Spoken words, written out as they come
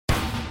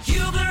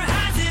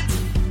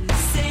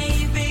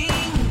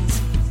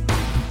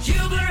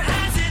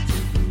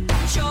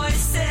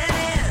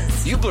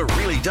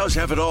does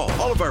have it all.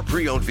 All of our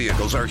pre-owned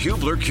vehicles are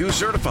Hubler Q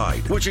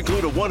certified, which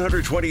include a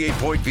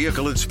 128-point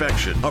vehicle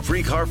inspection, a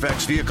free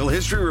Carfax vehicle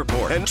history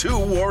report, and 2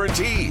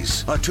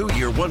 warranties. A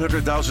 2-year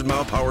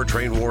 100,000-mile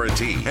powertrain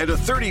warranty and a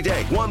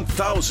 30-day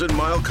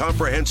 1,000-mile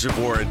comprehensive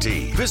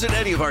warranty. Visit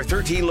any of our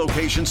 13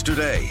 locations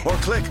today or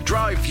click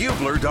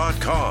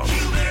drivehubler.com.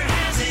 Hubler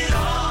has it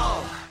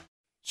all.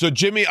 So,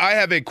 Jimmy, I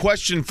have a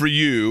question for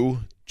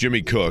you,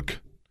 Jimmy Cook,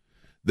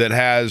 that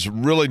has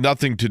really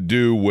nothing to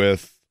do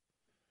with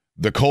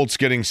the Colts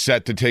getting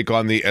set to take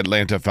on the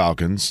Atlanta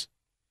Falcons.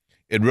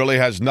 It really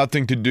has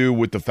nothing to do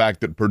with the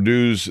fact that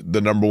Purdue's the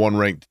number 1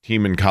 ranked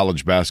team in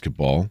college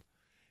basketball.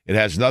 It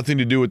has nothing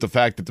to do with the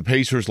fact that the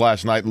Pacers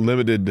last night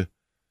limited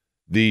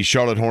the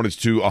Charlotte Hornets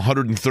to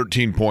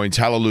 113 points.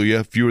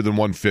 Hallelujah. Fewer than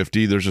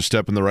 150. There's a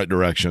step in the right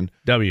direction.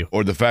 W.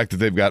 Or the fact that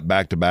they've got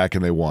back-to-back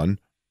and they won.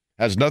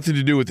 Has nothing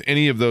to do with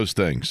any of those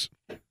things.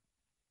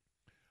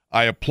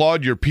 I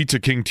applaud your Pizza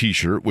King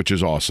t-shirt, which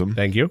is awesome.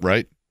 Thank you.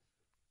 Right?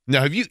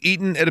 Now, have you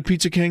eaten at a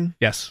Pizza King?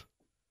 Yes.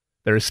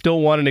 There is still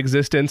one in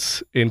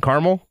existence in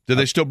Carmel. Do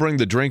they still bring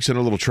the drinks in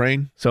a little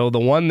train? So the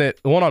one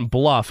on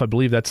Bluff, I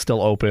believe that's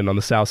still open on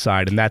the south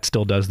side, and that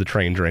still does the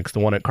train drinks. The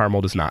one at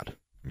Carmel does not.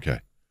 Okay.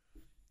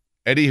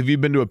 Eddie, have you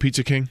been to a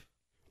Pizza King?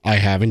 I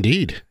have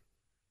indeed.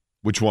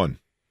 Which one?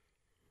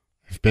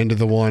 I've been to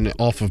the one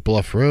off of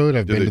Bluff Road.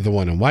 I've been to the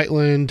one in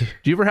Whiteland.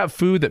 Do you ever have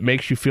food that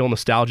makes you feel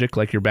nostalgic,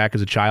 like you're back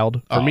as a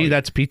child? For me,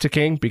 that's Pizza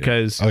King,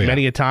 because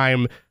many a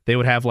time they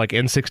would have like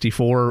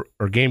N64 or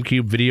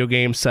GameCube video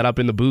games set up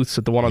in the booths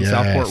at the one on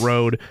Southport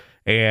Road,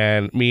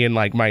 and me and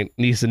like my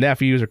niece and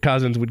nephews or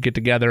cousins would get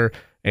together,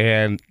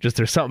 and just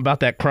there's something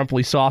about that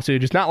crumply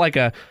sausage. It's not like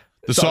the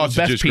sausage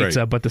best is pizza,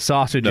 great. but the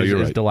sausage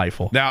is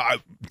delightful. Now,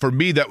 for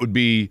me, that would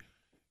be,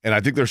 and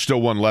I think there's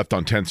still one left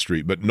on 10th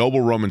Street, but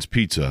Noble Roman's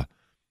Pizza.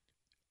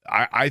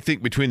 I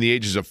think between the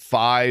ages of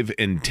 5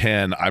 and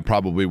 10, I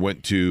probably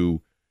went to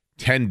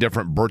 10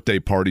 different birthday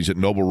parties at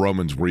Noble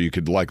Roman's where you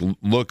could like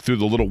look through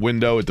the little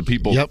window at the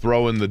people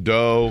throwing the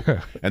dough,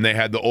 and they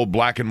had the old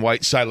black and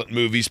white silent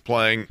movies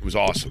playing. It was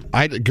awesome.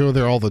 I'd go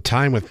there all the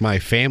time with my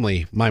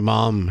family. My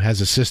mom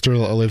has a sister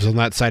that lives on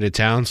that side of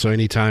town, so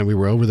anytime we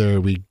were over there,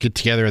 we'd get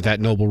together at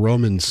that Noble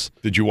Roman's.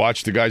 Did you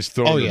watch the guys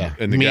throwing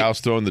and the gals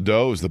throwing the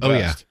dough? It was the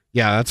best.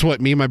 Yeah, that's what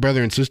me and my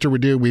brother and sister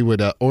would do. We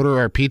would order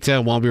our pizza,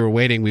 and while we were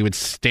waiting, we would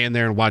stand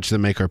there and watch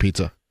them make our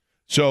pizza.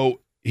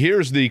 So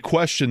here's the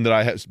question that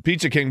I have.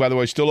 Pizza King, by the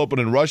way, still open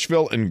in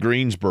Rushville and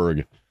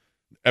Greensburg.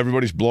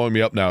 Everybody's blowing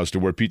me up now as to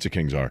where Pizza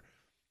Kings are.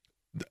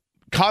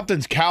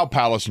 Compton's Cow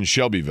Palace in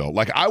Shelbyville.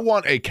 Like, I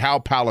want a Cow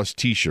Palace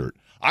t-shirt.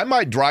 I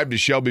might drive to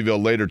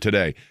Shelbyville later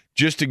today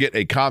just to get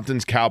a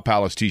Compton's Cow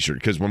Palace t-shirt,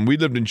 because when we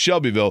lived in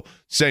Shelbyville,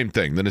 same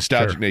thing, the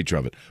nostalgic nature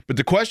of it. But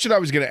the question I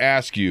was going to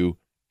ask you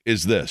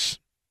is this.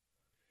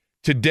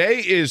 Today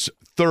is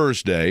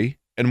Thursday,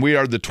 and we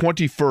are the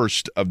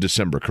 21st of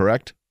December,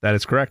 correct? That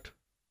is correct.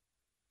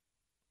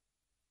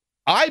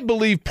 I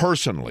believe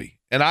personally,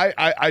 and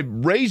I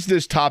raised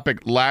this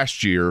topic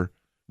last year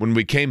when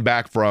we came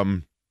back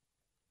from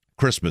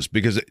Christmas,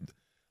 because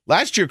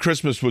last year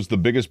Christmas was the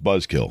biggest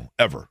buzzkill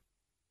ever.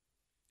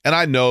 And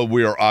I know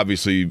we are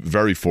obviously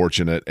very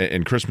fortunate,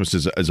 and Christmas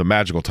is a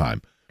magical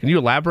time. Can you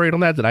elaborate on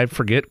that? Did I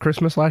forget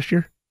Christmas last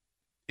year?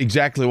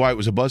 Exactly why it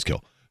was a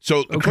buzzkill.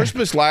 So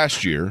Christmas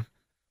last year,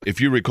 if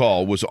you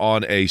recall, was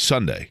on a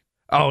Sunday.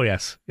 Oh,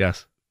 yes.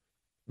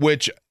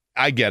 Which,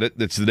 I get it.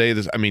 That's the day of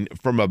this. I mean,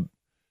 from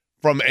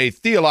a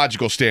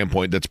theological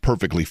standpoint, that's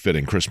perfectly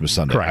fitting, Christmas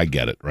Sunday. Correct. I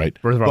get it, right?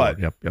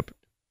 Yep.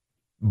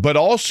 But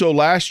also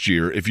last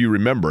year, if you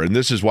remember, and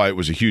this is why it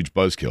was a huge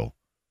buzzkill,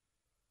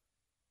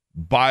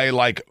 by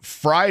like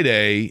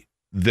Friday,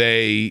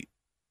 they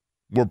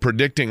were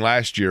predicting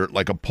last year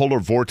like a polar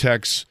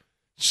vortex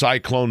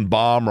cyclone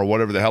bomb or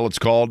whatever the hell it's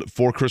called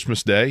for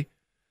Christmas Day.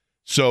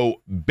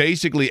 So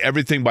basically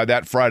everything by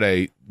that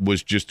Friday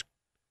was just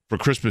for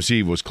Christmas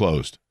Eve was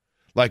closed.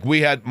 Like,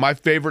 we had my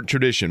favorite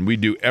tradition we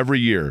do every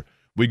year.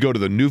 We go to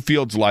the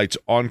Newfields Lights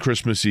on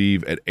Christmas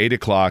Eve at 8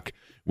 o'clock.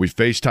 We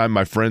FaceTime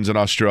my friends in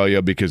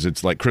Australia because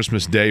it's like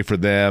Christmas Day for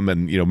them,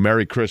 and, you know,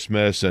 Merry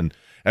Christmas, and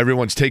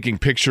everyone's taking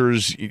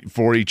pictures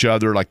for each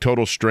other like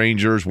total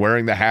strangers,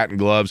 wearing the hat and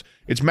gloves.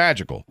 It's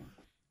magical.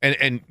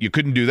 And you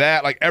couldn't do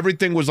that. Like,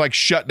 everything was like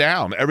shut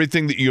down.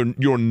 Everything that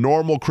your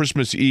normal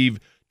Christmas Eve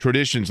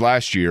traditions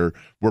last year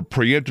were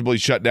preemptively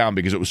shut down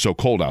because it was so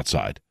cold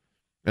outside.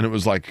 And it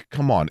was like,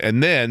 come on.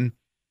 And then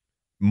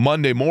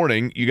Monday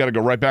morning, you got to go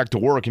right back to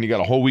work, and you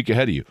got a whole week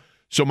ahead of you.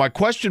 So my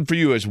question for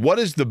you is, what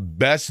is the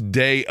best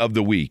day of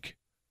the week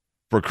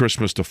for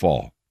Christmas to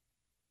fall?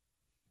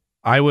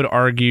 I would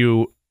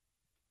argue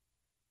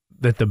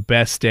that the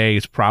best day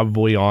is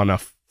probably on a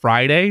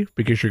Friday,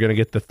 because you're going to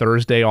get the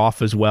Thursday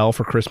off as well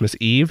for Christmas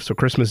Eve. So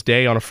Christmas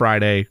Day on a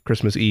Friday,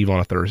 Christmas Eve on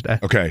a Thursday.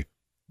 Okay.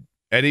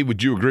 Eddie,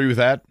 would you agree with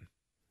that?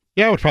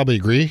 Yeah, I would probably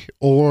agree.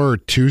 Or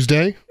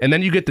Tuesday. And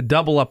then you get the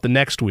double up the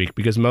next week,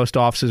 because most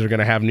offices are going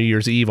to have New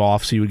Year's Eve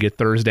off, so you would get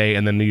Thursday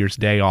and then New Year's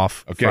Day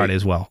off Friday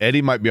as well.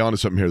 Eddie might be onto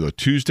something here, though.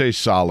 Tuesday's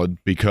solid,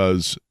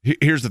 because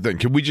here's the thing.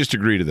 Can we just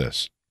agree to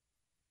this?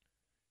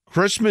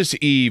 Christmas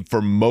Eve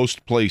for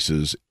most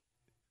places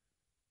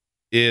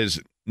is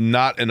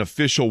not an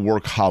official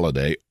work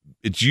holiday.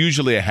 It's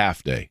usually a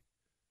half day,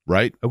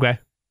 right? Okay.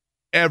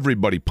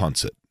 Everybody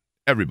punts it.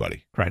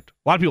 Everybody. Correct.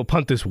 A lot of people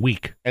punt this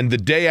week. And the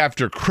day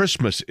after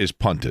Christmas is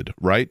punted,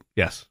 right?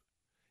 Yes.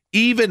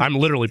 I'm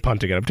literally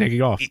punting it. I'm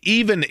taking off.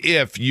 Even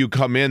if you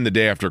come in the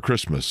day after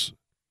Christmas,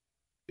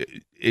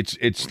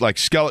 it's like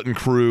skeleton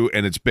crew,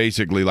 and it's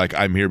basically like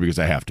I'm here because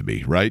I have to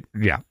be, right?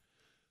 Yeah.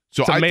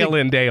 So it's a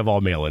mail-in day of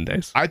all mail-in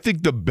days. I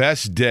think the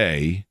best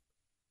day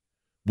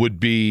would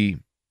be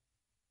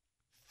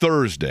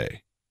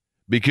Thursday,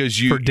 because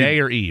for day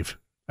or eve.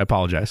 I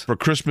apologize. For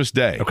Christmas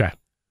Day. Okay.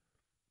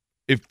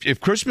 If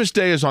Christmas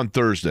Day is on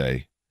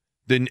Thursday,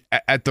 then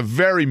at the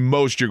very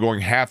most you're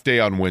going half day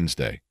on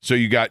Wednesday. So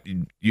you have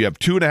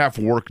 2.5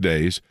 work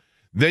days.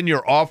 Then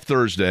you're off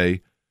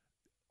Thursday.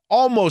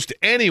 Almost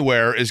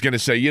anywhere is going to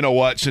say, you know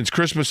what? Since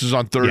Christmas is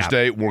on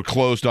Thursday, we're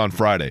closed on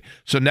Friday.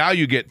 So now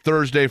you get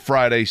Thursday,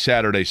 Friday,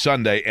 Saturday,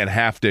 Sunday, and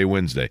half day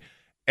Wednesday.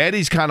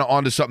 Eddie's kind of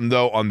onto something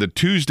though on the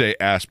Tuesday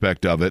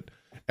aspect of it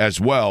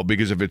as well,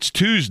 because if it's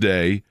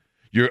Tuesday,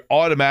 you're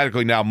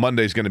automatically now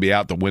Monday's going to be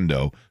out the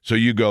window. So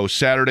you go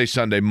Saturday,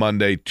 Sunday,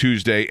 Monday,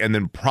 Tuesday, and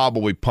then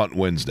probably punt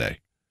Wednesday.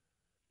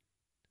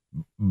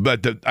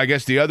 But I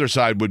guess the other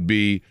side would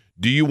be,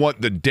 do you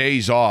want the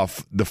days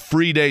off, the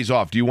free days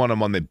off, do you want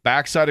them on the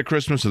back side of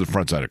Christmas or the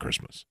front side of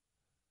Christmas?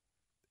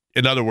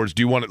 In other words,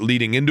 do you want it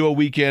leading into a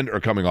weekend or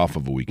coming off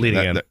of a weekend?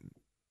 Leading in.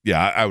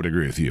 Yeah, I would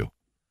agree with you.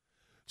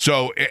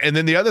 So, and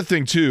then the other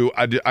thing too,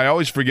 I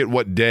always forget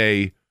what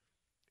day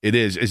it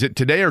is. Is it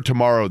today or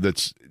tomorrow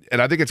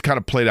and I think it's kind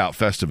of played out,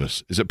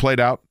 Festivus. Is it played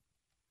out?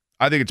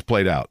 I think it's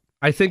played out.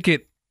 I think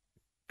it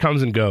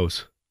comes and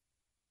goes.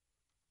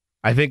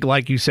 I think,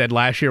 like you said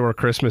last year, where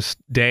Christmas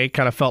Day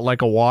kind of felt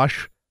like a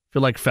wash, I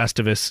feel like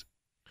Festivus,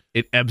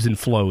 it ebbs and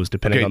flows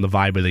depending on the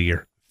vibe of the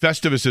year.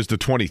 Festivus is the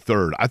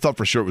 23rd. I thought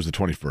for sure it was the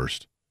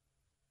 21st.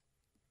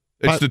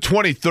 It's the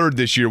 23rd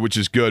this year, which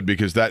is good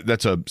because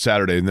that's a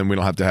Saturday, and then we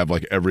don't have to have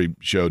like every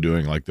show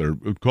doing like their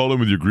call in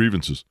with your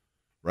grievances,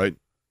 right?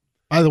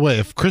 By the way,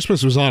 if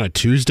Christmas was on a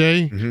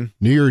Tuesday,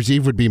 New Year's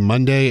Eve would be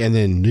Monday, and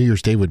then New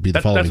Year's Day would be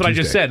the following Tuesday. That's what I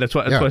just said. That's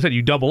what I said.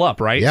 You double up,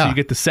 right? Yeah. So you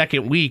get the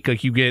second week.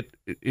 Like you get,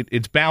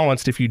 it's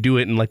balanced if you do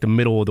it in like the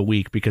middle of the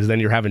week, because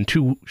then you're having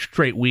 2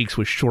 straight weeks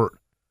with short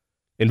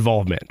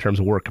involvement in terms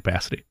of work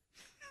capacity.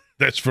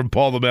 That's from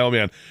Paul the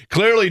Mailman.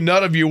 Clearly,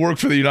 none of you work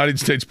for the United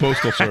States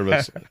Postal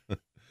Service.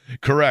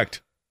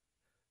 Correct.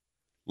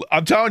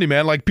 I'm telling you,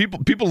 man. Like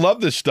people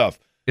love this stuff.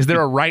 Is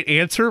there a right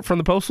answer from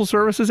the Postal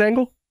Service's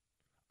angle?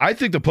 I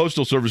think the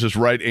Postal Service's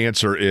right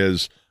answer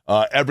is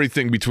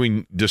everything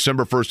between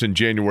December 1st and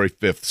January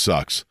 5th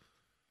sucks.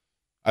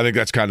 I think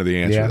that's kind of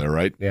the answer there,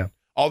 right? Yeah.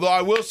 Although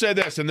I will say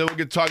this, and then we'll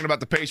get talking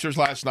about the Pacers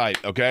last night,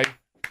 okay?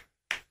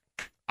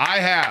 I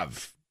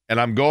have,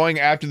 and I'm going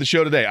after the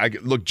show today.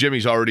 Look,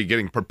 Jimmy's already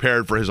getting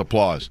prepared for his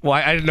applause. Well,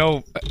 I didn't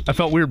know. I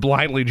felt weird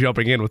blindly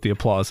jumping in with the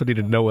applause. I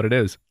needed to know what it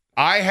is.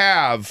 I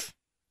have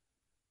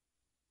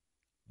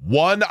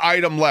one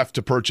item left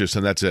to purchase,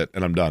 and that's it,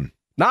 and I'm done.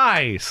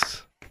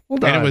 Nice. Well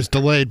done. And it was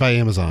delayed by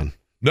Amazon.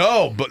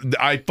 No, but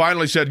I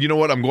finally said, you know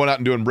what? I'm going out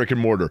and doing brick and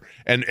mortar.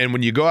 And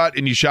when you go out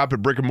and you shop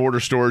at brick and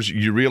mortar stores,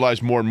 you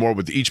realize more and more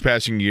with each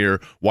passing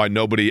year why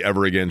nobody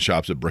ever again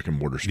shops at brick and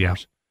mortar stores. Yeah.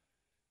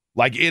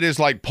 Like it is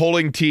like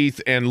pulling teeth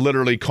and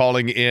literally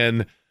calling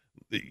in,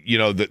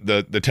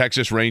 the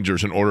Texas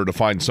Rangers in order to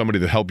find somebody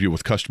to help you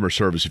with customer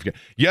service.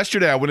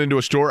 Yesterday, I went into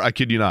a store. I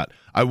kid you not.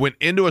 I went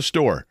into a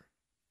store.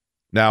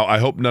 Now, I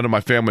hope none of my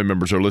family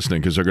members are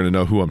listening because they're going to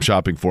know who I'm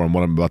shopping for and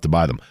what I'm about to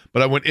buy them.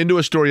 But I went into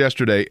a store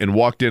yesterday and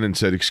walked in and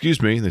said,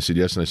 "Excuse me." And they said,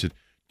 "Yes." And I said,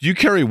 "Do you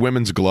carry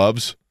women's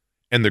gloves?"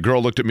 And the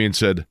girl looked at me and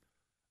said,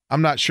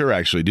 "I'm not sure,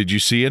 actually. Did you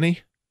see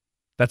any?"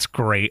 That's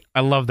great. I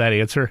love that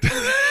answer.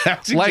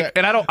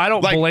 And I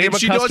don't like, blame a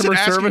customer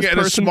service it in person.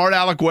 A smart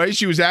aleck way.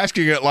 She was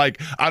asking it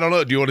like, I don't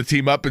know. Do you want to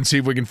team up and see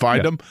if we can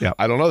find them? Yeah.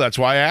 I don't know. That's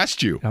why I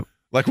asked you. Yep.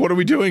 Like, what are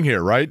we doing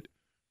here, right?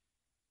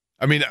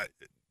 I mean,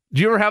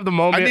 do you ever have the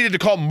moment? I needed to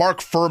call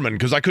Mark Furman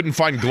because I couldn't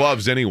find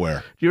gloves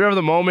anywhere. Do you ever have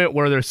the moment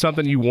where there's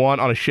something you want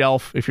on a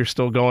shelf if you're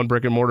still going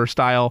brick and mortar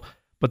style,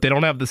 but they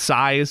don't have the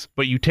size,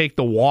 but you take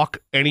the walk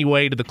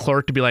anyway to the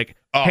clerk to be like,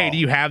 hey, do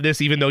you have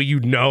this? Even though you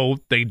know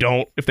they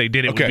don't. If they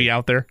did, it would be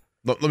out there.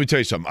 Let me tell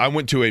you something. I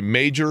went to a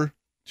major,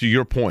 to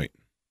your point,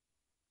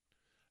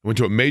 I went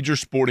to a major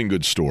sporting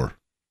goods store.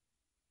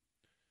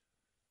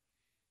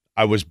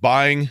 I was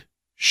buying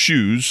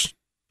shoes,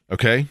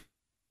 okay?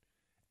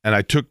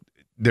 And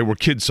they were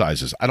kid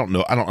sizes. I don't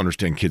know. I don't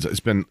understand kids.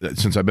 It's been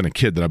since I've been a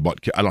kid that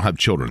I don't have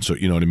children, so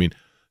you know what I mean?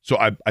 So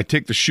I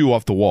take the shoe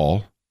off the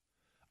wall.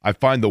 I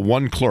find the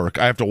one clerk.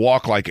 I have to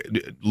walk like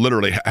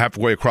literally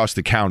halfway across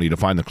the county to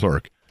find the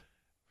clerk.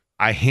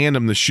 I hand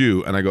him the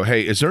shoe, and I go,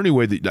 "Hey, is there any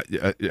way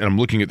that?" And I'm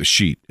looking at the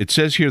sheet. It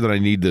says here that I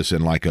need this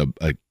in like a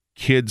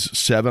kid's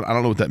 7. I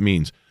don't know what that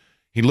means.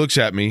 He looks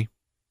at me,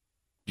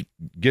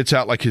 gets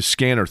out like his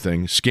scanner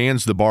thing,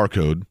 scans the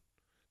barcode,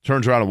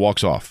 turns around and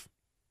walks off.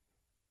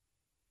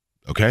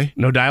 Okay?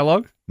 No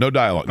dialogue? No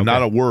dialogue. Okay.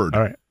 Not a word.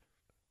 All right.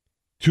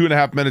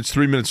 2.5 minutes,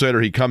 3 minutes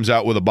later, he comes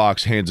out with a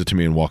box, hands it to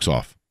me, and walks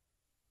off.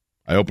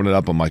 I open it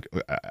up. I'm like,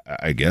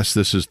 I guess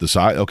this is the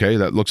size. Okay,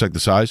 that looks like the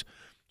size.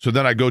 So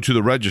then I go to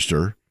the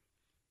register,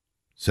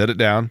 set it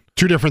down.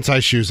 2 different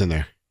size shoes in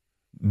there.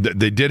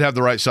 They did have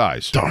the right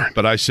size. Darn.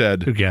 But I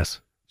said, Good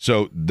guess.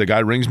 So the guy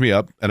rings me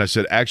up, and I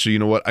said, actually, you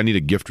know what? I need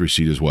a gift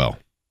receipt as well.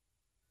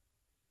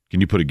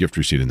 Can you put a gift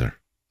receipt in there?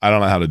 I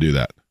don't know how to do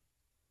that.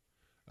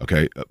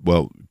 Okay,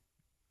 well,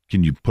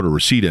 can you put a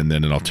receipt in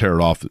then, and I'll tear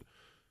it off?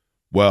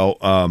 Well,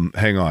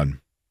 hang on.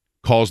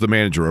 Calls the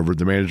manager over.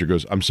 The manager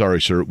goes, I'm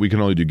sorry, sir. We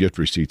can only do gift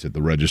receipts at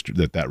the register,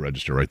 that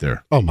register right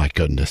there. Oh, my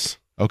goodness.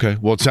 Okay.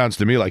 Well, it sounds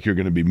to me like you're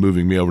going to be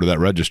moving me over to that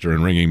register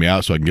and ringing me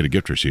out so I can get a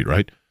gift receipt,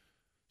 right?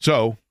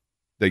 So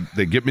they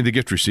get me the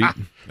gift receipt.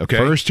 Okay.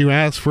 First, you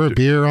ask for a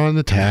beer on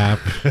the tap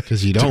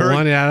because you don't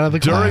want it out of the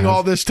glass. During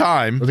all this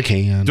time. Or the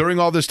can. During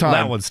all this time.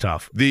 That one's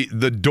tough. The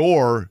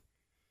door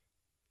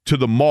to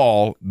the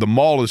mall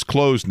is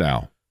closed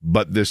now,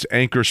 but this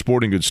Anchor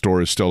sporting goods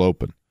store is still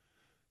open.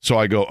 So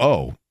I go,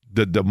 oh,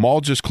 the mall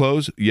just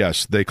closed?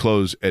 Yes, they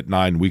close at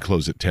 9. We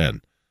close at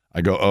 10.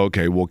 I go, oh,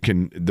 okay, well,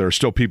 there are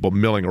still people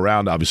milling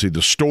around. Obviously,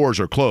 the stores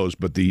are closed,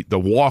 but the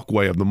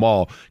walkway of the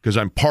mall, because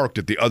I'm parked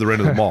at the other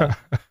end of the mall.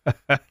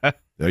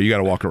 Now, you got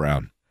to walk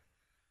around.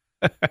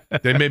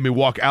 They made me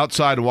walk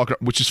outside and walk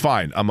around, which is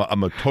fine. I'm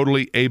a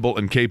totally able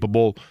and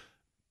capable.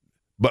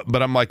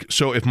 But I'm like,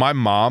 so if my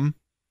mom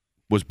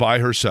was by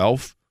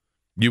herself,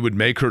 you would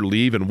make her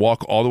leave and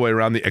walk all the way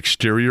around the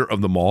exterior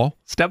of the mall?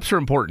 Steps are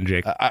important,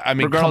 Jake. I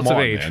mean, regardless come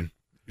on, of age. man.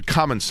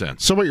 Common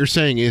sense. So what you're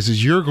saying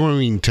is you're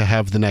going to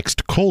have the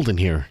next cold in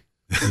here.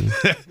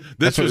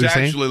 This was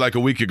actually like a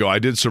week ago. I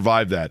did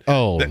survive that.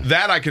 Oh.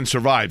 That I can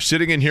survive.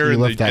 Sitting in here in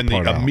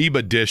the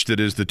amoeba dish that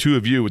is the two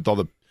of you with all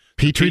the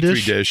Petri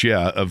dish?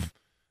 Yeah, of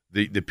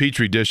the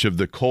Petri dish of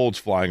the colds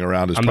flying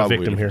around is probably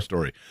a different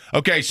story.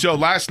 Okay, so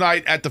last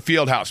night at the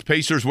Fieldhouse,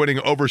 Pacers winning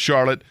over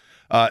Charlotte.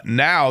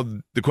 Now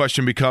the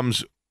question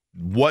becomes,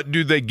 what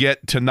do they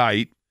get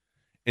tonight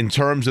in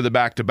terms of the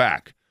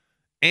back-to-back?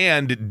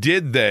 And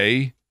did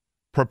they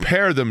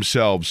prepare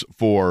themselves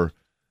for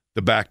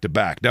the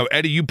back-to-back? Now,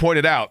 Eddie, you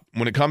pointed out,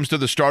 when it comes to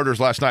the starters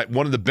last night,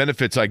 one of the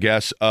benefits, I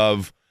guess,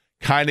 of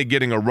kind of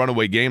getting a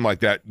runaway game like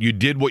that, you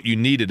did what you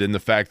needed in the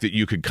fact that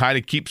you could kind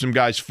of keep some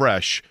guys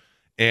fresh,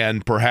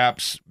 and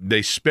perhaps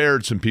they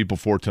spared some people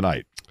for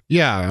tonight.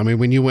 Yeah, I mean,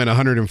 when you win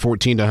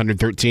 114 to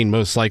 113,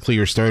 most likely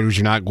your starters,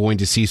 you're not going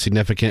to see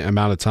significant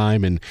amount of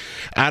time. And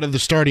out of the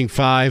starting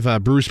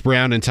 5, Bruce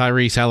Brown and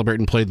Tyrese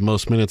Halliburton played the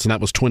most minutes, and that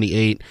was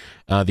 28.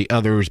 The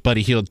others,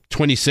 Buddy Hield,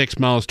 26,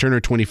 Miles Turner,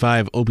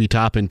 25, Obi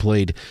Toppin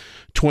played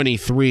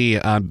 23.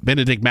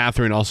 Benedict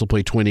Mathurin also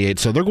played 28.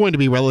 So they're going to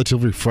be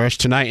relatively fresh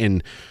tonight,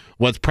 and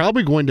what's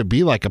probably going to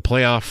be like a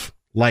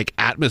playoff-like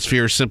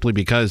atmosphere simply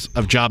because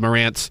of Ja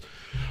Morant's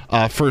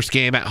first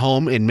game at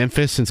home in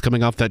Memphis since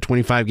coming off that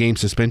 25-game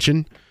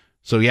suspension.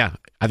 So, yeah,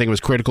 I think it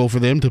was critical for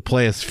them to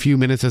play as few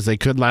minutes as they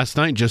could last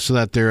night just so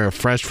that they're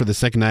fresh for the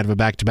second night of a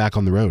back-to-back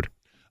on the road.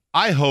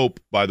 I hope,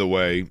 by the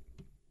way,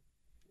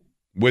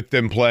 with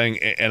them playing,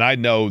 and I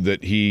know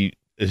that he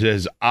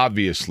has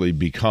obviously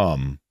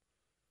become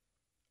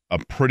a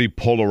pretty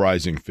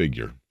polarizing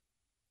figure.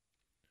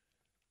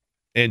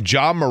 And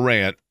Ja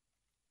Morant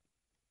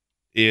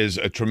is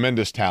a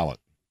tremendous talent,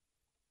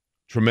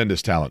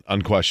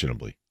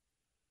 unquestionably.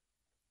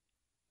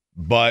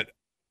 But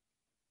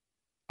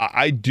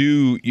I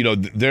do,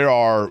 there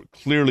are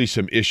clearly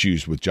some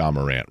issues with Ja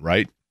Morant,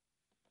 right?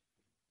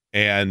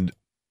 And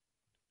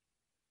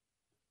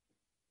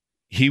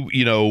he,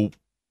 and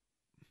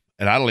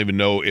I don't even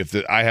know if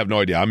I have no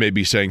idea. I may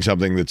be saying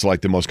something that's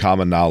like the most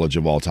common knowledge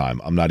of all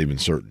time. I'm not even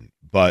certain.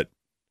 But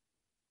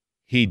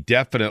he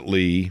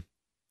definitely,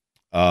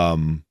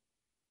 when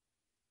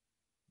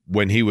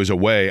he was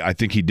away, I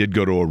think he did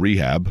go to a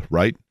rehab,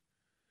 right?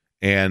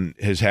 And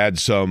has had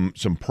some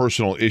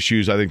personal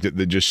issues, I think,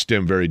 that just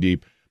stem very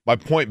deep. My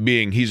point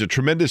being, he's a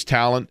tremendous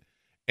talent,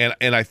 and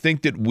I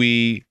think that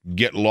we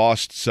get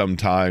lost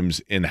sometimes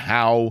in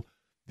how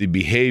the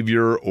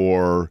behavior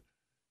or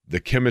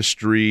the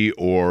chemistry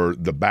or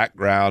the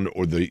background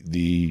or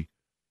the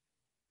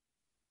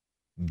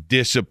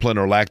discipline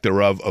or lack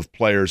thereof of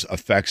players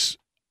affects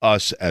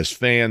us as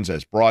fans,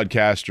 as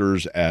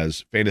broadcasters,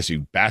 as fantasy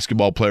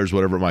basketball players,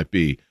 whatever it might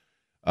be.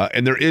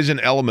 And there is an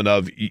element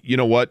of, you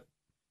know what?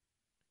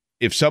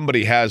 If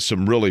somebody has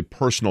some really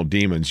personal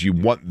demons, you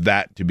want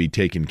that to be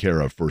taken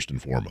care of first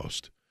and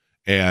foremost.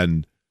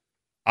 And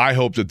I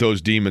hope that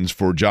those demons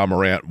for Ja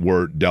Morant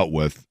were dealt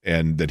with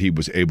and that he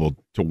was able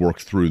to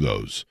work through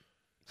those.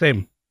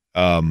 Same.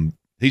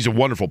 He's a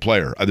wonderful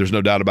player. There's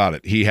no doubt about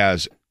it. He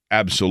has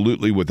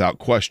absolutely, without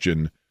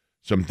question,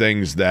 some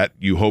things that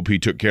you hope he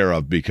took care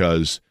of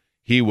because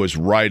he was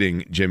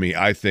riding, Jimmy,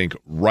 I think,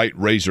 right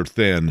razor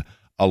thin,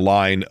 a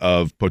line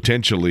of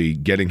potentially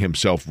getting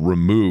himself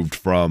removed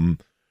from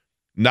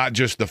not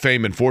just the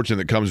fame and fortune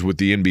that comes with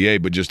the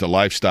NBA, but just a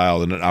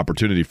lifestyle and an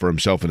opportunity for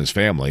himself and his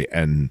family.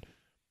 And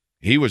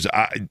he was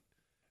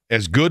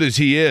as good as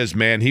he is,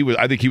 man.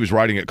 I think he was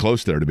riding it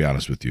close there, to be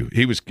honest with you.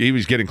 He was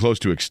getting close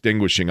to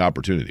extinguishing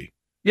opportunity.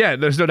 Yeah,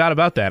 there's no doubt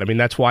about that. I mean,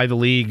 that's why the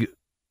league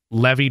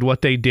levied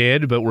what they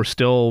did, but we're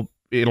still,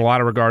 in a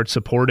lot of regards,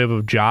 supportive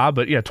of Ja.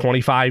 But yeah,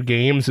 25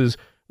 games is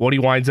what he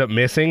winds up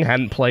missing.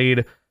 Hadn't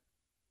played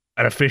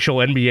an official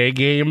NBA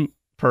game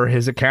per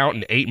his account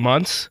in 8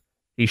 months.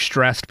 He's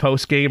stressed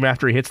post-game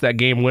after he hits that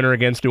game winner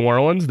against New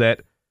Orleans. That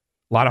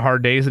a lot of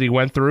hard days that he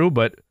went through,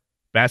 but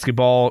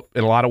basketball,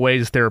 in a lot of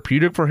ways, is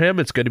therapeutic for him.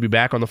 It's good to be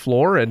back on the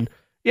floor. And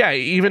yeah,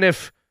 even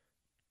if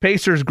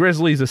Pacers,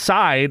 Grizzlies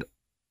aside,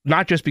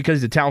 not just because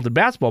he's a talented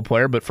basketball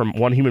player, but from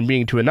one human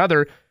being to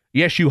another,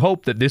 yes, you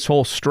hope that this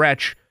whole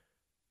stretch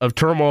of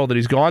turmoil that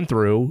he's gone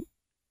through,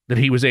 that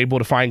he was able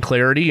to find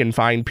clarity and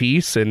find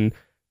peace and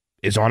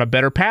is on a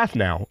better path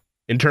now.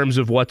 In terms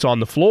of what's on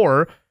the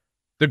floor,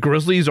 the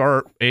Grizzlies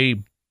are a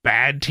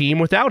bad team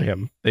without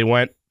him. They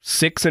went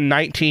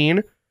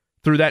 6-19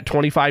 through that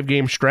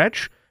 25-game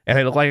stretch, and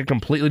they look like a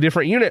completely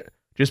different unit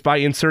just by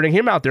inserting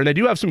him out there. And they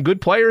do have some good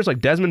players,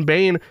 like Desmond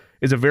Bane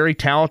is a very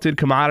talented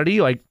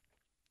commodity. Like,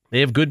 they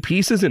have good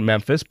pieces in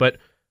Memphis, but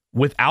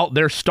without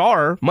their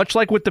star, much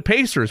like with the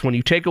Pacers, when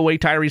you take away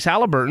Tyrese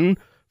Halliburton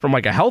from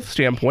like a health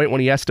standpoint,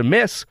 when he has to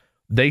miss,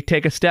 they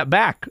take a step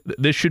back.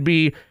 This should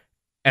be,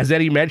 as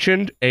Eddie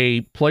mentioned,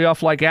 a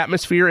playoff-like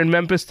atmosphere in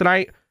Memphis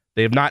tonight.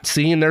 They have not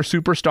seen their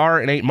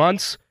superstar in 8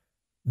 months.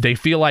 They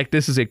feel like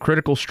this is a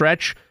critical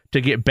stretch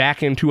to get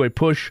back into a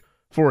push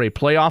for a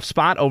playoff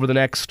spot over the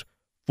next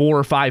 4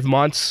 or 5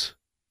 months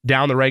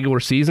down the regular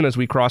season as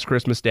we cross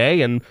Christmas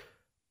Day. And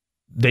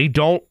they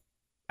don't,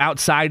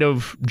 outside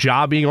of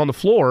Ja being on the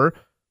floor,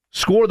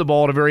 score the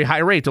ball at a very high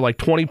rate. They're like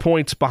 20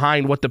 points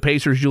behind what the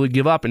Pacers usually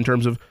give up in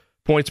terms of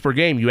points per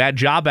game. You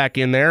add Ja back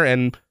in there,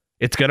 and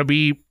it's going to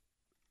be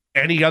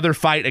any other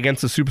fight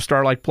against a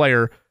superstar-like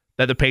player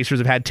that the Pacers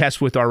have had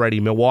tests with already,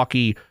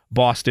 Milwaukee,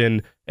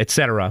 Boston,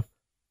 etc.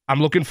 I'm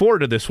looking forward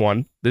to this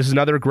one. This is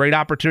another great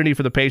opportunity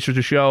for the Pacers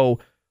to show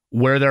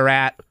where they're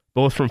at,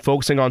 both from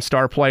focusing on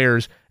star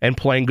players and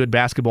playing good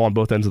basketball on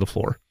both ends of the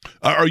floor.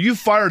 Are you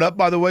fired up,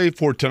 by the way,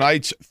 for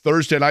tonight's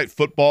Thursday Night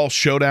Football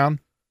showdown?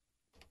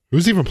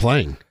 Who's even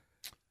playing?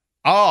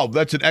 Oh,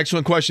 that's an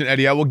excellent question,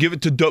 Eddie. I will give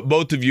it to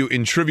both of you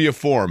in trivia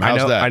form.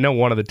 How's that? I know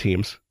one of the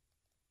teams.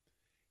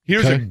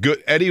 Here's a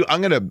good Eddie.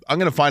 I'm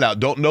gonna find out.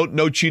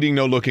 No cheating,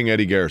 no looking,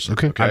 Eddie Garrison.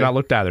 Okay. I've not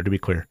looked either, to be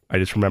clear. I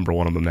just remember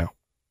one of them now.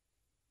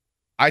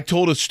 I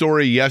told a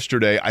story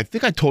yesterday. I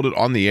think I told it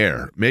on the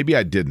air. Maybe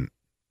I didn't.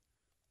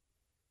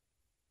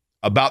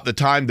 About the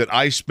time that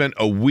I spent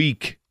a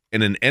week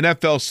in an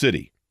NFL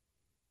city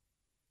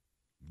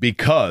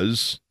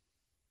because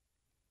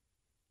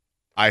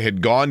I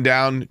had gone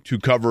down to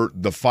cover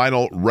the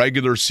final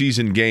regular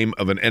season game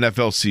of an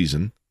NFL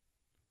season.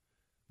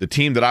 The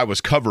team that I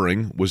was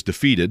covering was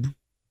defeated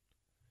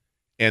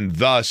and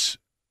thus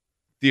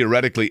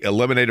theoretically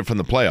eliminated from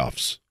the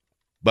playoffs.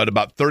 But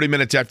about 30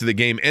 minutes after the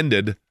game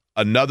ended,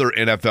 another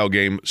NFL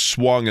game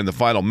swung in the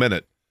final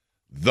minute,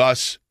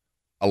 thus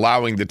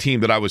allowing the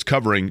team that I was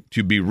covering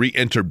to be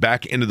re-entered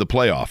back into the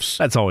playoffs.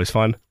 That's always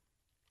fun.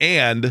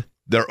 And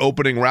their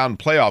opening round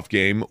playoff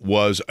game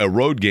was a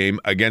road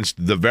game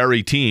against the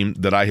very team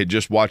that I had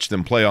just watched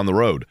them play on the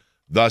road.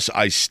 Thus,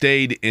 I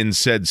stayed in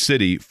said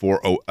city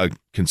for a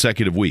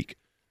consecutive week.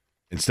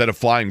 Instead of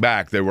flying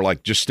back, they were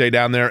like, just stay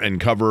down there and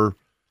cover,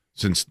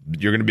 since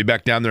you're going to be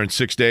back down there in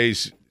 6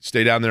 days,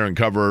 stay down there and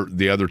cover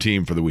the other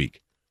team for the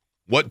week.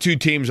 What two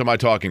teams am I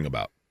talking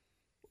about?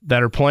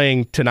 That are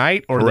playing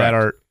tonight, or Correct. that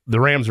are the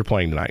Rams are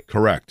playing tonight?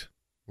 Correct.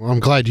 Well, I'm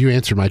glad you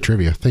answered my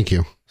trivia. Thank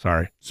you.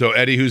 Sorry. So,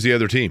 Eddie, who's the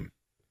other team?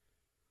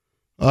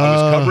 I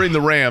was covering the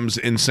Rams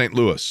in St.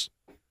 Louis.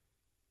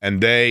 And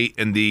they,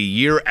 in the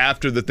year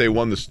after that they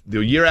won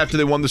the year after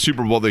they won the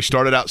Super Bowl, they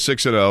started out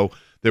 6-0.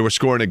 They were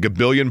scoring a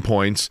gabillion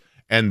points,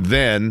 and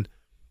then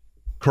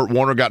Kurt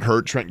Warner got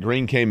hurt. Trent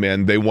Green came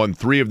in. They won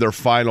 3 of their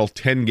final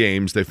 10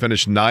 games. They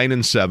finished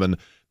 9-7.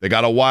 They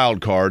got a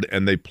wild card,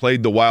 and they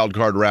played the wild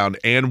card round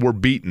and were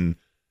beaten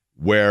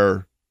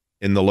where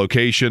in the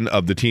location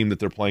of the team that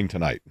they're playing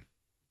tonight.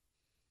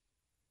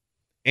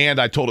 And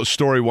I told a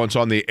story once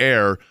on the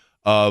air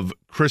of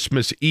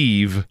Christmas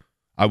Eve.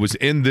 I was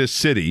in this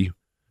city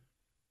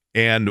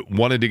and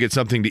wanted to get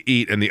something to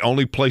eat, and the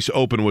only place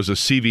open was a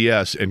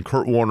CVS, and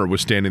Kurt Warner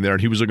was standing there,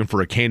 and he was looking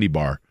for a candy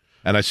bar.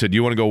 And I said,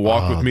 you want to go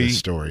walk with me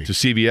to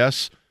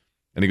CVS?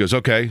 And he goes,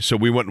 okay. So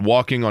we went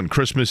walking on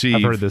Christmas Eve.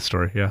 I've heard this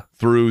story, yeah.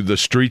 Through the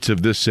streets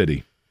of this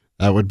city.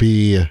 That would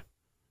be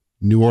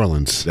New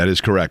Orleans. That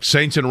is correct.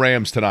 Saints and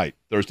Rams tonight,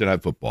 Thursday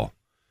Night Football.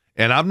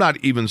 And I'm not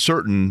even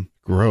certain.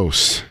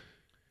 Gross.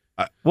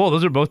 Well,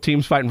 those are both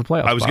teams fighting for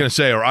playoffs. I was going to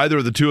say, are either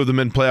of the two of them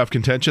in playoff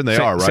contention? They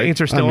are, right? Saints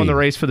are still in the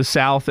race for the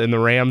South, and the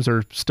Rams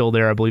are still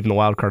there, I believe, in the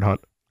wild card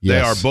hunt.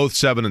 Yes. They are both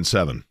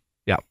 7-7.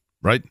 Yeah.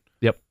 Right?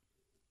 Yep.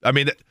 I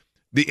mean,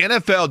 the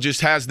NFL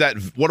just has that,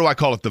 what do I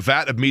call it, the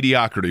vat of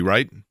mediocrity,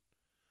 right?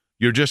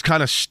 You're just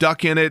kind of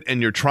stuck in it,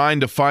 and you're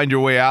trying to find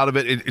your way out of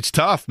it. It's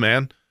tough,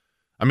 man.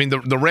 I mean,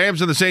 the Rams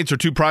and the Saints are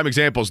two prime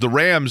examples. The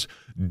Rams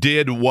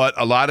did what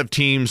a lot of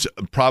teams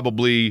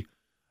probably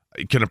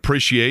can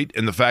appreciate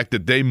in the fact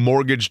that they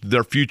mortgaged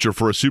their future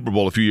for a Super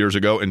Bowl a few years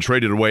ago and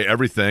traded away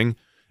everything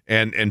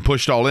and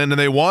pushed all in, and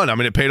they won. I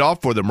mean, it paid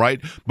off for them,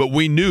 right? But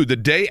we knew the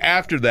day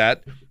after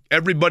that,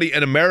 everybody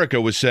in America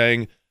was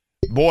saying,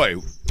 boy,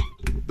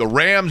 the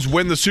Rams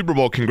win the Super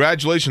Bowl.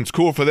 Congratulations.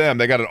 Cool for them.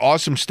 They got an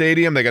awesome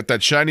stadium. They got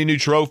that shiny new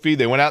trophy.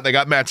 They went out, they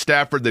got Matt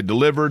Stafford. They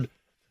delivered.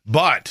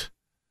 But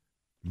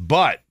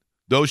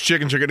those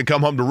chickens are going to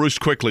come home to roost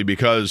quickly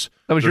because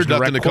there's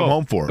nothing to come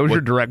home for. That was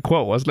your direct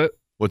quote, wasn't it?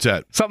 What's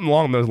that? Something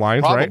along those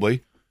lines, Probably.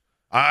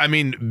 Right? I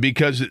mean,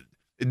 because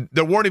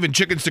there weren't even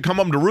chickens to come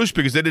home to roost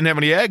because they didn't have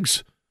any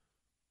eggs.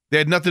 They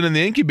had nothing in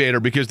the incubator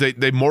because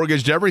they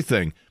mortgaged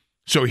everything.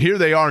 So here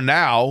they are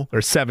now.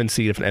 They're 7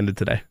 seed if it ended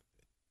today.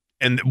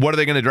 And what are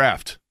they going to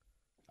draft?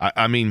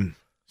 I mean,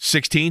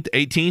 16th,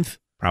 18th?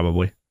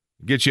 Probably.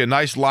 Get you a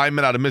nice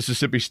lineman out of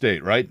Mississippi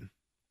State, right?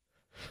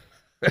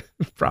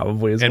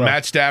 Probably as well. And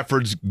Matt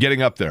Stafford's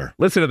getting up there.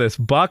 Listen to this.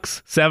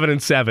 Bucks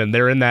 7-7.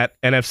 They're in that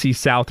NFC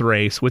South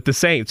race with the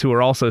Saints, who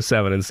are also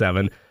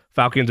 7-7.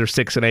 Falcons are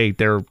 6-8.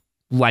 They're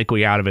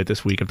likely out of it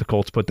this week if the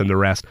Colts put them to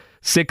rest.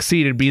 6th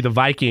seeded be the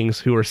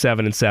Vikings, who are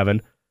 7-7.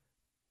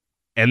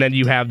 And then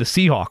you have the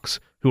Seahawks,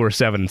 who are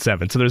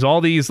 7-7. So there's all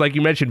these, like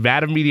you mentioned,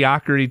 vat of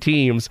mediocrity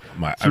teams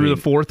the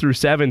 4 through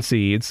 7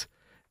 seeds.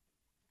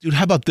 Dude,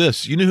 how about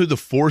this? You know who the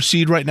 4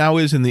 seed right now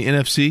is in the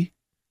NFC?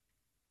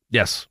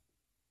 Yes.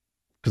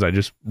 Because I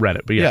just read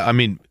it, but yeah. I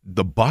mean,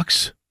 the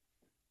Bucks.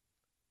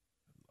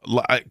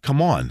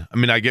 Come on. I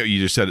mean, I get what you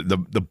just said it.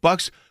 The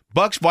Bucks,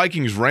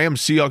 Vikings,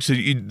 Rams,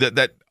 Seahawks.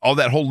 That all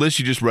that whole list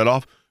you just read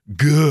off.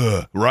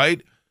 Good,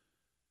 right?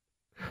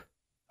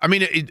 I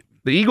mean,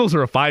 the Eagles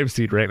are a 5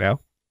 seed right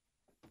now,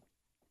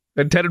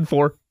 and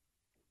 10-4.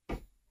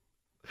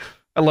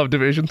 I love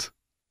divisions.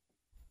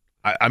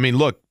 I mean,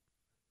 look.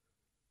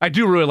 I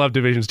do really love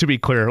divisions, to be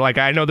clear. Like,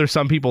 I know there's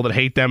some people that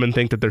hate them and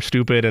think that they're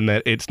stupid and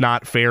that it's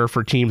not fair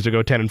for teams to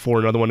go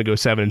 10-4, another one to go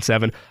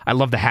 7-7. I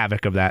love the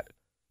havoc of that.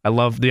 I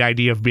love the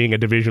idea of being a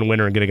division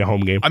winner and getting a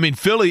home game. I mean,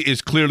 Philly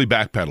is clearly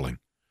backpedaling.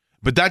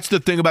 But that's the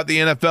thing about the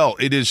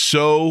NFL. It is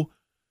so,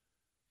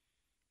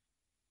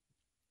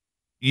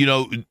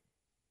 the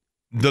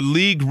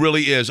league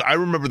really is. I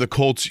remember the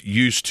Colts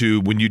used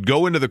to, when you'd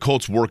go into the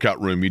Colts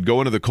workout room, you'd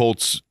go into the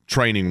Colts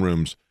training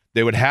rooms,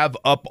 they would have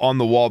up on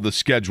the wall the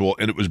schedule,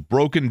 and it was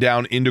broken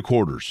down into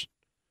quarters.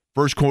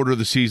 First quarter of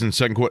the season,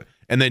 second quarter.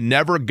 And they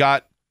never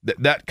got –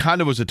 that kind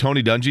of was a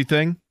Tony Dungy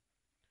thing.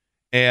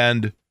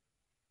 And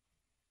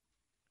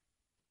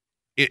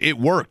it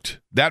worked.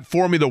 That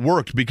formula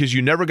worked because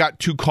you never got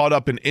too caught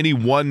up in any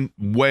one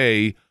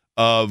way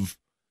of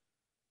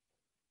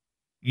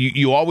 –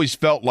 you always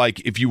felt like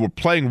if you were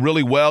playing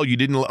really well, you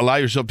didn't allow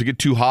yourself to get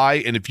too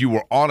high. And if you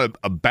were on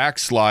a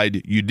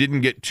backslide, you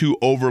didn't get too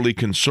overly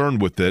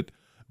concerned with it.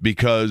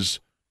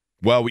 Because,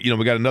 well, we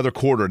got another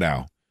quarter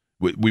now.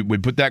 We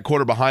put that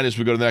quarter behind us,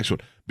 we go to the next one.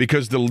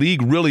 Because the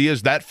league really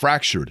is that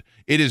fractured.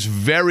 It is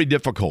very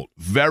difficult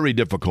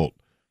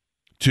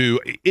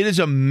it is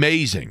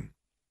amazing.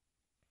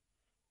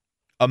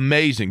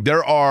 Amazing.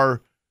 There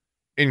are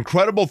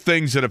incredible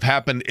things that have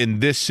happened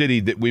in this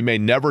city that we may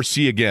never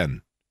see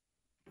again.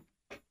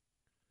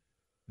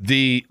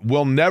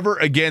 We'll never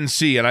again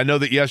see, and I know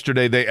that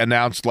yesterday they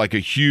announced like a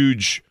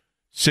huge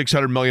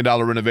 $600 million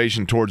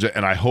renovation towards it,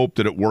 and I hope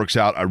that it works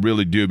out. I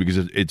really do, because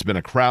it's been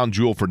a crown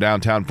jewel for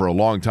downtown for a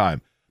long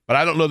time. But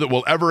I don't know that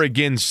we'll ever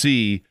again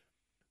see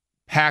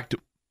packed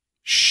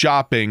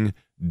shopping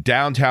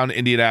downtown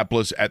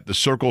Indianapolis at the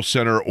Circle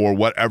Center or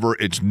whatever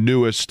its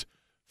newest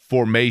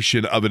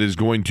formation of it is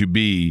going to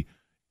be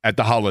at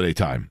the holiday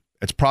time.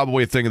 It's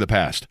probably a thing of the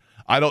past.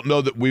 I don't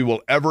know that we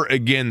will ever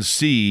again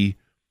see,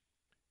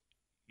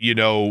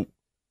 the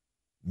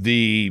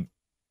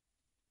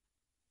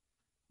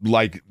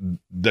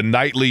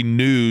nightly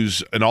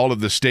news and all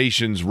of the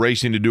stations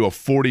racing to do a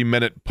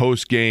 40-minute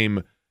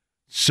post-game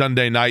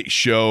Sunday night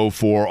show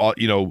for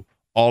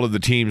all of the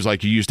teams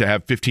like you used to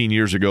have 15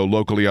 years ago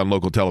locally on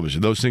local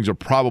television. Those things are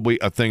probably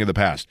a thing of the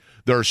past.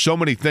 There are so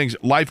many things.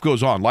 Life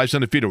goes on. Life's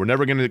undefeated. We're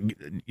never going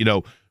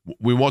to,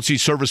 we won't see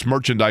service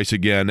merchandise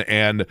again,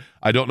 and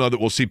I don't know that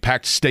we'll see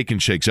packed steak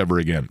and shakes ever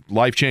again.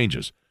 Life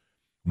changes.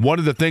 One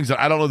of the things that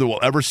I don't know that we'll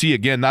ever see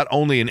again, not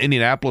only in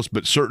Indianapolis,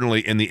 but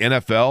certainly in the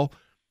NFL,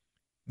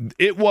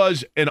 it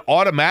was an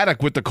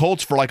automatic with the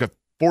Colts for like a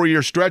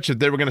 4-year stretch that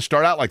they were going to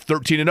start out like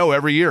 13-0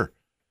 every year,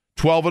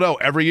 12-0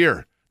 every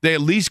year. They at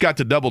least got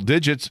to double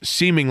digits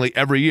seemingly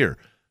every year.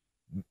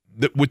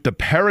 With the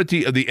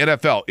parity of the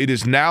NFL, it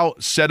is now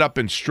set up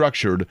and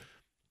structured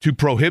to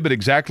prohibit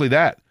exactly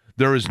that.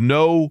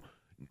 It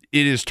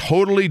is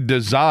totally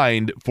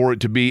designed for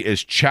it to be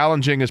as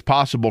challenging as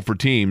possible for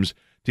teams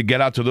to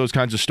get out to those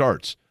kinds of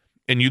starts.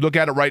 And you look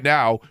at it right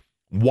now,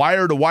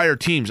 wire-to-wire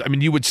teams. I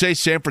mean, you would say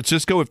San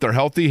Francisco, if they're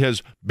healthy,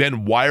 has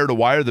been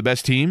wire-to-wire the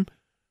best team.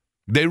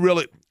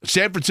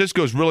 San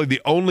Francisco is really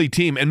the only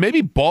team, and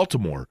maybe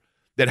Baltimore,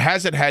 that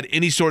hasn't had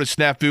any sort of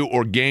snafu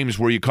or games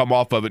where you come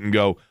off of it and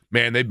go,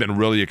 man, they've been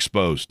really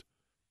exposed.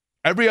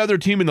 Every other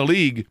team in the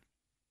league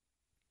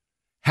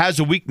has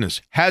a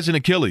weakness, has an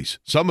Achilles.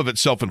 Some of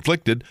it's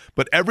self-inflicted,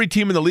 but every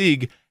team in the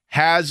league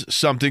has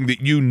something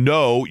that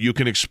you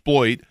can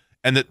exploit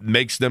and that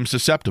makes them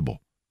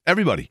susceptible.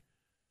 Everybody.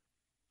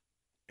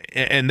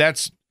 And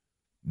that's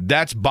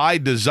by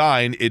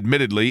design,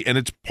 admittedly, and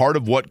it's part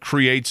of what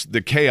creates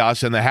the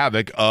chaos and the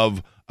havoc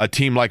of a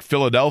team like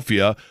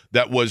Philadelphia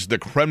that was the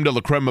creme de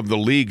la creme of the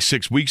league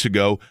 6 weeks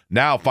ago,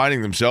 now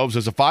finding themselves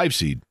as a 5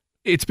 seed.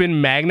 It's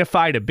been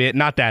magnified a bit.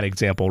 Not that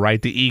example,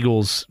 right? The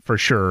Eagles, for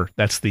sure,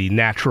 that's the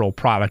natural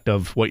product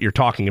of what you're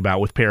talking about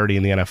with parity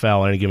in the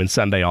NFL, any given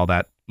Sunday, all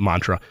that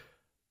mantra.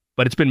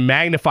 But it's been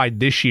magnified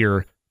this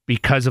year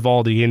because of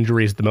all the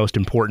injuries at the most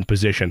important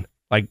position.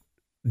 Like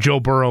Joe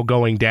Burrow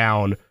going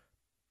down,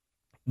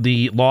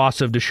 the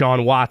loss of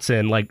Deshaun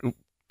Watson, like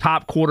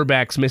top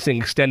quarterbacks missing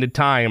extended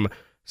time,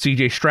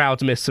 C.J.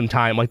 Stroud's missed some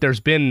time. Like there's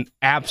been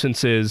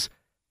absences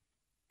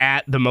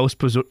at the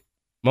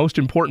most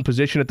important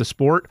position at the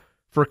sport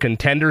for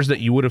contenders that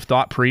you would have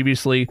thought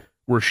previously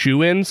were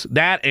shoo-ins.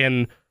 That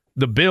and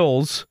the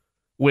Bills,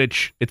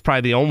 which it's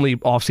probably the only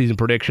offseason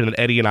prediction that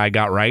Eddie and I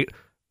got right,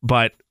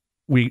 but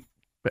we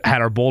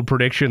had our bold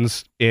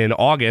predictions in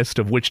August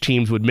of which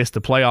teams would miss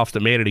the playoffs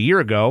that made it a year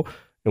ago,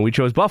 and we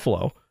chose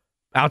Buffalo.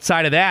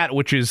 Outside of that,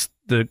 which is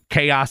the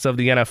chaos of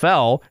the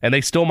NFL, and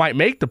they still might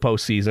make the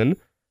postseason,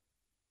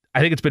 I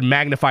think it's been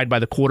magnified by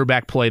the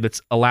quarterback play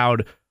that's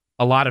allowed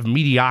a lot of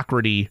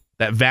mediocrity.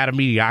 That vat of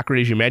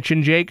mediocrity, as you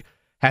mentioned, Jake,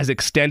 has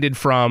extended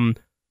from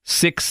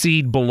 6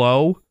 seed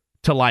below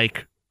to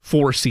like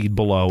 4 seed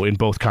below in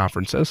both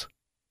conferences.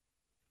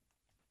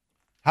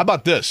 How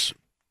about this?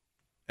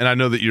 And I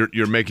know that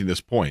you're making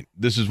this point.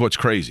 This is what's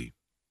crazy.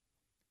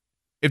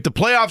 If the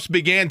playoffs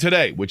began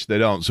today, which they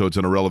don't, so it's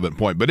an irrelevant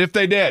point, but if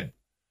they did,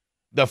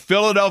 the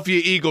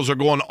Philadelphia Eagles are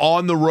going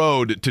on the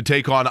road to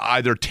take on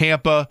either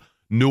Tampa,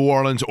 New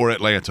Orleans, or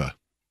Atlanta,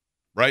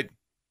 right?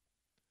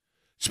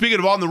 Speaking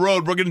of on the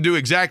road, we're going to do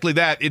exactly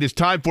that. It is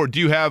time for, do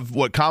you have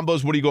what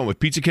combos? What are you going with,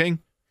 Pizza King?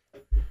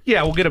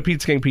 Yeah, we'll get a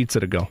Pizza King pizza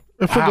to go.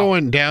 If we're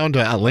going down to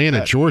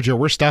Atlanta, Georgia,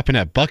 we're stopping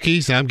at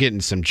Buc-ee's, and I'm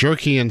getting some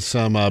jerky and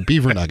some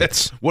beaver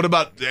nuggets. What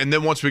about, and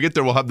then once we get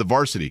there, we'll have the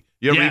varsity.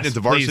 You ever eaten at the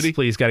varsity?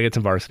 Please, got to get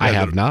some varsity. I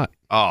have not.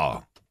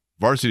 Oh,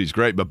 varsity's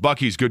great, but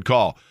Buc-ee's good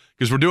call.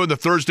 Because we're doing the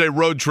Thursday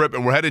road trip,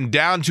 and we're heading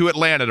down to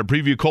Atlanta to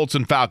preview Colts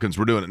and Falcons.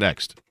 We're doing it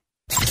next.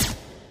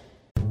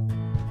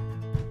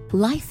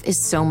 Life is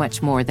so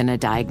much more than a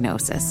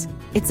diagnosis.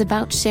 It's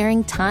about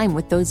sharing time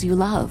with those you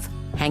love,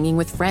 hanging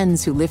with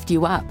friends who lift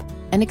you up,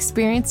 and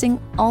experiencing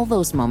all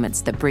those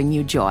moments that bring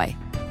you joy.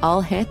 All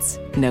hits,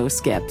 no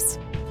skips.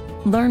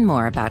 Learn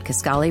more about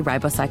Kisqali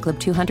Ribociclib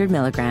 200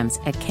 milligrams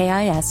at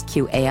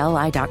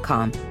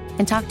KISQALI.com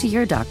and talk to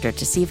your doctor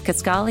to see if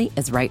Kisqali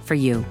is right for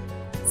you.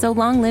 So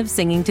long live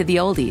singing to the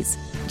oldies,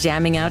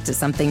 jamming out to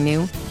something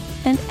new,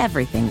 and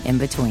everything in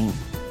between.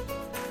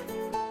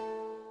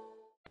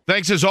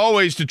 Thanks, as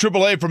always, to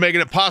AAA for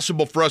making it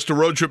possible for us to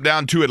road trip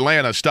down to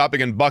Atlanta,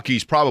 stopping in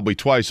Buc-ee's probably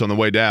twice on the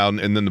way down,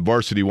 and then the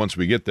varsity once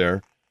we get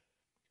there.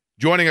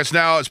 Joining us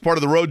now as part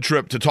of the road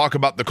trip to talk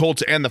about the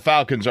Colts and the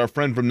Falcons, our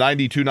friend from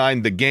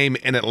 92.9 The Game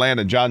in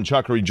Atlanta, John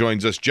Chuckery,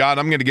 joins us. John,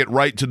 I'm going to get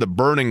right to the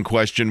burning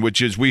question,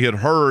 which is we had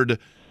heard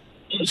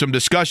some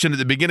discussion at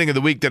the beginning of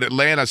the week that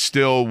Atlanta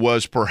still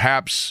was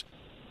perhaps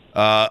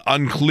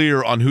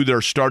unclear on who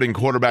their starting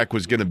quarterback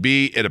was going to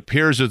be. It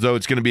appears as though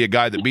it's going to be a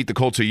guy that beat the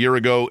Colts a year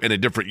ago in a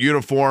different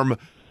uniform.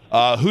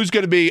 Who's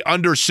going to be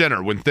under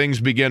center when things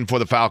begin for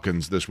the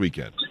Falcons this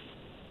weekend?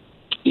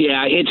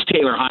 Yeah, it's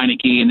Taylor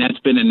Heineke, and that's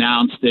been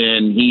announced,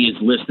 and he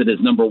is listed as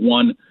number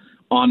 1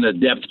 on the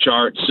depth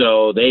chart.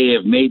 So they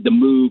have made the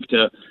move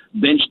to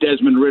bench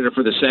Desmond Ridder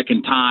for the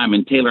second time,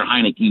 and Taylor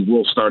Heineke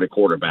will start at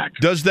quarterback.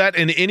 Does that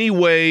in any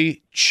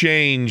way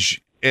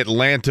change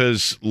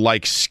Atlanta's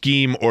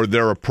scheme or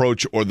their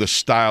approach or the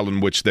style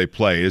in which they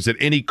play? Is it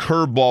any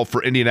curveball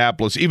for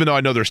Indianapolis? Even though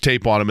I know there's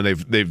tape on him and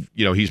they've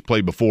he's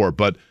played before,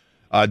 but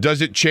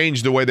does it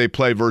change the way they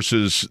play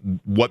versus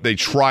what they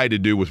try to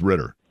do with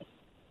Ridder?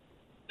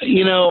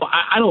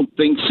 I don't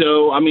think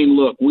so. I mean,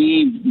 look,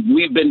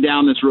 we've been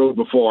down this road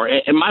before,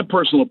 and my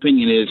personal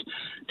opinion is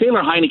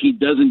Taylor Heineke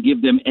doesn't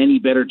give them any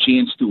better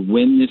chance to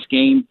win this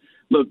game.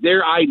 Look,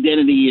 their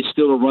identity is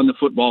still to run the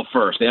football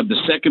first. They have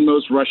the second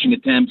most rushing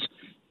attempts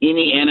in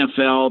the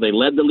NFL. They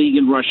led the league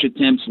in rush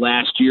attempts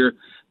last year.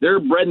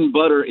 Their bread and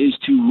butter is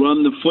to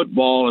run the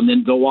football and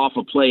then go off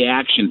a play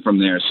action from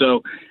there.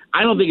 So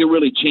I don't think it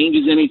really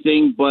changes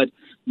anything, but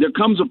there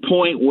comes a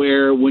point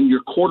where when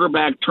your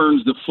quarterback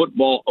turns the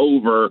football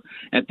over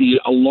at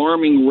the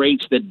alarming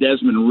rates that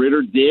Desmond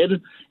Ridder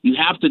did, you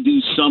have to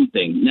do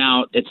something.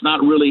 Now, it's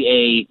not really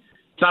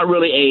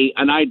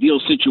an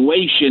ideal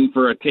situation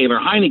for a Taylor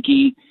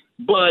Heineke,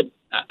 but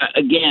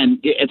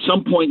again, at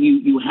some point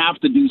you have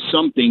to do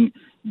something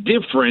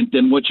different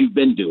than what you've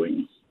been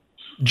doing.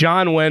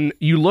 John, when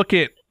you look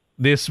at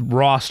this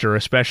roster,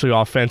 especially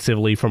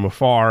offensively from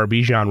afar,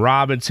 Bijan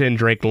Robinson,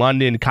 Drake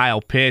London,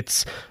 Kyle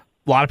Pitts,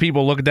 a lot of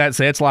people look at that and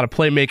say it's a lot of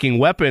playmaking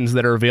weapons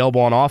that are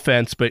available on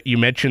offense, but you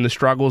mentioned the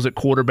struggles at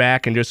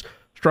quarterback and just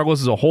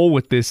struggles as a whole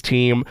with this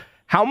team.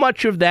 How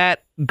much of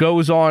that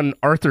goes on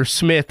Arthur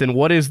Smith, and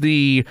what is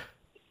the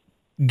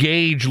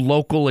gauge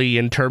locally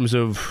in terms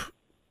of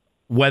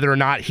whether or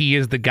not he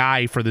is the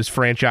guy for this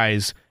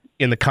franchise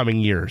in the coming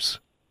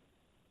years?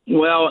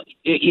 Well,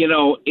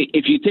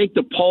 if you take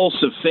the pulse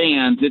of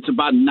fans, it's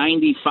about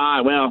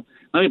 95. Well,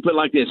 let me put it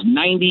like this: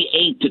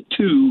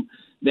 98-2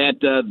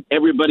 that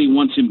everybody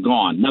wants him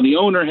gone. Now, the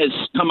owner has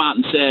come out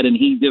and said, and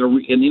he did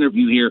an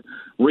interview here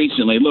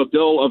recently. Look,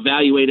 they'll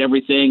evaluate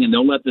everything and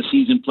they'll let the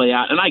season play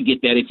out. And I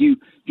get that. If you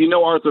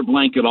know Arthur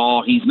Blank at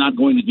all, he's not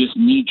going to just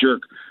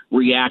knee-jerk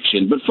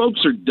reaction. But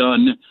folks are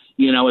done,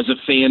 as a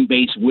fan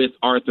base with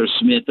Arthur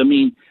Smith. I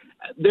mean,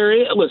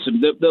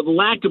 the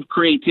lack of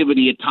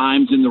creativity at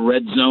times in the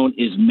red zone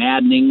is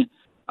maddening.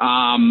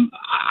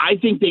 I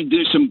think they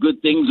do some good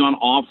things on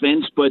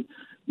offense, but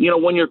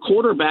when your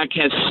quarterback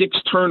has 6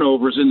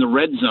 turnovers in the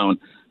red zone,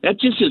 that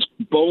just is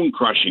bone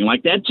crushing.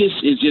 Like, that just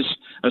is just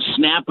a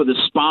snap of the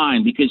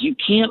spine, because you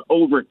can't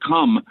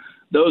overcome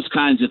those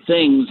kinds of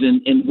things.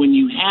 And when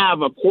you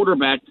have a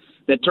quarterback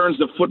that turns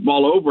the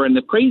football over, and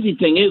the crazy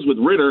thing is with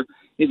Ritter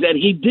is that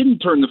he didn't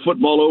turn the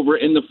football over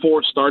in the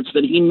 4 starts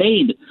that he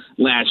made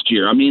last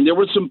year. I mean, there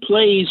were some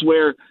plays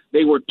where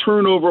they were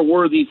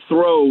turnover-worthy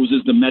throws,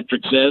 as the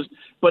metric says,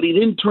 but he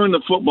didn't turn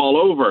the football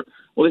over.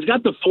 Well, he's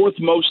got the 4th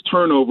most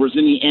turnovers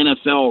in the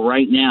NFL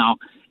right now,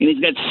 and he's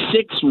got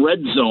 6 red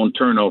zone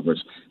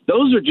turnovers.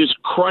 Those are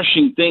just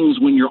crushing things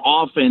when your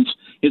offense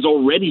is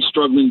already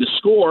struggling to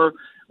score.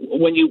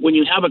 When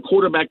you have a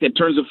quarterback that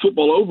turns the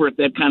football over at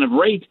that kind of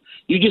rate,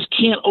 you just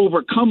can't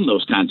overcome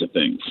those kinds of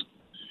things.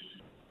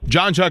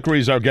 John Chuckery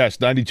is our guest,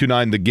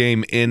 92.9 The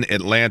Game in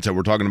Atlanta.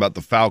 We're talking about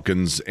the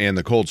Falcons and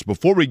the Colts.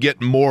 Before we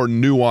get more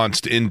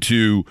nuanced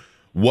into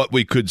what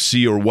we could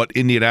see or what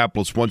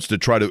Indianapolis wants to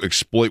try to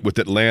exploit with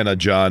Atlanta,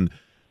 John,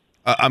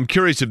 I'm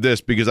curious of this,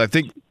 because I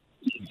think,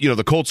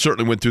 the Colts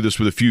certainly went through this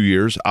with a few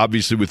years,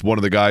 obviously with one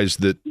of the guys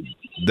that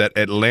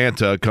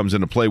Atlanta comes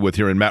into play with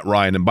here in Matt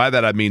Ryan. And by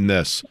that, I mean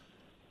this.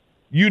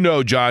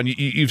 John,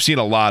 you've seen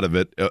a lot of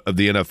it, of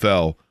the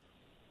NFL.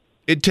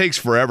 It takes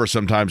forever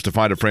sometimes to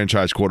find a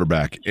franchise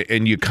quarterback,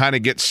 and you kind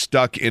of get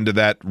stuck into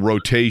that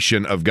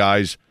rotation of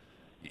guys,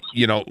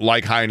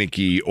 like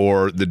Heineke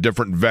or the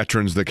different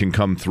veterans that can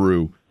come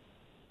through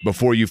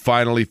before you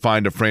finally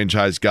find a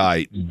franchise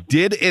guy.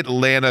 Did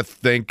Atlanta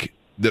think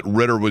that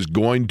Ritter was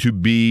going to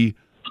be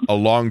a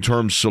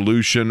long-term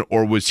solution,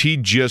 or was he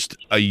just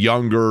a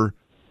younger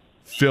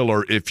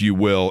filler, if you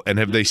will, and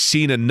have they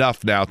seen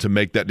enough now to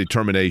make that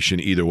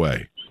determination either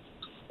way?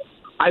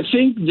 I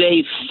think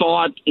they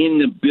thought in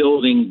the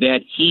building that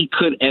he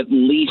could, at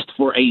least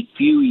for a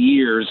few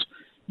years,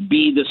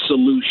 be the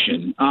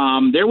solution.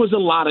 There was a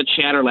lot of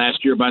chatter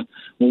last year about,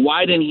 well,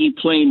 why didn't he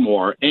play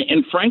more?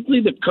 And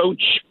frankly, the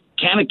coach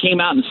kind of came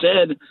out and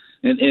said,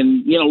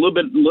 and a little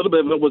bit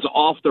of it was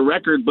off the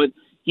record, but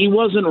he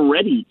wasn't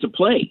ready to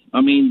play.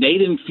 I mean, they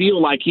didn't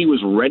feel like he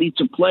was ready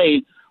to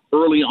play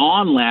early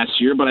on last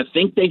year, but I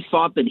think they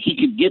thought that he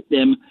could get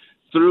them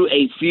through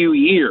a few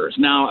years.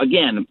 Now,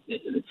 again,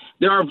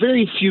 there are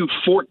very few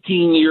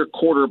 14-year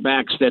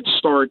quarterbacks that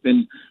start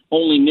and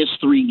only miss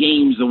 3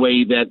 games the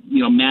way that,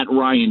 Matt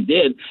Ryan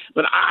did.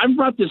 But I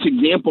brought this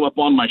example up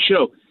on my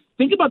show.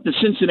 Think about the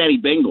Cincinnati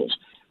Bengals.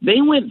 They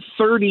went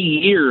 30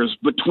 years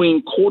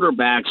between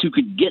quarterbacks who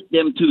could get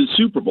them to the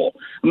Super Bowl.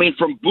 I mean,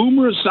 from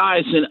Boomer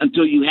Esiason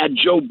until you had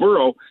Joe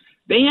Burrow,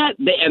 they had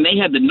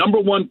the number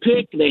 1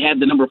 pick, they had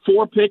the number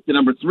 4 pick, the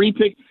number 3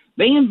 pick.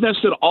 They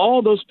invested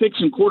all those picks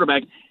in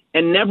quarterback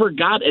and never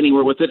got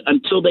anywhere with it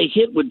until they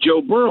hit with Joe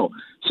Burrow.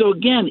 So,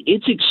 again,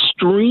 it's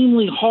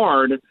extremely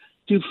hard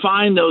to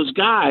find those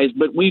guys,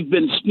 but we've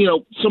been,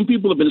 some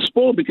people have been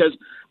spoiled because,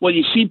 well,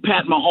 you see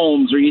Pat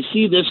Mahomes or you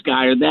see this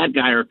guy or that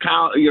guy or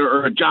Kyle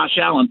or Josh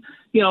Allen,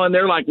 and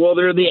they're like, well,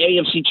 they're the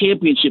AFC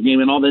Championship game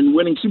and all, then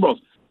winning Super Bowls.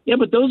 Yeah,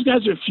 but those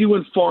guys are few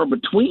and far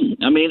between.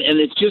 I mean, and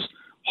it's just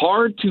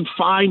hard to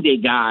find a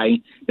guy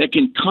that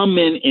can come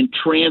in and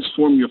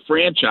transform your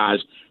franchise.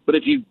 But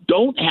if you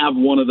don't have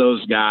one of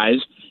those guys,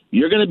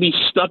 you're going to be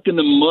stuck in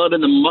the mud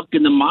and the muck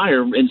and the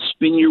mire and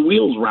spin your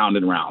wheels round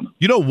and round.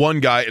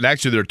 One guy, and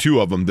actually there are 2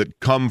 of them that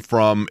come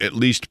from, at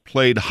least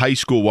played high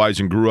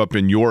school-wise and grew up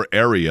in your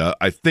area.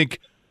 I think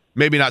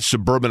maybe not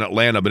suburban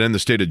Atlanta, but in the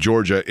state of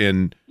Georgia,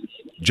 in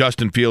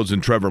Justin Fields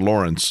and Trevor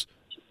Lawrence.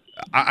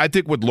 I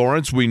think with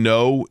Lawrence, we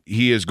know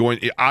he's going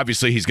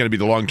to be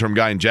the long-term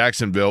guy in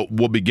Jacksonville.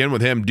 We'll begin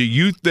with him. Do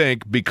you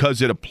think,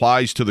 because it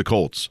applies to the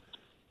Colts,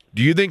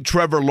 do you think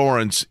Trevor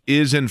Lawrence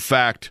is, in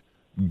fact,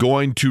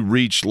 going to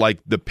reach like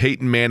the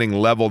Peyton Manning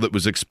level that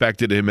was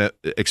expected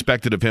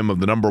of him of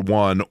the number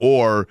 1,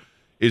 or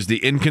is the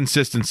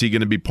inconsistency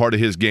going to be part of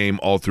his game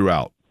all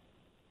throughout?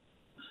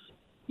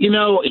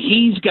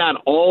 He's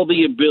got all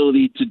the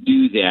ability to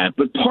do that,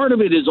 but part of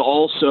it is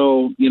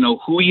also,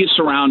 who you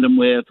surround him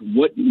with,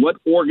 what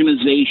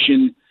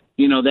organization,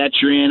 that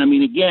you're in. I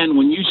mean, again,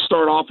 when you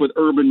start off with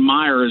Urban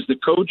Meyer as the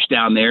coach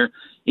down there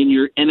in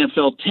your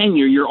NFL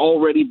tenure, you're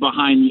already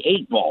behind the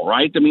 8 ball,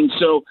 right? I mean,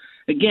 so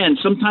again,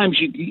 sometimes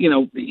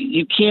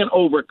you can't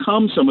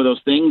overcome some of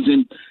those things.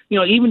 And,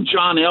 even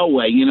John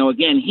Elway,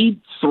 again, he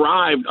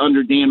thrived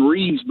under Dan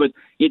Reeves, but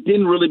it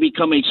didn't really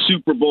become a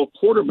Super Bowl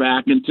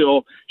quarterback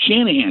until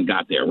Shanahan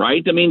got there,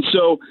 right? I mean,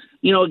 so,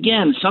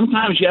 again,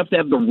 sometimes you have to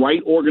have the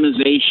right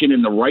organization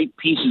and the right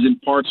pieces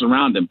and parts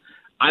around him.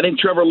 I think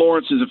Trevor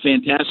Lawrence is a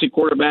fantastic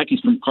quarterback.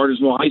 He's from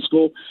Cartersville High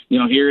School,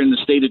 here in the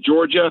state of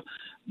Georgia.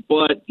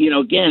 But,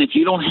 again, if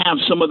you don't have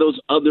some of those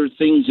other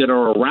things that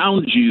are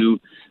around you,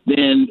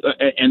 then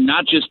and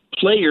not just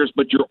players,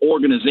 but your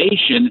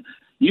organization,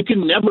 you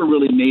can never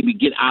really maybe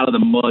get out of the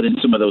mud in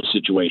some of those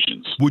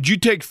situations. Would you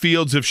take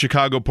Fields if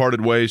Chicago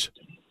parted ways?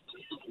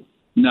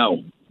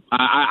 No.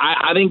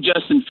 I think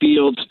Justin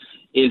Fields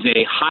is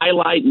a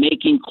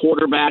highlight-making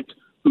quarterback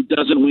who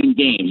doesn't win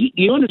games.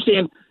 You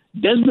understand,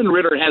 Desmond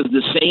Ridder has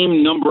the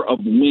same number of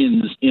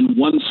wins in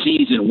one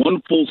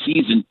full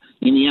season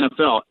in the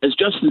NFL, as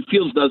Justin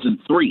Fields does in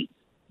 3.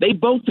 They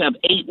both have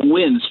 8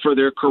 wins for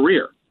their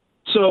career.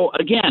 So,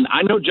 again,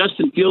 I know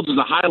Justin Fields is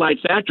a highlight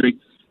factory,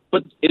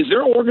 but is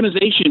their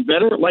organization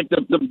better? Like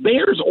the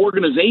Bears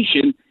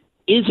organization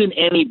isn't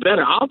any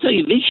better. I'll tell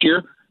you this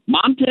year,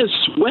 Montez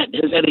Sweat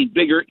has had a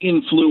bigger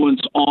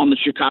influence on the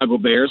Chicago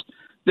Bears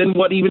than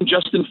what even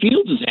Justin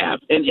Fields has had.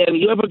 And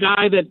you have a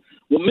guy that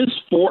will miss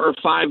 4 or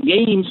 5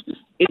 games.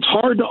 It's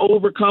hard to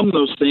overcome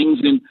those things.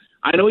 And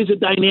I know he's a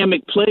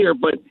dynamic player,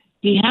 but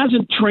he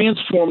hasn't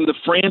transformed the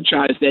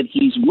franchise that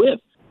he's with.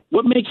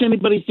 What makes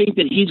anybody think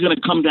that he's going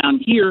to come down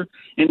here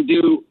and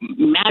do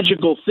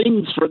magical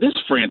things for this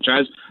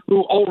franchise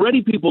who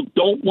already people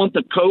don't want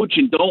the coach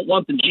and don't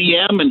want the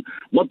GM and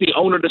want the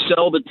owner to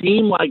sell the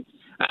team? Like,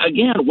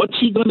 again, what's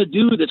he going to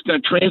do that's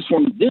going to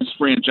transform this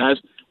franchise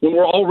when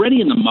we're already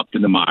in the muck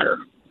and the mire?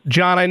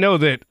 John, I know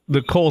that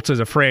the Colts as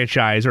a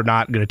franchise are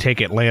not going to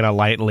take Atlanta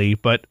lightly,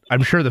 but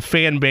I'm sure the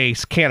fan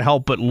base can't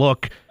help but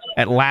look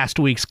at last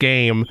week's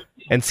game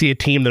and see a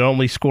team that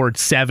only scored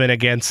 7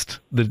 against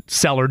the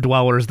cellar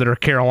dwellers that are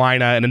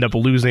Carolina and end up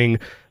losing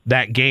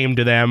that game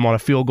to them on a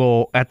field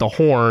goal at the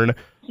horn.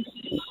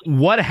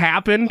 What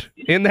happened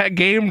in that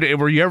game?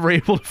 Were you ever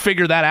able to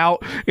figure that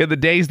out in the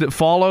days that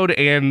followed?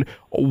 And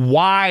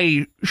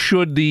why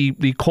should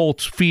the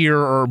Colts fear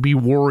or be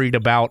worried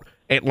about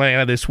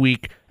Atlanta this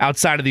week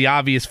outside of the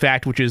obvious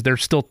fact, which is they're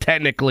still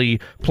technically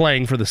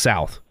playing for the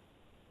South?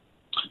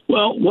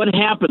 Well, what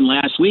happened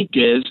last week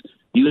is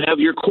you have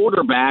your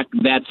quarterback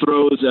that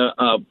throws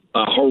a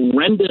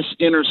horrendous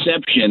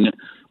interception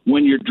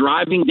when you're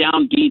driving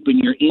down deep and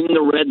you're in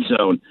the red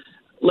zone.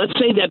 Let's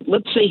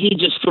say he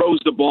just throws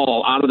the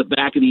ball out of the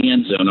back of the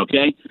end zone,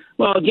 okay?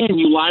 Well, again,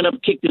 you line up,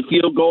 kick the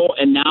field goal,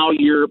 and now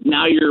you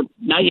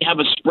have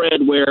a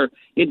spread where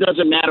it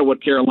doesn't matter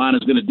what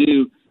Carolina's going to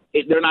do.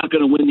 They're not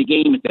going to win the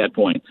game at that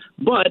point.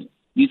 But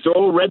you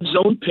throw a red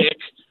zone pick,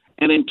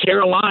 and in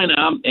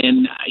Carolina,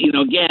 and,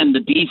 again, the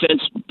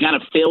defense kind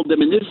of failed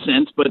them in this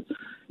sense, but,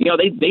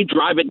 they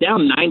drive it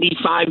down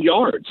 95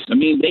 yards. I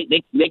mean,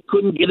 they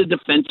couldn't get a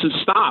defensive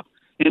stop.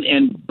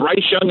 And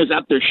Bryce Young is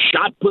out there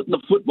shot-putting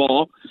the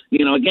football.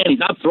 Again, he's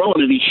not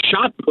throwing it, he's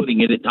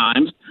shot-putting it at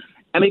times,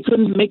 and they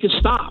couldn't make a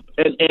stop.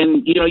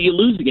 And you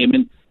lose the game.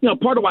 And,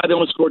 part of why they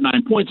only scored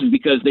 9 points is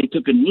because they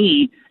took a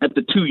knee at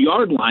the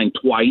 2-yard line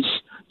twice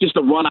just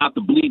to run out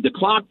to bleed the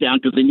clock down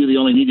because they knew they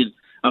only needed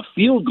a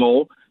field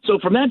goal. So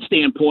from that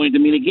standpoint, I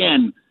mean,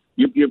 again,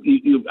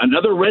 you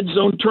another red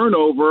zone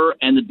turnover,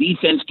 and the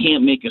defense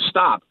can't make a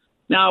stop.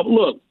 Now,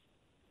 look,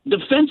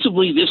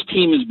 defensively, this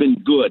team has been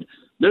good.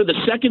 They're the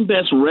second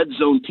best red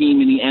zone team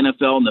in the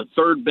NFL and the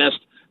third best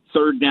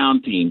third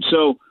down team.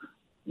 So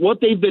what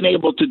they've been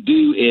able to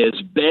do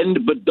is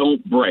bend but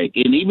don't break.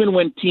 And even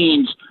when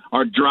teams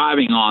are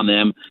driving on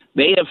them,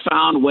 they have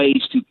found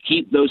ways to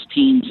keep those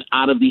teams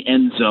out of the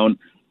end zone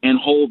and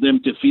hold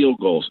them to field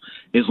goals.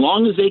 As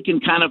long as they can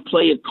kind of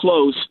play it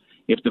close,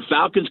 if the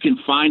Falcons can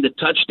find a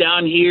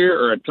touchdown here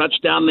or a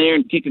touchdown there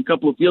and kick a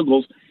couple of field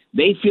goals,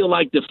 they feel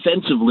like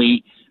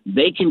defensively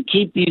they can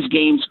keep these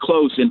games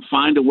close and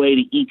find a way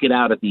to eke it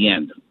out at the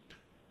end.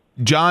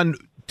 John,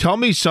 tell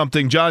me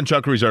something. John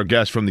Chuckery is our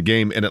guest from the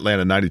game in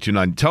Atlanta,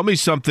 92.9. Tell me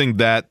something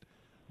that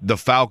the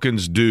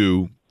Falcons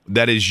do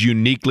that is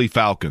uniquely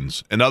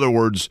Falcons. In other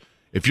words,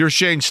 if you're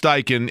Shane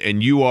Steichen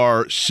and you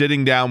are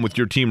sitting down with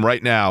your team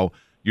right now,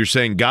 you're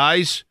saying,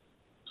 guys,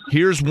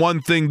 here's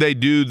one thing they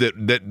do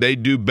that they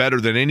do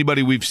better than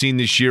anybody we've seen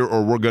this year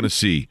or we're going to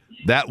see.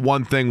 That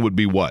one thing would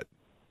be what?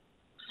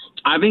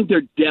 I think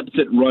their depth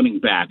at running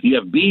back. You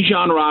have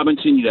Bijan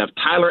Robinson, you have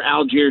Tyler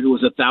Algier, who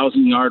was a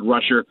 1,000-yard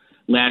rusher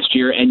last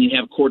year, and you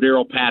have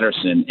Cordero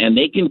Patterson. And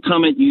they can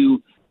come at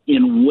you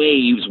in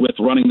waves with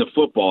running the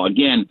football.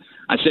 Again,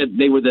 I said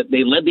they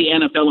led the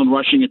NFL in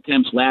rushing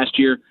attempts last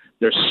year.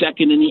 They're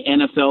second in the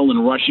NFL in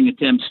rushing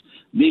attempts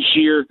this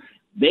year.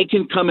 They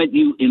can come at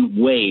you in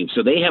waves.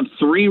 So they have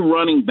 3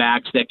 running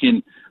backs that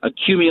can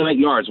accumulate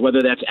yards,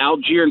 whether that's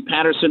Algier and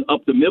Patterson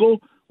up the middle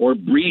or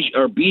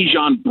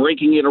Bijan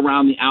breaking it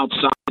around the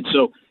outside.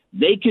 So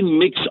they can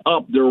mix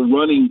up their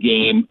running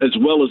game as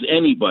well as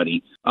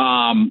anybody.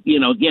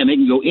 Again, they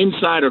can go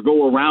inside or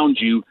go around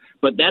you,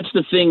 but that's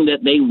the thing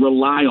that they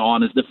rely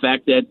on is the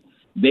fact that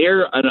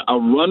they're a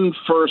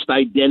run-first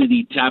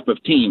identity type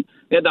of team.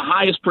 They had the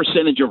highest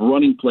percentage of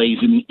running plays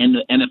in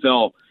the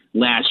NFL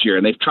last year,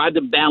 and they've tried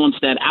to balance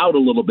that out a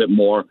little bit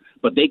more,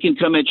 but they can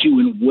come at you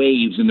in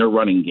waves in their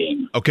running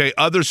game. Okay,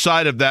 other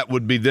side of that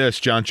would be this,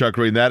 John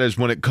Chuckery, and that is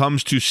when it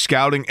comes to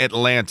scouting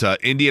Atlanta,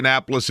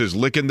 Indianapolis is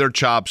licking their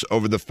chops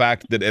over the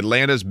fact that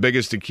Atlanta's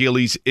biggest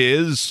Achilles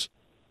is?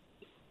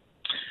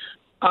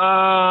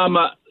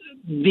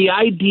 The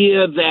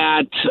idea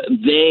that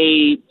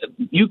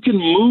you can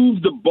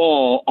move the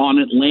ball on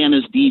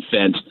Atlanta's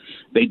defense.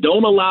 They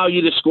don't allow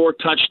you to score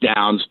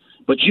touchdowns,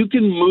 but you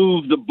can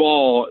move the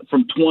ball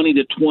from 20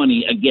 to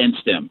 20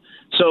 against them.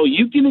 So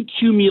you can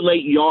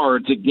accumulate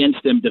yards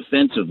against them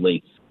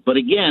defensively. But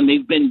again,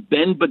 they've been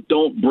bend but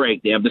don't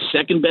break. They have the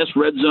second best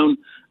red zone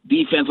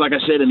defense, like I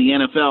said, in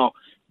the NFL.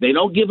 They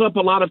don't give up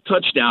a lot of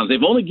touchdowns.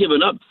 They've only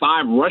given up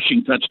 5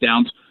 rushing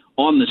touchdowns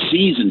on the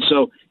season.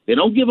 So they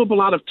don't give up a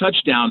lot of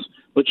touchdowns,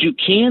 but you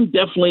can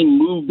definitely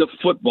move the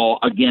football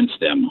against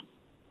them.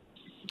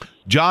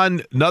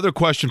 John, another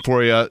question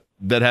for you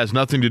that has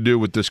nothing to do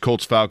with this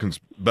Colts-Falcons,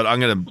 but I'm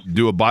going to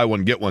do a buy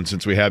one, get one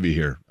since we have you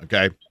here,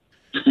 okay?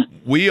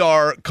 We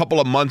are a couple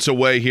of months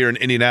away here in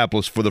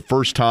Indianapolis for the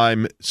first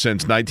time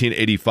since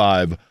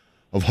 1985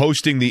 of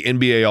hosting the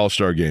NBA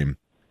All-Star Game.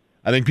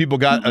 I think people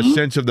got a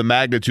sense of the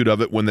magnitude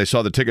of it when they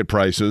saw the ticket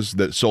prices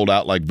that sold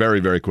out like very,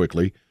 very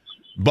quickly.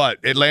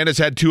 But Atlanta's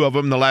had 2 of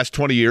them in the last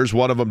 20 years,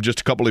 one of them just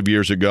a couple of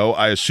years ago.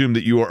 I assume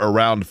that you were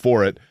around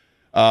for it.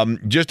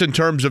 Just in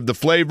terms of the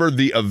flavor,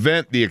 the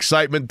event, the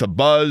excitement, the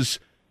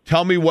buzz,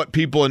 tell me what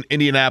people in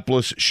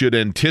Indianapolis should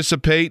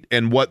anticipate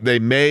and what they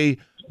may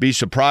be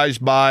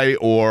surprised by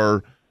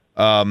or,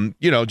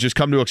 just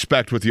come to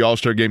expect with the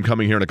All-Star Game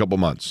coming here in a couple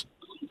months.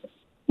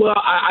 Well,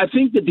 I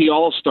think that the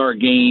All-Star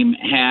Game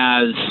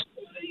has,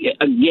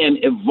 again,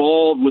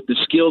 evolved with the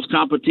skills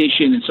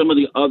competition and some of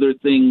the other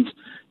things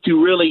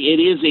to really, it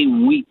is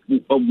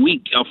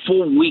a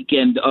full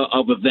weekend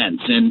of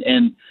events.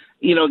 And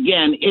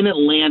again, in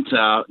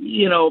Atlanta,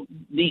 the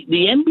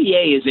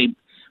NBA is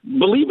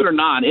believe it or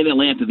not, in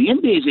Atlanta, the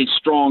NBA is a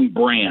strong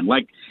brand.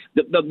 Like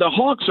the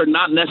Hawks are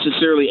not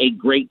necessarily a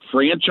great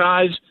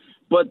franchise,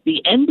 but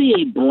the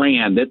NBA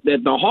brand that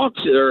the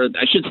Hawks, or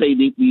I should say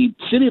the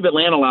city of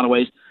Atlanta, in a lot of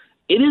ways,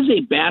 it is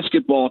a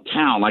basketball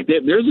town. Like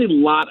there's a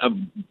lot of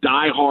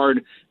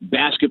diehard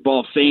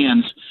basketball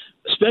fans,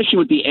 especially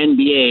with the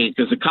NBA,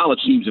 because the college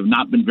teams have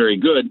not been very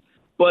good.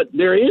 But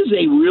there is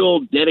a real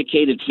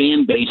dedicated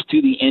fan base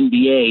to the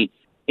NBA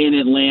in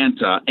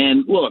Atlanta.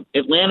 And look,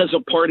 Atlanta's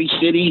a party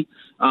city.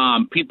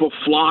 People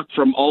flock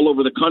from all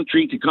over the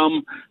country to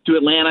come to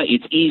Atlanta.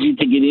 It's easy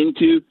to get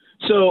into.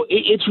 So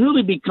it's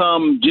really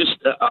become just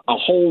a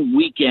whole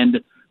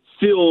weekend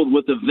filled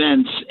with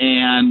events.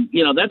 And,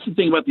 that's the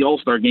thing about the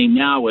All-Star Game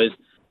now is,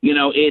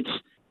 it's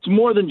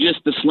more than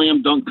just the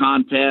slam dunk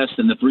contest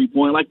and the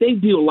three-point. Like, they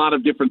do a lot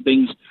of different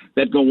things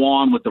that go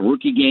on with the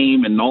rookie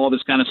game and all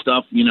this kind of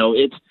stuff.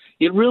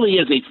 It really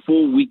is a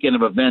full weekend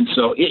of events.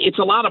 So it's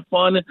a lot of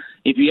fun.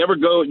 If you ever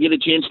get a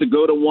chance to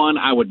go to one,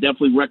 I would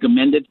definitely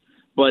recommend it.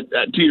 But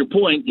to your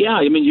point, yeah,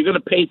 I mean, you're going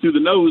to pay through the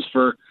nose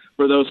for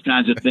those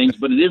kinds of things,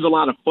 but it is a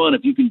lot of fun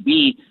if you can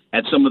be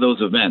at some of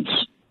those events.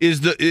 Is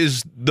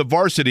the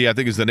Varsity, I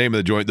think is the name of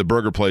the joint, the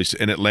burger place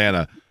in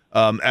Atlanta,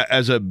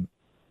 as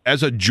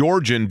a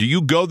Georgian, do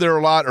you go there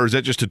a lot, or is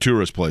that just a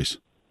tourist place?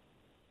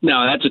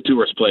 No, that's a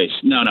tourist place.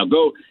 No,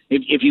 go.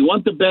 If you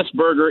want the best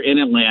burger in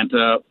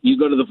Atlanta, you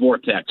go to the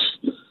Vortex.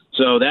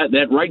 So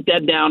that write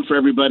that down for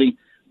everybody.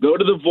 Go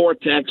to the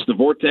Vortex. The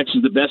Vortex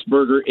is the best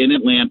burger in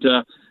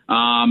Atlanta.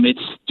 It's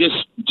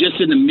just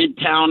in the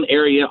Midtown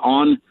area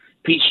on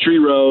Peachtree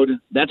Road.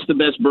 That's the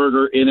best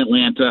burger in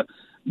Atlanta.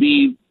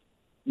 The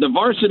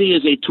Varsity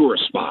is a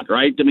tourist spot,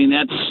 right? I mean,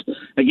 that's,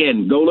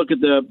 again, go look at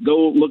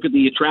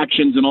the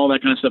attractions and all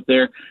that kind of stuff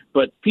there.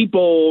 But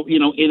people,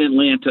 in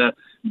Atlanta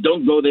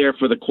don't go there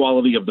for the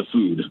quality of the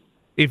food.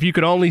 If you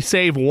could only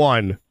save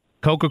one,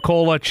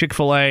 Coca-Cola,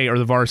 Chick-fil-A, or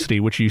the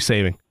Varsity, which are you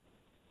saving?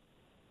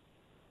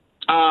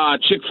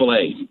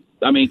 Chick-fil-A.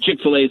 I mean,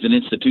 Chick-fil-A is an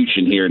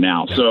institution here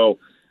now. So,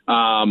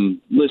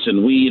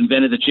 listen, we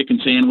invented the chicken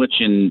sandwich,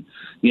 and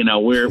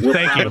we're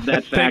proud of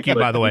that fact. Thank you,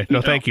 by the way.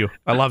 No, thank you.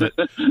 I love it.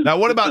 Now,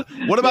 what about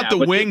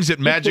the wings at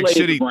Magic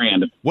City?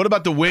 What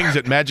about the wings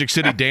at Magic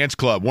City Dance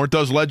Club? Weren't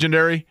those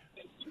legendary?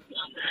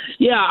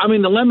 Yeah, I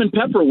mean, the lemon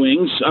pepper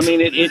wings, I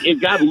mean,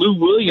 it got Lou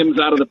Williams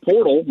out of the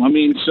portal. I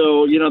mean,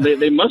 so,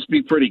 they must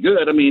be pretty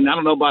good. I mean, I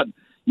don't know about,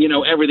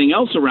 everything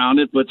else around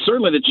it, but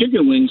certainly the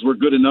chicken wings were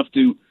good enough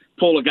to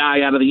pull a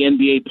guy out of the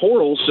NBA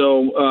portal.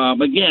 So,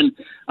 again,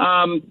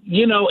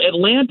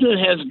 Atlanta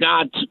has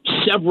got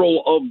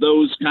several of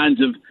those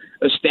kinds of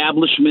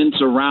establishments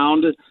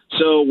around.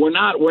 So we're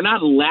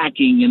not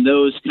lacking in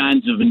those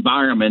kinds of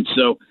environments.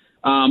 So,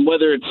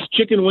 whether it's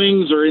chicken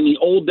wings or in the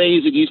old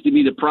days, it used to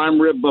be the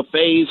prime rib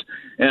buffets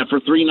for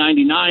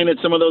 $3.99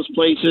 at some of those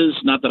places.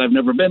 Not that I've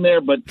never been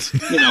there, but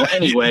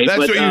anyway. That's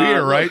what you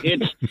hear, right?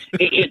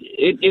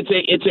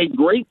 It's a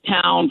great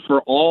town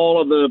for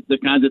all of the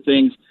kinds of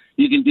things.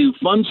 You can do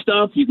fun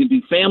stuff, you can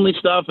do family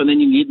stuff, and then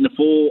you can get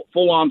into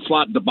full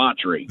onslaught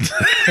debauchery.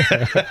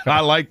 I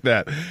like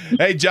that.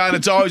 Hey, John,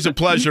 it's always a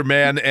pleasure,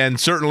 man, and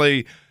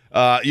certainly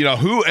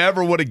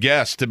Whoever would have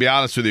guessed, to be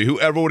honest with you,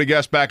 whoever would have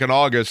guessed back in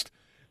August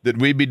that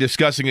we'd be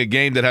discussing a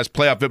game that has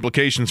playoff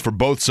implications for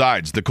both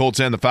sides, the Colts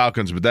and the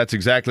Falcons, but that's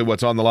exactly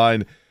what's on the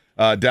line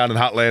down in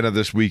Hotlanta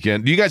this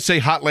weekend. Do you guys say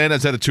Hotlanta?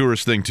 Is that a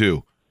tourist thing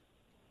too?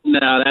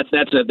 No, that's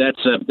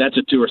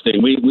a tourist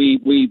thing.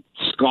 We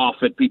scoff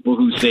at people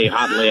who say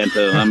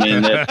Hotlanta. I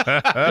mean,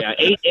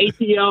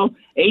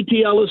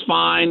 ATL is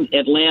fine,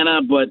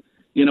 Atlanta, but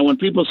when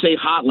people say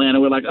Hotlanta,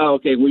 we're like, oh,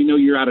 okay, we know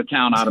you're out of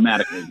town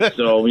automatically.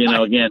 So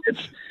again,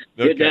 it's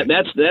okay.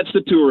 That's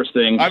the tourist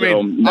thing. I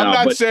mean, I'm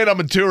not saying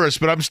I'm a tourist,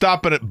 but I'm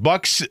stopping at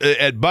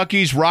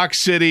Buc-ee's Rock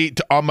City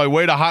on my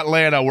way to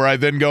Hotlanta, where I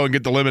then go and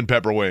get the lemon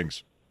pepper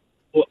wings.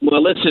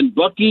 Well, listen,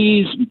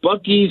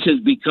 Buc-ee's has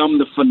become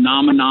the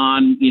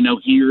phenomenon,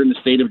 here in the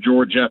state of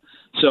Georgia.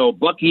 So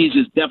Buc-ee's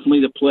is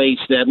definitely the place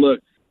that, look,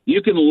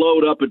 you can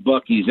load up at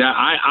Buc-ee's.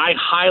 I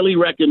highly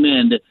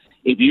recommend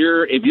if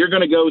you're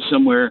going to go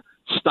somewhere,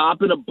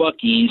 stop at a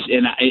Buc-ee's,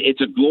 and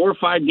it's a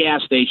glorified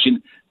gas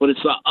station, but it's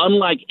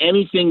unlike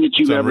anything that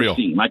you've ever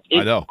seen. Like,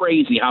 it's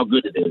crazy how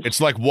good it is.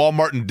 It's like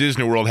Walmart and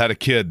Disney World had a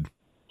kid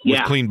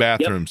with clean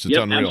bathrooms. Yep.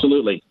 It's unreal.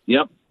 Absolutely.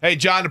 Yep. Hey,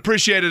 John,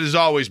 appreciate it as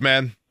always,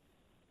 man.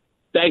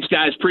 Thanks,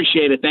 guys.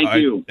 Appreciate it. Thank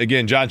you.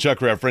 Again, John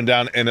Chuckery, our friend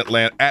down in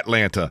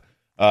Atlanta,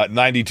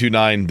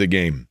 92.9 The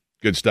Game.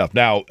 Good stuff.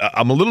 Now,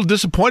 I'm a little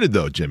disappointed,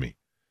 though, Jimmy.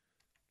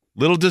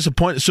 Little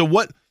disappointed. So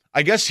what?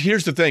 I guess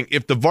here's the thing.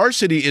 If the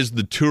varsity is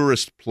the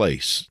tourist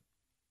place,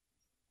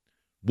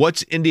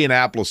 what's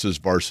Indianapolis's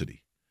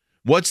varsity?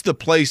 What's the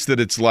place that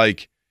it's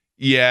like,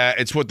 yeah,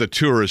 it's what the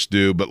tourists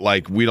do, but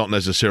like we don't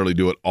necessarily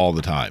do it all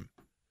the time?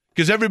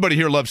 Because everybody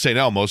here loves St.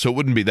 Elmo, so it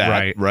wouldn't be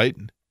that, right?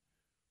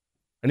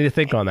 I need to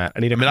think on that. I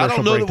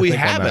don't know that we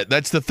have it.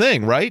 That's the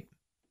thing, right?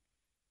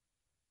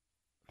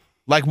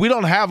 Like, we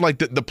don't have, like,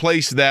 the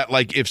place that,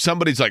 like, if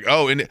somebody's like,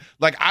 oh, and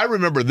like, I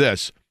remember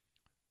this.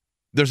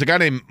 There's a guy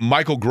named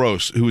Michael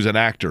Gross who was an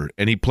actor,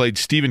 and he played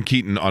Stephen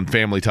Keaton on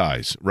Family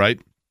Ties, right?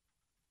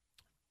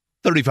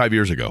 35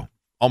 years ago,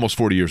 almost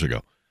 40 years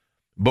ago.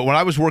 But when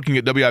I was working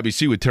at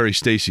WIBC with Terry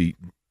Stacey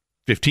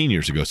 17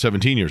 years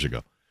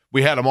ago,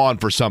 we had him on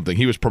for something.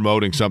 He was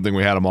promoting something.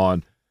 We had him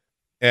on.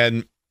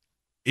 And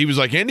he was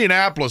like,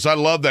 Indianapolis, I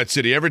love that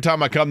city. Every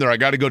time I come there, I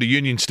got to go to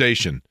Union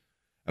Station.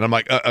 And I'm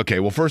like, okay,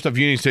 well, first off,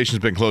 Union Station's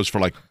been closed for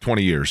like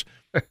 20 years.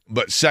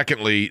 But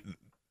secondly,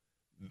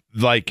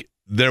 like,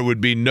 there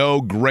would be no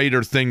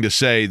greater thing to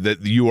say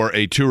that you are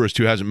a tourist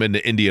who hasn't been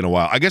to Indy in a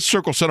while. I guess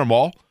Circle Center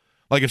Mall.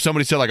 Like, if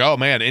somebody said, like, oh,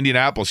 man,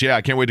 Indianapolis, yeah,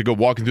 I can't wait to go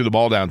walking through the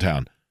mall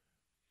downtown.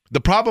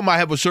 The problem I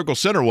had with Circle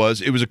Center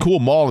was it was a cool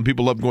mall and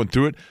people loved going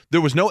through it.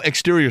 There was no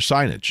exterior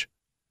signage.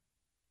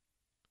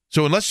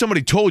 So unless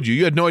somebody told you,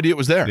 you had no idea it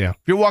was there. Yeah. If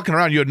you're walking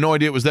around, you had no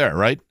idea it was there,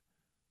 right?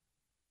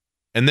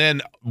 And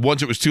then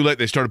once it was too late,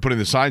 they started putting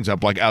the signs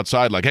up, like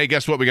outside, like, hey,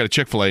 guess what? We got a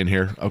Chick-fil-A in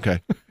here.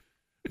 Okay.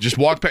 Just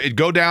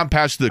go down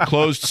past the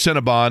closed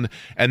Cinnabon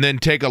and then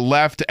take a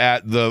left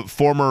at the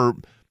former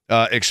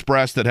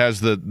Express that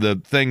has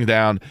the thing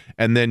down,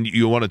 and then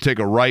you want to take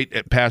a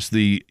right past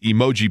the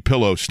emoji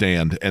pillow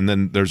stand, and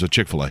then there's a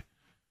Chick-fil-A,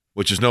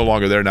 which is no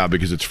longer there now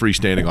because it's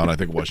freestanding on, I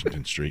think,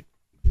 Washington Street.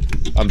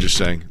 I'm just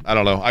saying. I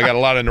don't know. I got a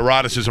lot of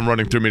neuroticism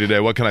running through me today.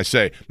 What can I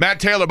say? Matt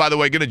Taylor, by the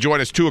way, going to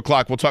join us 2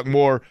 o'clock. We'll talk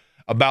more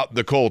about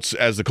the Colts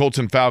as the Colts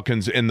and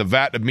Falcons in the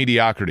vat of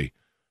mediocrity.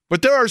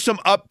 But there are some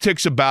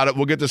upticks about it.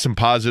 We'll get to some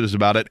positives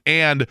about it,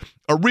 and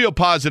a real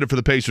positive for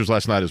the Pacers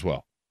last night as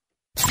well.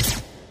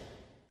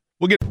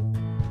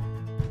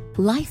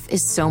 Life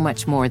is so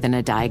much more than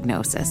a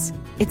diagnosis.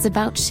 It's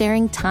about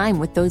sharing time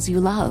with those you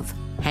love,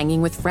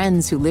 hanging with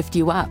friends who lift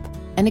you up,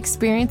 and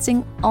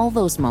experiencing all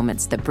those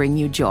moments that bring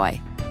you joy.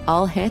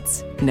 All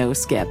hits, no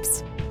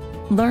skips.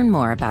 Learn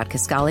more about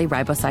Kisqali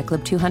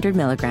Ribociclib 200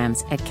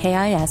 milligrams at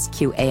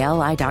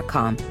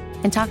KISQALI.com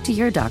and talk to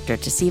your doctor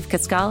to see if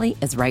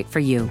Kisqali is right for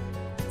you.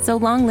 So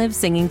long live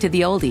singing to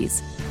the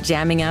oldies,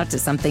 jamming out to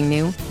something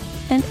new,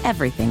 and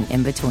everything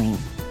in between.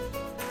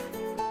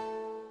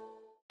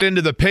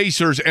 Into the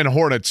Pacers and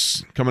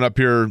Hornets coming up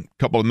here a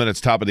couple of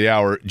minutes, top of the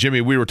hour. Jimmy,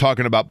 we were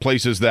talking about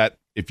places that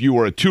if you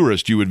were a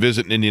tourist, you would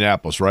visit in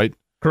Indianapolis, right?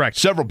 Correct.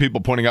 Several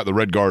people pointing out the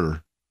Red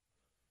Garter.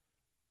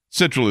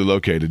 Centrally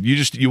located.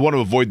 You want to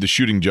avoid the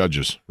shooting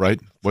judges,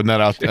 right? Wasn't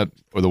that out at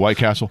or the White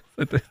Castle?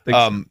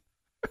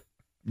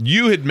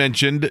 You had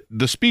mentioned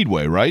the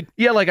Speedway, right?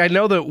 Yeah, like I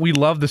know that we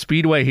love the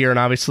Speedway here, and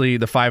obviously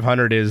the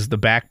 500 is the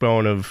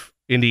backbone of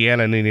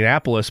Indiana and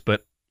Indianapolis,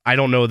 but I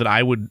don't know that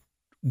I would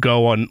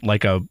go on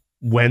like a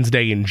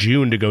Wednesday in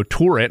June to go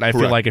tour it. And I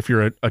feel like if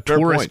you're a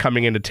tourist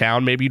coming into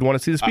town, maybe you'd want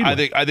to see the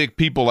Speedway. I think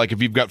people, like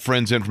if you've got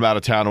friends in from out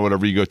of town or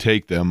whatever, you go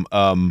take them.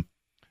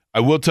 I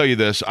will tell you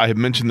this. I have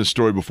mentioned this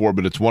story before,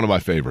 but it's one of my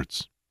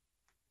favorites.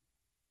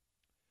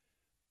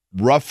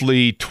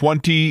 Roughly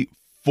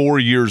 24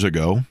 years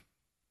ago,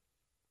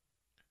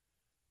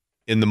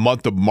 in the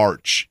month of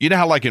March, you know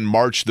how like in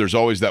March there's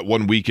always that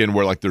one weekend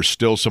where like there's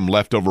still some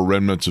leftover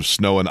remnants of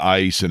snow and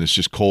ice and it's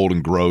just cold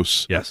and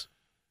gross? Yes.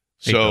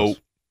 So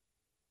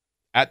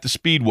at the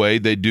Speedway,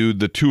 they do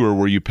the tour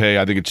where you pay,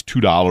 I think it's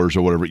 $2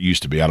 or whatever it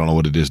used to be. I don't know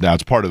what it is now.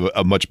 It's part of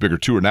a much bigger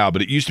tour now,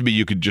 but it used to be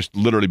you could just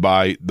literally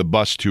buy the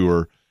bus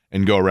tour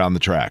and go around the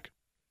track.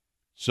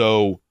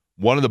 So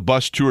one of the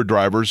bus tour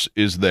drivers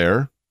is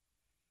there,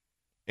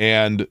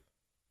 and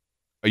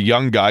a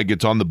young guy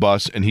gets on the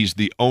bus, and he's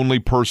the only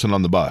person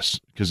on the bus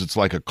because it's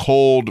like a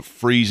cold,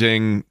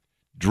 freezing,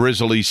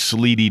 drizzly,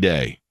 sleety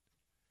day.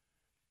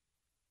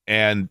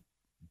 And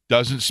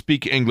doesn't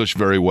speak English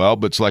very well,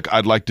 but it's like,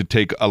 I'd like to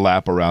take a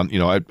lap around.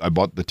 I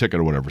bought the ticket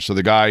or whatever. So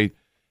the guy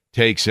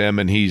takes him,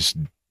 and he's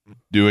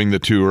doing the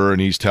tour, and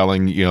he's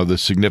telling, the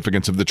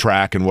significance of the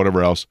track and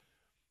whatever else.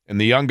 And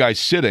the young guy's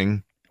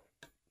sitting,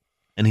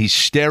 and he's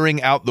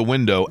staring out the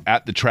window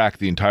at the track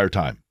the entire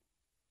time.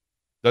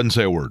 Doesn't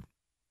say a word.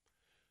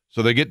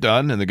 So they get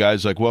done, and the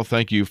guy's like, well,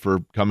 thank you for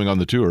coming on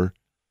the tour.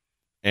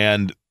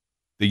 And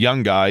the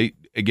young guy,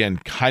 again,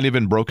 kind of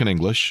in broken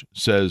English,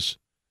 says,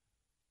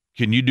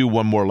 can you do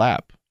one more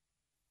lap?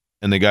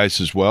 And the guy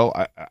says, well,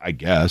 I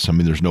guess. I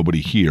mean, there's nobody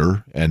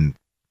here, and,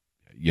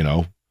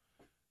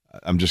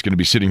 I'm just going to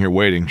be sitting here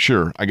waiting.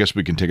 Sure, I guess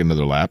we can take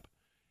another lap.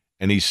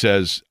 And he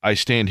says, I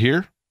stand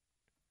here.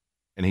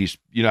 And he's,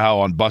 how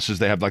on buses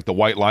they have like the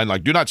white line,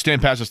 like, do not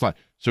stand past this line.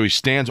 So he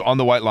stands on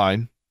the white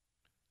line.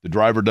 The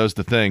driver does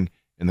the thing,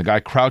 and the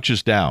guy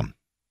crouches down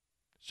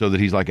so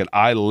that he's like at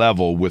eye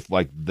level with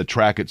like the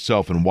track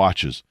itself and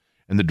watches.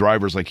 And the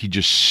driver's like, he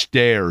just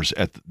stares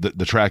at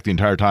the track the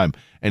entire time.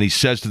 And he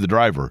says to the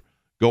driver,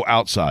 go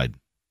outside.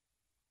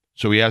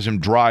 So he has him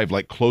drive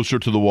like closer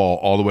to the wall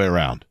all the way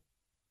around.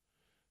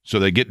 So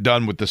they get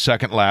done with the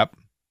second lap.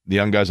 The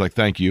young guy's like,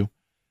 thank you.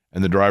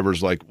 And the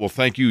driver's like, well,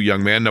 thank you,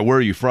 young man. Now, where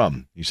are you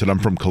from? He said, I'm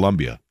from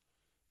Colombia.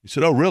 He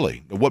said, oh,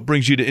 really? What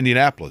brings you to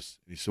Indianapolis?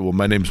 He said, well,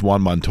 my name's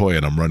Juan Montoya,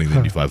 and I'm running the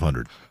Indy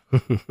 500.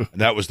 And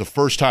that was the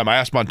first time I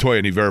asked Montoya,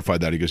 and he verified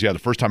that. He goes, yeah, the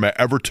first time I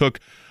ever took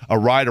a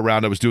ride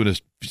around, I was doing a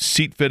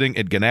seat fitting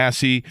at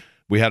Ganassi.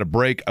 We had a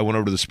break. I went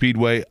over to the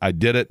Speedway. I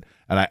did it,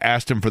 and I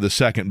asked him for the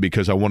second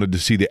because I wanted to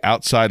see the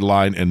outside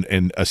line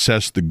and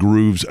assess the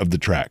grooves of the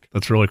track.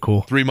 That's really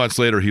cool. 3 months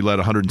later, he led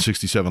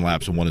 167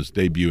 laps and won his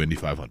debut Indy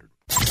 500.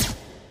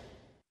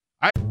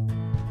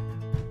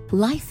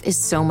 Life is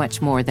so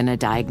much more than a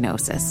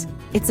diagnosis.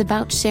 It's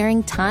about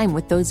sharing time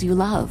with those you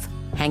love,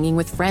 hanging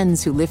with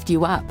friends who lift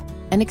you up,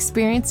 and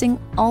experiencing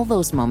all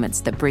those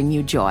moments that bring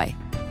you joy.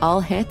 All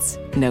hits,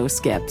 no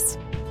skips.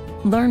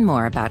 Learn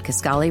more about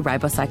Kisqali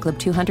Ribociclib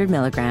 200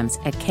 milligrams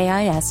at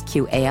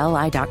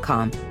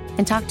KISQALI.com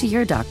and talk to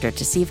your doctor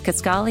to see if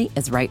Kisqali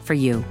is right for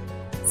you.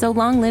 So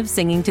long live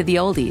singing to the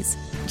oldies,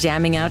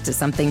 jamming out to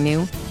something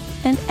new,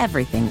 and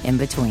everything in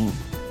between.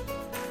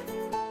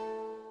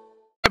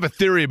 I have a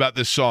theory about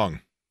this song,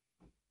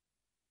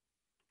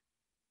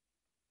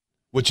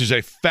 which is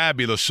a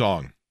fabulous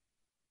song.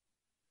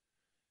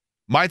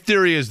 My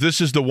theory is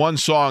this is the one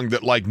song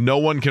that, like, no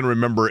one can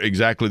remember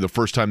exactly the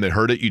first time they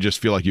heard it. You just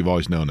feel like you've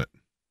always known it.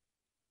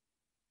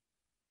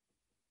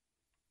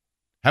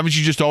 Haven't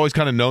you just always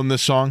kind of known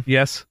this song?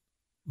 Yes.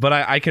 But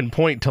I can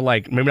point to,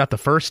 like, maybe not the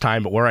first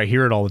time, but where I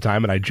hear it all the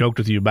time, and I joked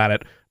with you about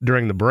it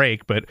during the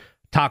break, but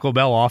Taco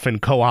Bell often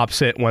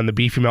co-ops it when the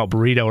beefy melt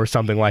burrito or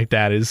something like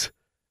that is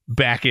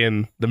back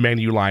in the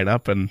menu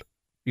lineup, and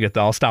you get the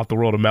I'll stop the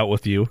world to melt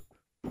with you.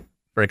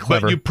 Very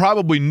clever. But you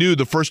probably knew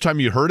the first time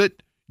you heard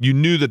it, you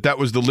knew that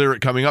was the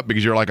lyric coming up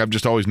because you're like, I've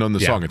just always known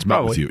the song. It's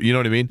melt with you. You know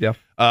what I mean? Yeah.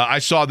 I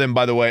saw them,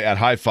 by the way, at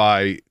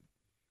Hi-Fi.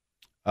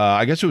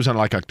 I guess it was in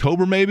like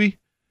October maybe,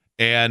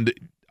 and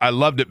I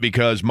loved it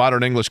because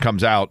Modern English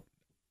comes out.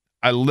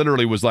 I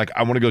literally was like,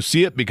 I want to go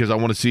see it because I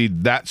want to see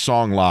that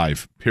song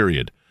live,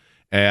 period.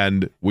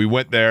 And we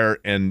went there,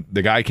 and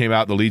the guy came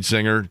out, the lead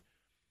singer.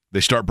 They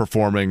start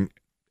performing,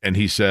 and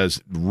he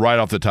says right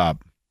off the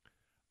top,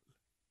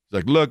 he's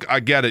like, look,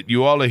 I get it.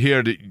 You all are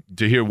here to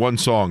hear one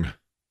song.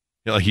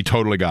 Like, he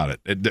totally got it.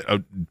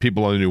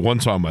 People only knew one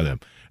song by them.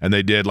 And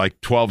they did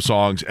like 12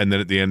 songs, and then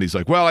at the end, he's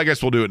like, well, I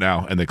guess we'll do it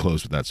now. And they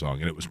closed with that song,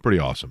 and it was pretty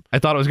awesome. I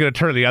thought it was going to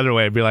turn the other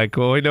way and be like,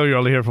 well, we know you're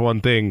only here for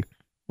one thing.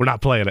 We're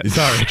not playing it.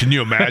 Sorry. Can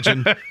you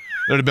imagine? There'd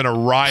have been a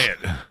riot.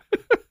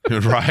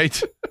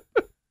 Right?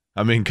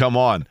 I mean, come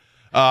on.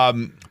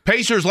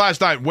 Pacers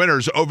last night,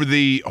 winners over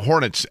the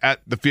Hornets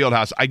at the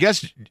Fieldhouse. I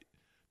guess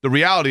the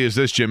reality is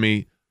this,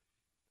 Jimmy.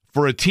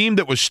 For a team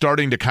that was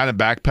starting to kind of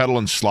backpedal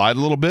and slide a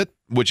little bit,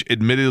 which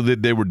admittedly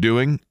they were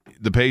doing,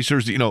 the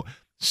Pacers,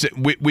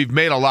 we've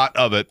made a lot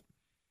of it.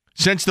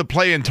 Since the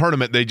play-in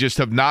tournament, they just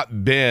have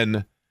not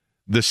been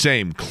the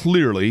same,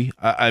 clearly.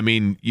 I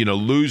mean,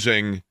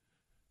 losing,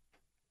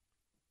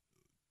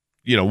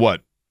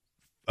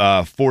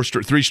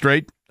 three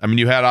straight? I mean,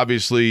 you had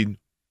obviously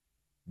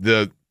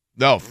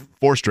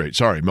four straight,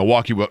 sorry.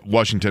 Milwaukee,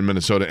 Washington,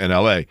 Minnesota, and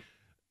L.A.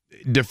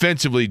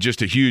 Defensively,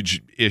 just a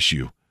huge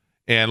issue.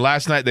 And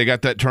last night they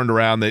got that turned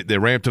around. They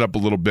ramped it up a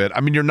little bit. I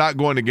mean, you're not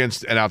going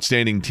against an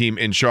outstanding team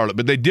in Charlotte,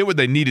 but they did what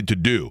they needed to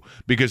do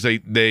because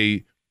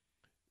they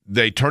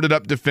turned it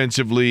up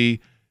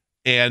defensively.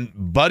 And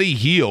Buddy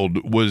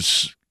Hield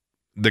was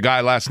the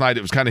guy last night.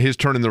 It was kind of his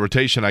turn in the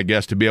rotation, I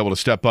guess, to be able to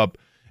step up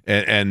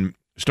and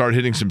start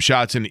hitting some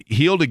shots. And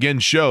Hield again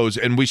shows,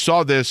 and we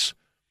saw this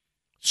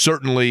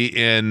certainly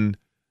in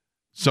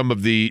some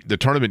of the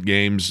tournament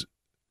games.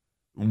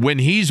 When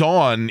he's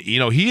on,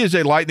 he is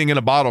a lightning in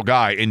a bottle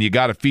guy, and you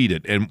got to feed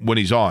it. And when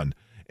he's on,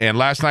 and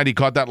last night he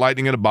caught that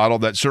lightning in a bottle.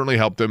 That certainly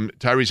helped him.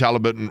 Tyrese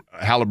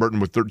Halliburton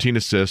with 13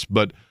 assists.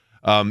 But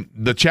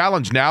the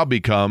challenge now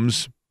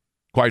becomes,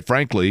 quite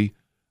frankly,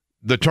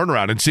 the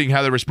turnaround and seeing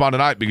how they respond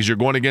tonight, because you're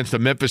going against a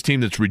Memphis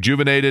team that's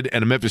rejuvenated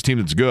and a Memphis team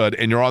that's good,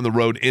 and you're on the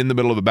road in the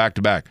middle of a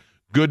back-to-back.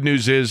 Good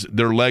news is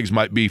their legs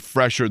might be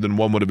fresher than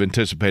one would have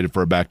anticipated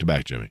for a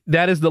back-to-back, Jimmy.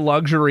 That is the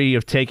luxury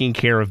of taking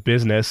care of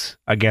business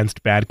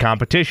against bad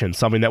competition,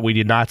 something that we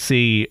did not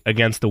see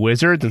against the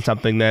Wizards, and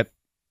something that,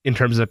 in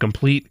terms of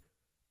complete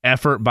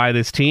effort by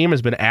this team,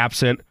 has been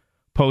absent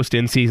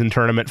post-in-season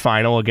tournament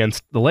final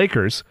against the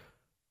Lakers.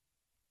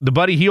 The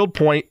Buddy Hield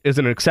point is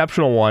an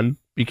exceptional one,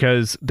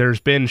 because there's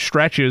been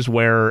stretches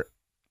where,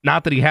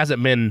 not that he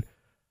hasn't been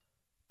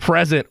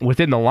present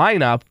within the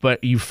lineup,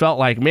 but you felt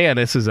like, man,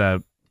 this is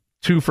a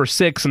 2 for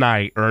 6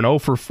 night or an 0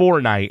 for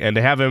 4 night, and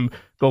to have him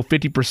go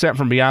 50%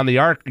 from beyond the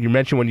arc, you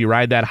mentioned when you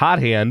ride that hot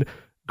hand,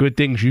 good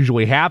things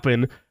usually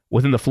happen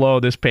within the flow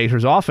of this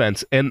Pacers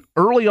offense. And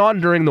early on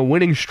during the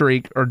winning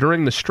streak, or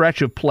during the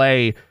stretch of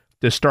play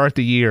to start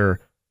the year,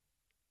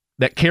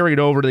 that carried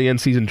over to the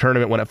in-season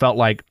tournament when it felt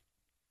like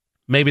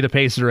maybe the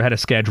Pacers are ahead of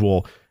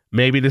schedule,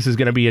 maybe this is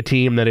going to be a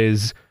team that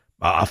is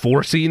a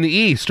 4 seed in the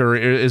East, or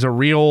is a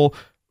real,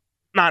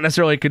 not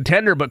necessarily a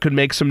contender, but could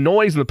make some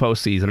noise in the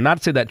postseason. And not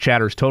to say that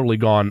chatter's totally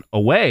gone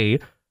away,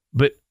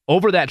 but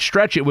over that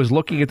stretch, it was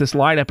looking at this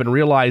lineup and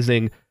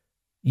realizing,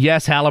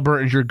 yes,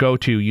 Halliburton's your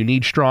go-to. You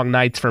need strong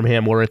nights from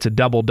him where it's a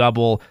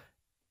double-double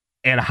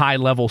and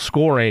high-level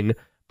scoring,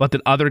 but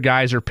that other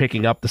guys are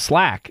picking up the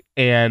slack.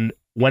 And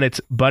when it's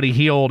Buddy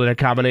Hield and a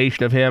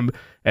combination of him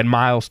and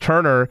Miles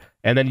Turner,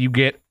 and then you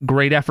get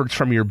great efforts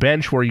from your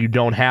bench where you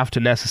don't have to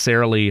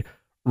necessarily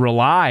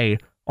rely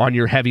on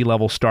your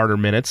heavy-level starter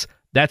minutes,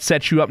 that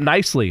sets you up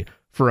nicely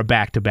for a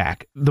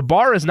back-to-back. The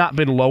bar has not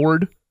been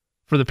lowered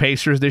for the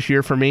Pacers this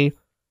year for me.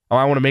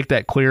 I want to make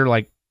that clear.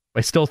 I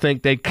still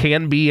think they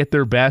can be, at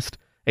their best,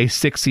 a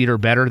 6 seed or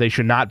better. They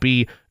should not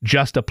be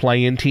just a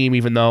play-in team,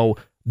 even though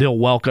they'll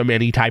welcome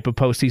any type of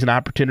postseason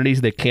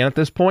opportunities they can at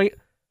this point.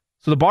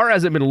 So the bar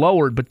hasn't been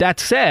lowered, but that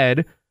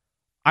said,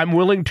 I'm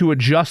willing to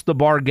adjust the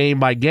bar game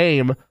by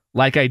game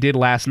like I did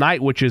last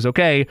night, which is,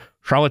 okay,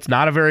 Charlotte's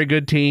not a very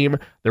good team.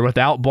 They're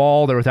without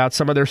Ball. They're without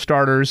some of their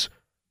starters.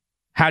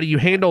 How do you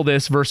handle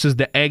this versus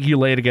the egg you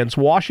laid against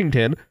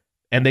Washington?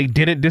 And they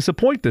didn't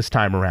disappoint this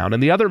time around.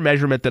 And the other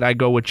measurement that I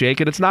go with, Jake,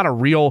 and it's not a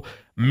real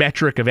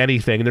metric of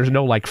anything. There's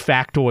no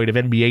factoid of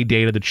NBA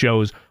data that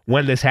shows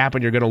when this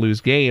happened, you're going to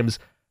lose games.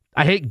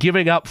 I hate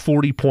giving up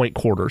 40-point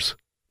quarters.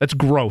 That's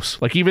gross.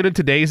 Even in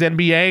today's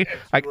NBA,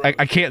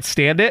 I can't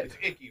stand it. It's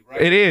icky,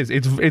 right? It is.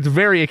 It's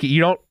very icky.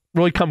 You don't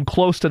really come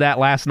close to that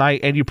last night,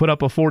 and you put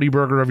up a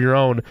 40-burger of your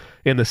own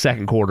in the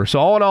second quarter. So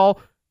all in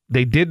all,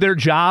 they did their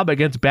job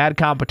against bad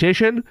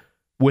competition.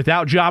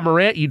 Without Ja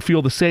Morant, you'd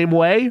feel the same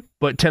way.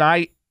 But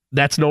tonight,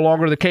 that's no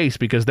longer the case,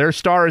 because their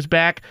star is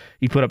back.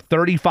 He put up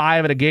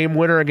 35 in a game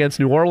winner against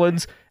New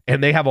Orleans,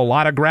 and they have a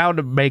lot of ground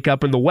to make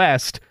up in the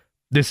West.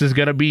 This is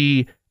going to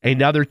be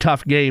another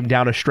tough game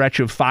down a stretch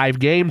of 5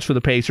 games for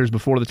the Pacers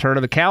before the turn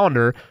of the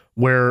calendar,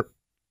 where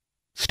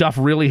stuff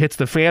really hits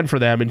the fan for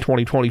them in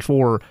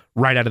 2024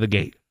 right out of the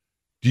gate.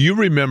 Do you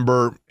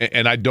remember,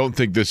 and I don't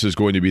think this is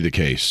going to be the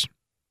case,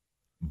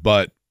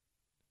 but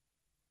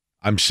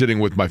I'm sitting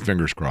with my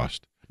fingers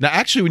crossed. Now,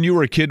 actually, when you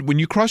were a kid, when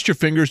you crossed your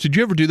fingers, did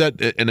you ever do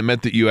that and it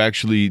meant that you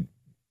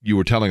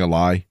were telling a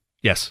lie?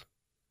 Yes.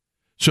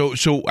 So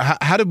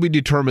how did we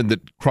determine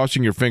that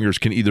crossing your fingers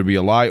can either be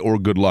a lie or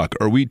good luck?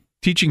 Are we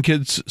teaching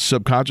kids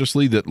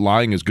subconsciously that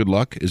lying is good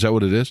luck? Is that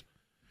what it is?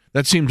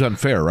 That seems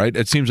unfair, right?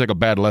 It seems like a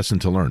bad lesson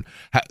to learn.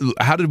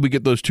 How did we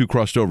get those two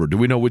crossed over? Do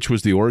we know which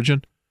was the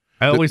origin?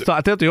 I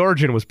thought the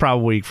origin was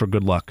probably for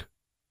good luck.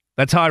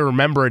 That's how I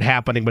remember it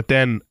happening, but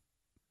then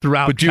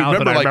throughout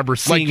childhood, I remember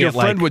seeing your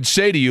friend would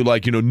say to you,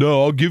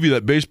 no, I'll give you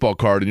that baseball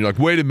card. And you're like,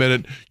 wait a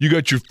minute, you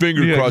got your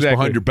finger crossed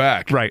behind your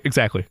back. Right,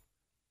 exactly.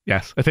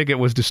 Yes, I think it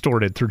was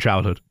distorted through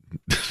childhood.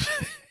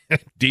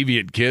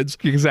 Deviant kids.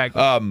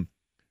 Exactly.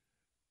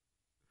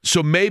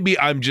 So maybe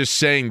I'm just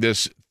saying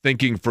this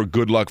thinking for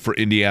good luck for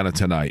Indiana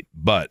tonight,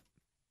 but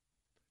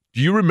do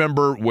you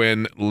remember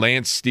when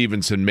Lance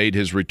Stevenson made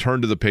his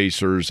return to the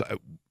Pacers?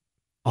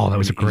 Oh, that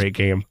was a great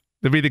game.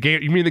 You mean the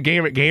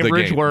game at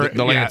Cambridge?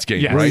 The Lance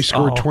game, yes. right? Where he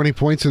scored 20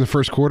 points in the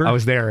first quarter? I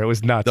was there. It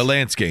was nuts. The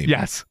Lance game.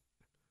 Yes.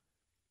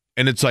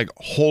 And it's like,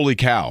 holy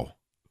cow.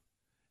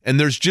 And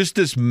there's just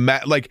this,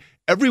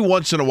 every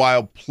once in a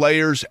while,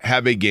 players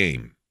have a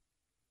game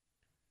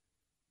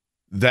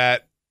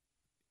that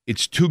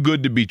it's too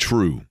good to be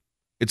true.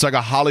 It's like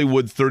a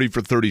Hollywood 30 for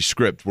 30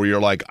 script where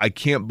you're like, I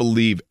can't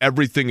believe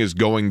everything is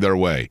going their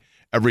way.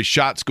 Every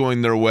shot's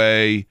going their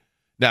way.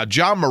 Now,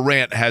 Ja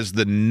Morant has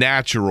the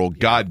natural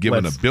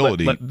God-given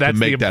ability to make that happen. That's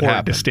the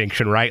important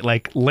distinction, right?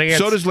 Lance.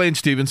 So does Lane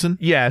Stevenson.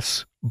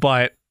 Yes,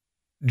 but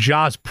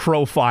Ja's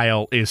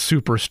profile is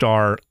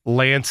superstar.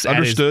 Lance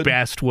Understood. At his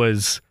best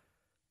was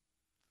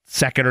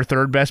second or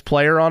third best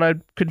player on a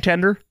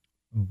contender.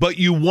 But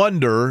you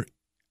wonder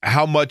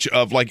how much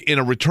of, like, in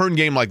a return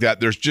game like that,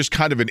 there's just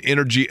kind of an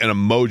energy and a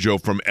mojo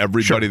from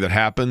everybody that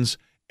happens.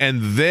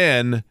 And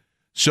then,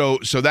 so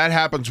that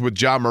happens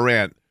with Ja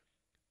Morant.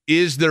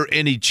 Is there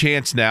any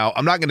chance now?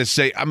 I'm not going to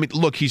say, I mean,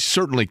 look, he's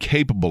certainly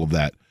capable of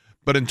that.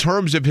 But in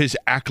terms of his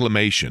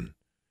acclimation,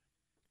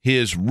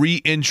 his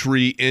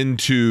re-entry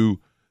into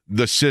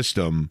the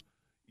system,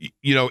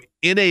 you know,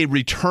 in a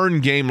return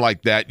game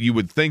like that, you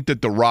would think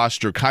that the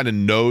roster kind of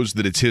knows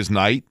that it's his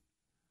night.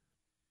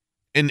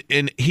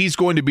 And he's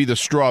going to be the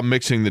straw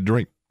mixing the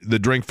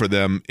drink for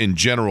them in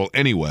general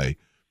anyway.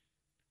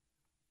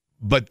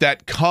 But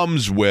that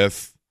comes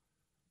with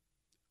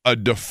a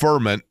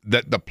deferment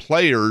that the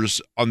players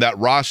on that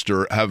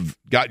roster have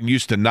gotten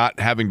used to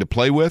not having to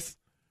play with.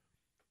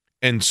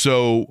 And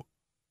so,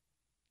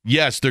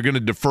 yes, they're going to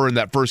defer in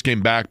that first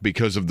game back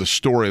because of the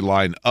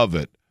storyline of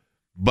it.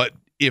 But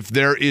if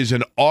there is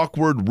an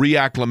awkward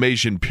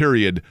reacclimation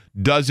period,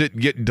 does it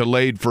get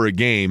delayed for a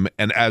game?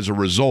 And as a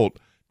result,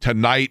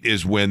 tonight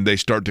is when they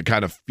start to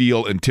kind of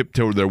feel and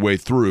tiptoe their way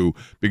through,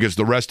 because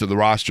the rest of the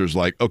roster is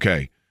like,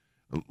 okay,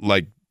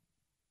 like,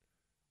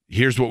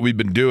 here's what we've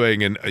been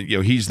doing, and you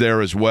know, he's there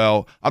as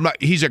well.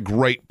 He's a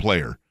great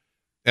player,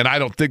 and I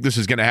don't think this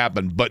is going to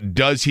happen, but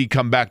does he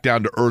come back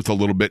down to earth a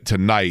little bit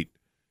tonight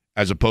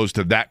as opposed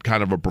to that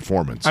kind of a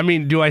performance? I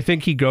mean, do I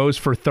think he goes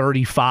for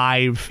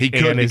 35? He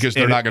could, because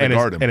they're not going to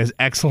guard him. And is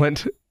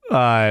excellent?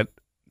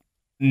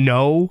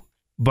 No.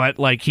 But,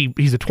 like,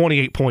 he's a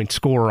 28-point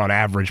scorer on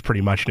average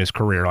pretty much in his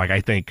career. Like,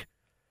 I think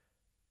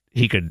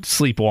he could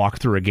sleepwalk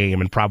through a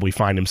game and probably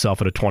find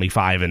himself at a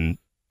 25-9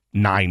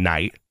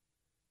 night.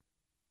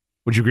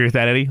 Would you agree with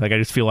that, Eddie? Like, I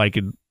just feel like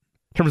in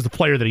terms of the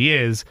player that he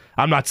is,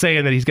 I'm not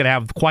saying that he's going to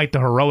have quite the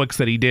heroics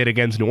that he did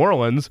against New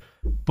Orleans,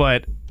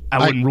 but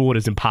I wouldn't rule it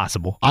as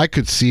impossible. I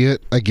could see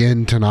it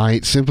again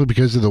tonight simply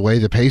because of the way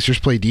the Pacers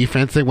play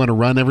defense. They want to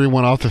run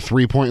everyone off the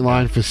three-point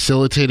line,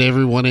 facilitate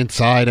everyone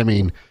inside. I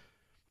mean,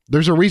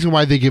 there's a reason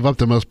why they give up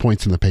the most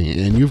points in the paint.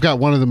 And you've got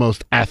one of the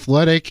most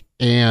athletic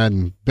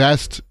and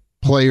best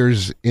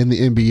players in the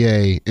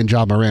NBA in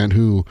Ja Morant,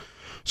 who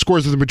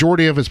scores the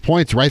majority of his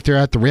points right there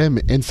at the rim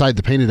inside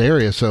the painted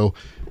area. So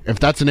if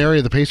that's an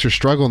area the Pacers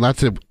struggle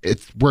and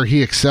it's where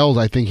he excels,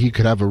 I think he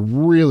could have a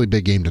really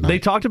big game tonight. They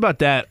talked about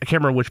that. I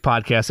can't remember which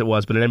podcast it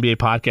was, but an NBA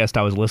podcast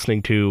I was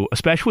listening to,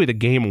 especially the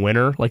game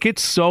winner. Like,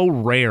 it's so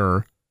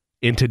rare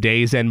in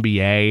today's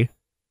NBA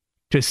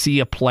to see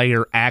a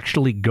player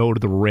actually go to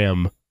the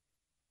rim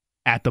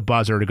at the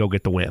buzzer to go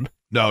get the win.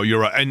 No,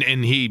 you're right.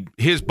 And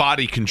his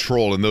body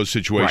control in those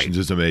situations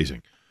is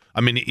amazing.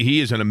 I mean, he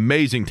is an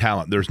amazing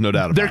talent. There's no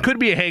doubt about it. There could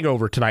be a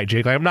hangover tonight,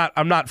 Jake. Like,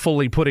 I'm not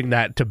fully putting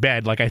that to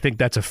bed. Like, I think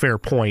that's a fair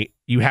point.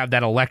 You have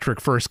that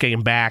electric first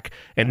game back,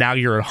 and now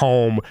you're at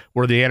home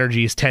where the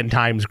energy is 10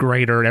 times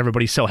greater, and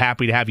everybody's so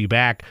happy to have you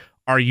back.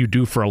 Are you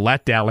due for a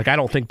letdown? Like, I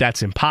don't think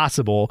that's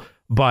impossible,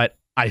 but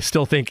I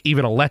still think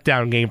even a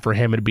letdown game for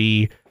him would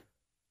be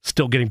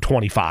still getting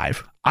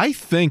 25. I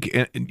think,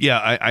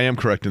 I am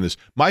correct in this.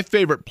 My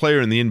favorite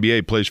player in the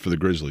NBA plays for the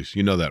Grizzlies.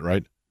 You know that,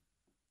 right?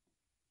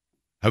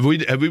 Have we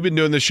been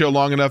doing this show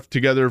long enough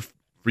together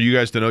for you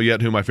guys to know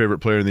yet who my favorite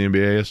player in the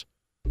NBA is?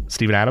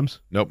 Steven Adams?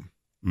 Nope.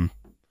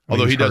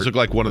 Although he does look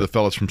like one of the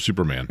fellas from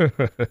Superman.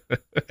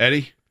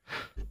 Eddie?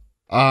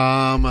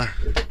 Scott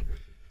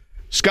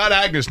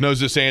Agnes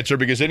knows this answer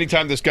because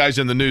anytime this guy's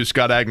in the news,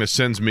 Scott Agnes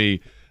sends me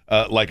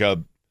like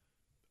a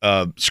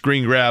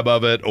screen grab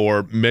of it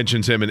or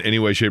mentions him in any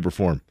way, shape, or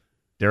form.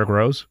 Derrick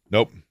Rose?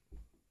 Nope.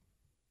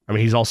 I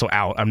mean, he's also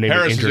out. I'm naming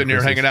Paris is in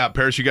here hanging out.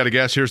 Paris, you got a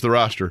guess? Here's the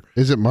roster.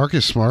 Is it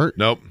Marcus Smart?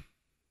 Nope.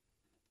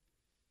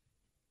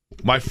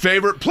 My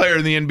favorite player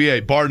in the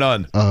NBA, bar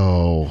none.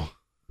 Oh.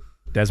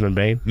 Desmond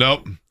Bane?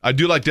 Nope. I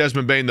do like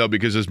Desmond Bane, though,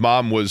 because his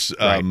mom was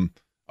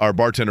our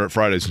bartender at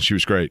Fridays, and she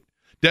was great.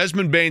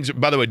 Desmond Bane of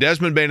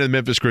the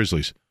Memphis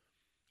Grizzlies.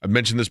 I've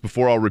mentioned this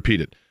before. I'll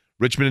repeat it.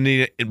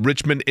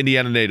 Richmond,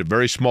 Indiana native,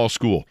 very small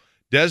school.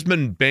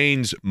 Desmond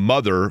Bane's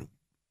mother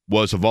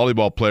was a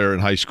volleyball player in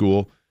high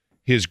school.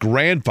 His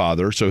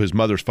grandfather, so his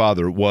mother's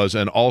father, was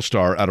an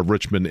all-star out of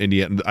Richmond,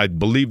 Indiana. I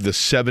believe the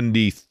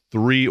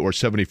 73 or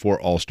 74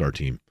 all-star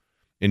team.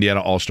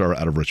 Indiana all-star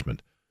out of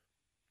Richmond.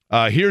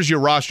 Here's your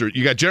roster.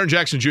 You got Jaren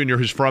Jackson Jr.,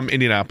 who's from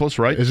Indianapolis,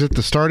 right? Is it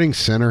the starting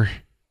center?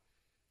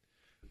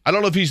 I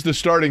don't know if he's the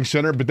starting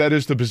center, but that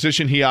is the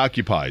position he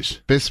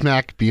occupies.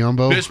 Bismack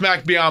Biyombo.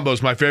 Bismack Biyombo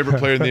is my favorite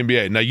player in the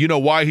NBA. Now, you know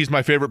why he's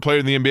my favorite player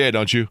in the NBA,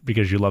 don't you?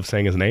 Because you love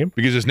saying his name?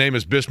 Because his name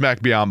is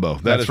Bismack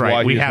Biyombo. That's right.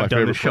 Why we have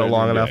done the show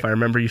long enough. I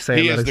remember you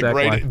saying that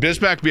exactly. He is the great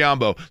Bismack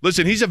Biyombo.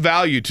 Listen, he's a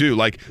value, too.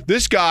 Like,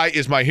 this guy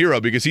is my hero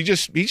because he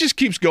just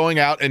keeps going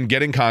out and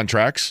getting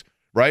contracts,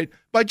 right,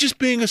 by just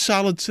being a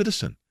solid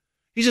citizen.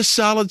 He's a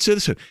solid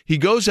citizen. He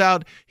goes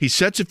out, he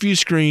sets a few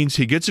screens,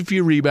 he gets a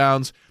few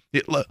rebounds.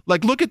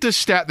 Look at this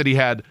stat that he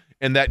had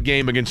in that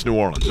game against New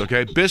Orleans,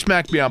 okay?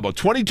 Bismack Biyombo,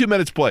 22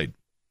 minutes played,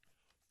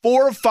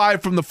 4 of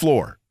 5 from the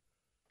floor,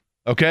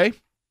 okay?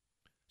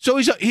 So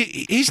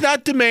he's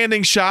not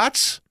demanding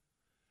shots.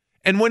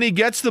 And when he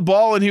gets the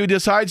ball and he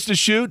decides to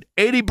shoot,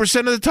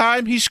 80% of the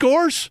time he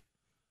scores,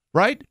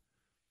 right?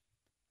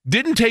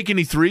 Didn't take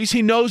any threes.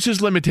 He knows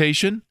his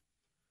limitation,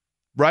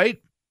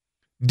 right?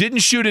 Didn't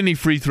shoot any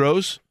free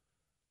throws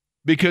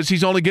because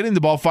he's only getting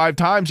the ball 5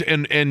 times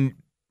and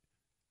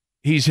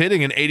he's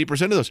hitting in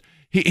 80% of those.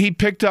 He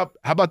picked up,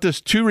 how about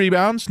this, 2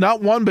 rebounds?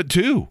 Not 1, but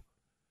 2.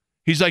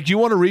 He's like, you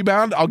want a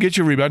rebound? I'll get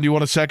you a rebound. Do you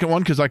want a second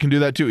one? Because I can do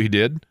that too. He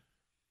did.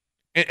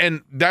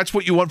 And that's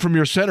what you want from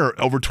your center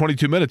over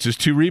 22 minutes is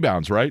 2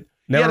 rebounds, right?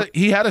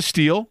 He had a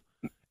steal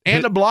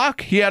and a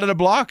block. He added a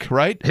block,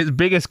 right? His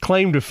biggest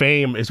claim to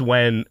fame is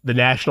when the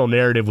national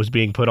narrative was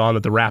being put on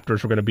that the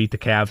Raptors were going to beat the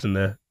Cavs in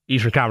the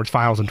Eastern Conference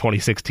Finals in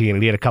 2016,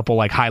 and he had a couple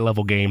like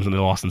high-level games and they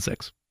lost in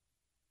 6.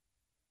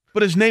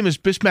 But his name is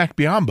Bismack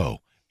Biyombo.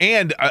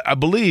 And I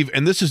believe,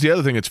 and this is the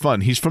other thing that's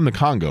fun, he's from the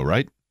Congo,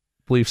 right?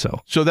 Believe so.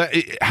 So that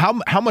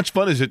how much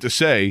fun is it to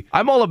say?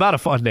 I'm all about a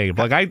fun name.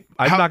 Like I'm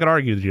not going to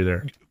argue with you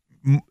there.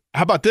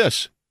 How about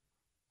this?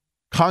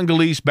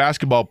 Congolese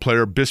basketball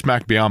player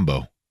Bismack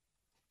Biyombo.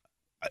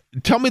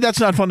 Tell me that's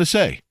not fun to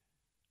say,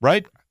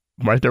 right?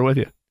 I'm right there with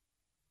you.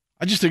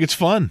 I just think it's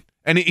fun.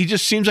 And he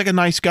just seems like a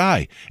nice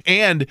guy.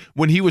 And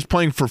when he was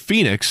playing for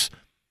Phoenix,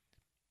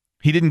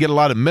 he didn't get a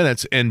lot of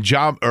minutes. And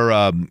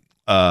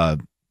I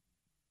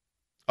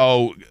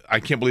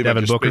can't believe Devin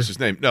I just Booker? spaced his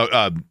name. No,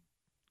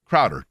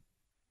 Crowder.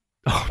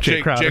 Oh,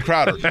 Jay Crowder. Jay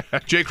Crowder.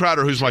 Jay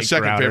Crowder, who's my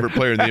second favorite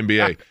player in the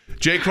NBA.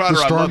 Jay Crowder,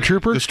 the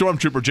Stormtrooper? The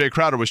Stormtrooper, Jay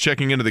Crowder, was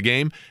checking into the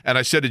game, and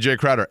I said to Jay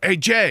Crowder, hey,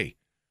 Jay,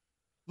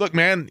 look,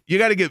 man, you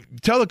got to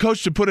tell the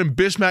coach to put in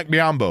Bismack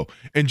Biyombo.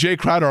 And Jay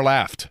Crowder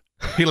laughed.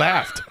 He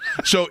laughed.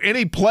 So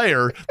any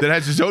player that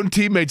has his own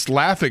teammates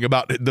laughing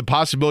about the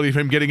possibility of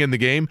him getting in the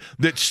game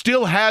that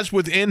still has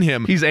within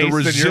him the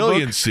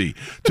resiliency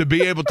to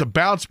be able to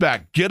bounce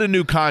back, get a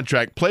new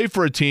contract, play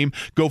for a team,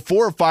 go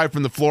 4 or 5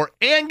 from the floor,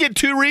 and get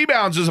 2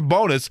 rebounds as a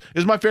bonus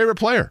is my favorite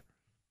player.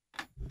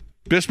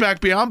 Bismack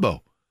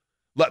Biyombo.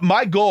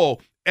 My goal,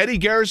 Eddie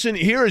Garrison,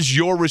 here is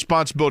your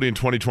responsibility in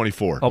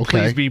 2024. Oh,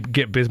 please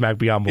get Bismack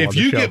Biyombo on the show. If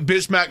you get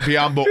Bismack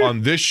Biyombo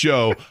on this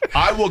show,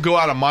 I will go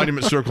out on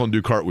Monument Circle and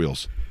do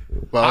cartwheels.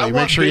 Well,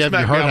 make sure you have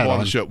your hard hat on.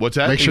 The show. What's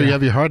that? Make sure you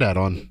have your hard hat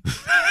on.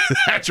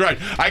 That's right.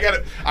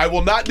 I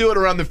will not do it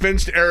around the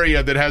fenced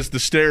area that has the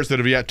stairs that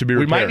have yet to be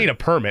repaired. We might need a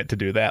permit to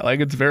do that. Like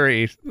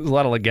there's a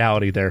lot of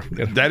legality there.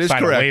 That is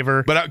correct. A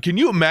waiver. But can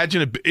you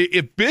imagine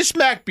if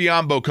Bismack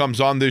Biyombo comes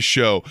on this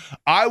show,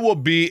 I will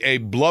be a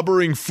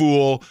blubbering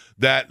fool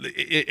that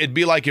it'd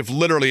be like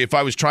if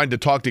I was trying to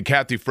talk to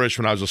Kathy Frisch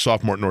when I was a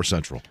sophomore at North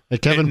Central. Hey,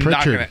 Kevin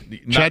Pritchard,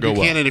 Chad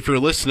Buchanan, if you're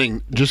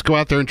listening, just go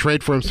out there and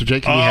trade for him so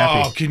Jake can be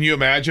happy. Oh, can you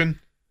imagine?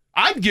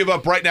 I'd give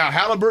up right now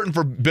Halliburton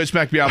for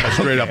Bismack Biyombo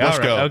straight up. Let's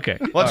go. Okay.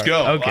 Let's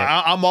go. Okay.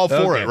 I'm all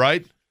for it,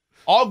 right?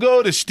 I'll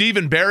go to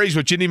Stephen Barry's,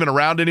 which isn't even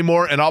around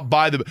anymore, and I'll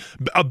buy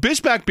a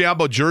Bismack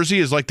Biyombo jersey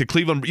is like the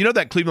Cleveland,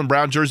 that Cleveland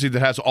Brown jersey that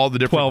has all the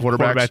different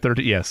quarterbacks?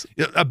 30, yes.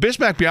 A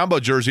Bismack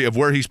Biyombo jersey of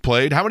where he's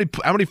played. How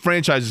many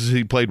franchises has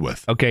he played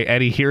with? Okay,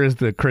 Eddie, here is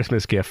the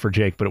Christmas gift for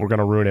Jake, but we're going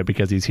to ruin it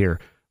because he's here.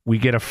 We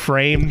get a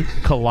framed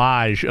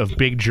collage of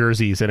big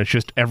jerseys, and it's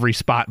just every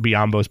spot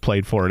Biyombo's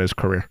played for in his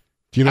career.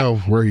 Do you know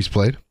where he's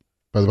played,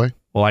 by the way?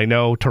 Well, I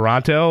know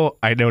Toronto.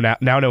 I know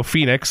now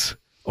Phoenix.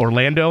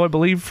 Orlando, I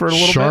believe, for a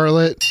little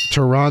Charlotte, bit.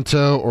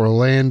 Toronto,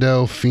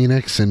 Orlando,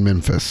 Phoenix, and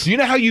Memphis. Do you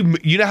know how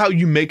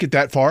you make it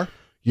that far?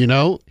 He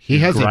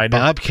has a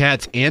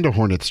Bobcats and a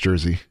Hornets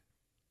jersey.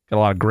 Got a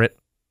lot of grit.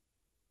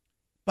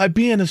 By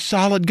being a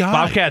solid guy.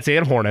 Bobcats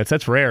and Hornets,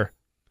 that's rare.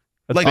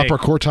 That's like upper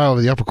quartile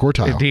of the upper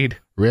quartile. Indeed.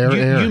 Rare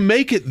air. You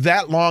make it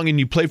that long and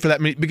you play for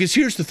that many. Because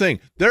here's the thing.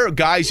 There are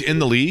guys in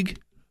the league.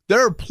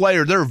 There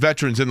are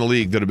veterans in the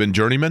league that have been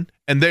journeymen,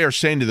 and they are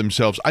saying to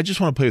themselves, I just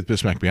want to play with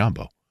Bismack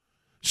Biyombo.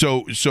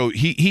 So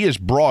he is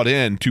brought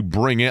in to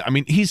bring in. I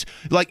mean, he's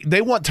like,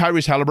 they want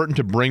Tyrese Halliburton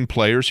to bring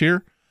players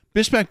here.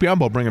 Bismack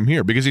Biyombo bring him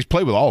here because he's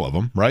played with all of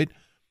them, right?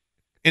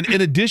 And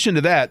in addition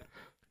to that,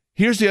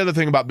 here's the other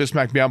thing about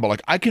Bismack Biyombo.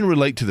 Like, I can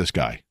relate to this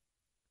guy,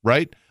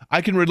 right?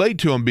 I can relate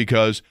to him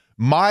because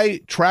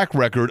my track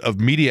record of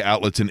media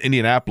outlets in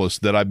Indianapolis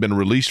that I've been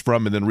released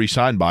from and then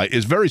re-signed by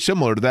is very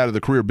similar to that of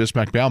the career of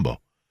Bismack Biyombo.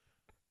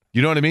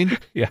 You know what I mean?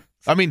 Yeah.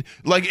 I mean,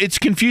 like, it's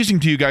confusing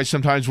to you guys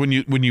sometimes when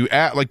you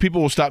act, like,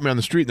 people will stop me on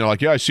the street and they're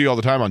like, yeah, I see you all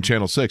the time on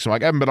Channel 6. I'm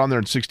like, I haven't been on there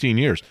in 16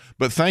 years,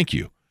 but thank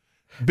you.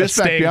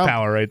 Staying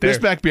power right there.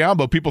 Bismack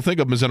Biyombo, people think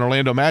of him as an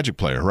Orlando Magic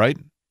player, right?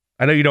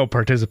 I know you don't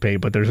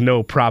participate, but there's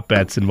no prop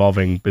bets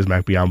involving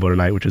Bismack Biyombo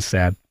tonight, which is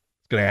sad. I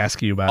was going to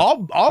ask you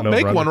about. I'll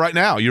make one right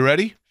now. You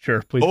ready?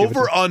 Sure, please.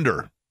 Over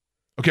under.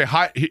 Okay,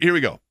 here we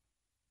go.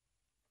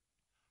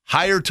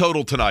 Higher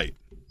total tonight.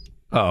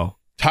 Uh-oh.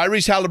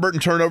 Tyrese Halliburton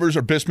turnovers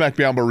or Bismack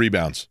Biyombo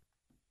rebounds?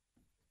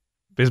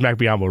 Bismack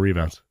Biyombo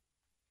rebounds.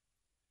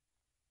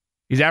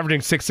 He's averaging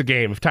 6 a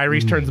game. If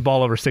Tyrese turns the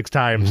ball over 6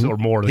 times or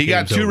more, he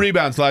got 2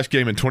 rebounds last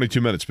game in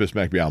 22 minutes.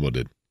 Bismack Biyombo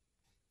did.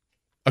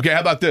 Okay,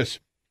 how about this?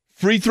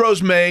 Free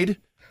throws made,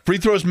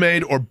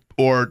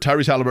 or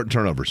Tyrese Halliburton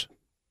turnovers?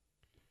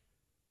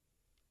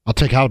 I'll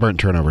take Halliburton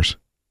turnovers.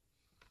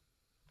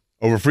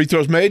 Over free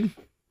throws made?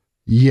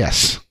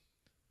 Yes.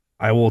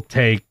 I will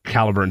take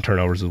Halliburton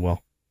turnovers as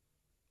well.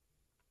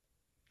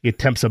 He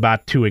attempts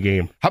about 2 a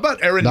game. How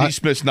about Aaron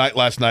Nesmith's night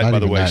last night, by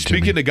the way?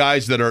 Speaking to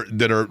guys that are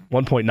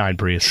 1.9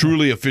 Prius.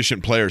 Truly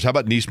efficient players. How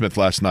about Nesmith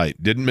last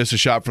night? Didn't miss a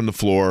shot from the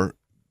floor,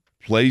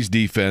 plays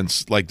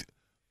defense. Like,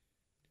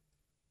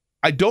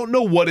 I don't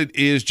know what it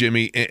is,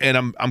 Jimmy, and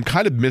I'm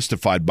kind of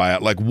mystified by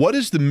it. Like, what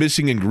is the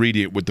missing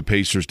ingredient with the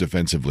Pacers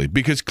defensively?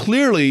 Because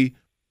clearly,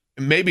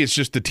 maybe it's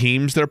just the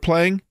teams they're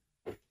playing,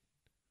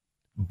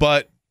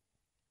 but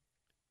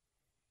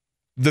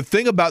the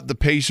thing about the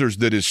Pacers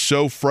that is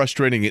so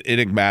frustrating and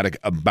enigmatic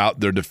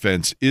about their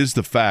defense is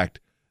the fact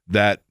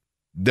that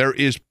there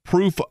is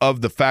proof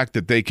of the fact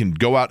that they can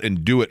go out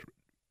and do it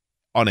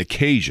on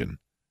occasion,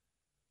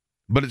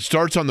 but it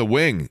starts on the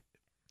wing.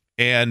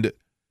 And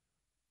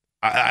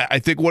I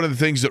think one of the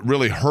things that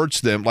really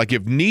hurts them, like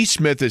if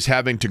Nesmith is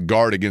having to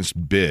guard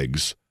against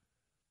bigs,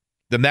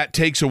 then that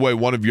takes away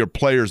one of your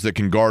players that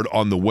can guard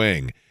on the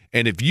wing.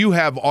 And if you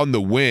have on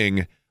the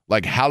wing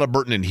like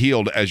Halliburton and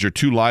Hield as your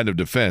 2 line of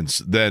defense,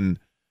 then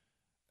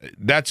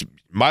that's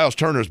Miles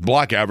Turner's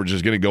block average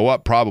is going to go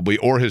up probably,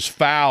 or his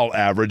foul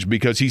average,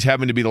 because he's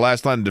having to be the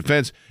last line of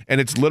defense,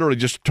 and it's literally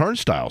just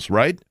turnstiles,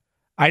 right?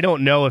 I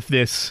don't know if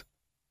this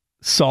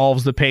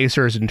solves the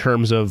Pacers in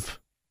terms of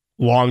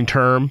long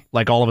term,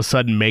 like all of a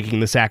sudden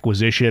making this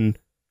acquisition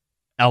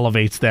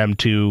elevates them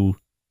to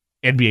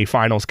NBA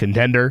Finals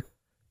contender,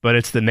 but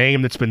it's the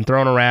name that's been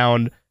thrown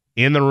around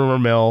in the rumor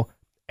mill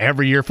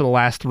every year for the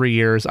last 3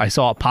 years. I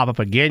saw it pop up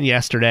again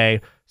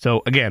yesterday.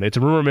 So again, it's a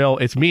rumor mill,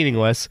 it's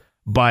meaningless,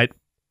 but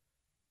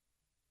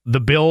the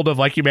build of,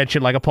 like you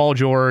mentioned, like a Paul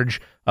George,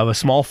 of a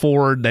small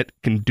forward that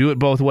can do it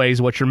both ways,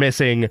 what you're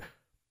missing,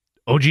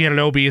 OG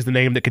Anunoby is the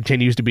name that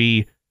continues to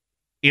be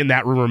in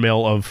that rumor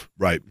mill of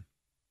right.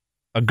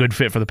 A good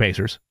fit for the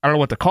Pacers. I don't know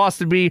what the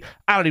cost would be.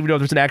 I don't even know if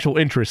there's an actual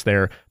interest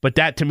there, but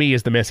that to me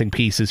is the missing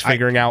piece, is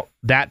figuring out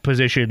that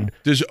position.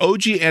 Does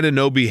OG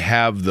Anunoby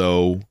have,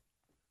 though,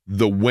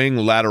 the wing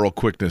lateral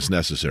quickness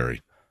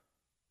necessary?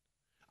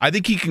 I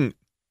think he can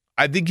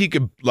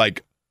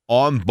like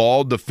on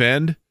ball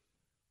defend.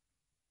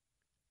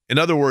 In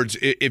other words,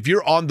 if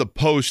you're on the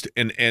post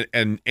and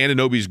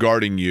Anunoby's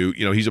guarding you,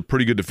 he's a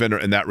pretty good defender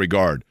in that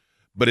regard.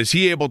 But is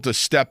he able to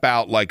step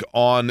out like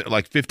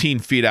 15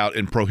 feet out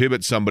and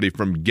prohibit somebody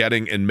from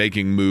getting and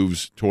making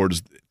moves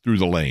through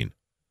the lane?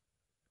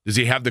 Does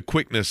he have the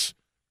quickness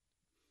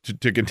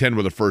to contend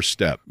with a first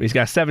step? He's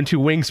got 7'2"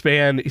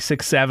 wingspan,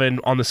 6'7"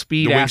 on the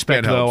speed the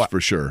aspect, wingspan helps, though. For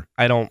sure.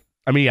 The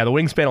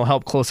wingspan will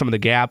help close some of the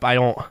gap. I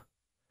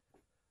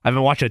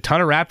haven't watched a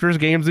ton of Raptors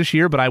games this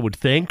year, but I would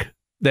think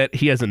that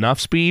he has enough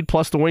speed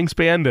plus the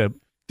wingspan to.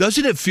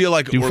 Doesn't it feel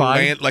like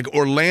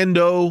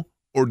Orlando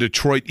or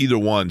Detroit, either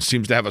one,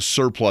 seems to have a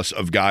surplus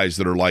of guys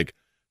that are like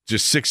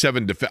just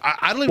 6'7" defense?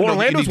 I don't even know.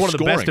 Orlando's one of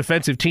the best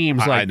defensive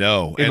teams I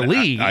know. in the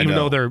league, I even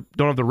know. though they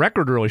don't have the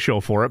record to really show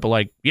for it.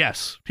 But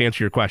yes, to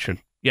answer your question,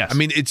 yes. I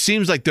mean, it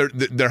seems like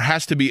there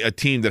has to be a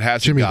team that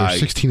has Jimmy, a guy.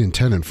 they're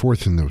 16-10 and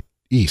 4th in the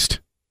East.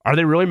 Are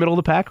they really middle of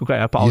the pack? Okay,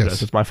 I apologize.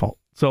 Yes. It's my fault.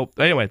 So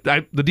anyway,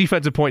 the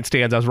defensive point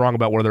stands. I was wrong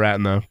about where they're at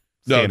in the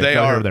No, standings. they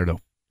are. There, though.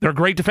 They're a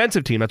great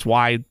defensive team. That's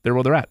why they're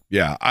where they're at.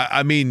 Yeah,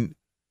 I mean,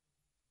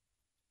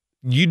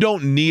 you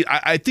don't need.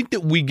 I think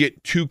that we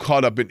get too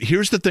caught up in.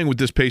 Here's the thing with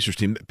this Pacers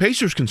team: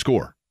 Pacers can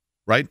score,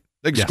 right?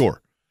 They can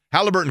score.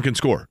 Halliburton can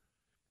score.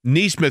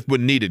 Nesmith,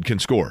 when needed, can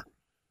score.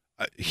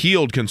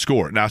 Hield can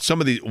score. Now,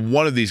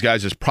 one of these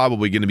guys is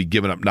probably going to be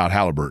giving up, not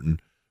Halliburton,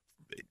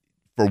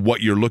 for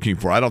what you're looking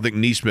for. I don't think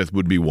Nesmith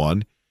would be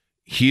one.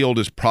 Hield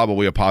is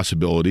probably a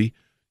possibility,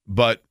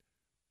 but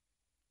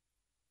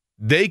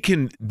they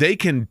can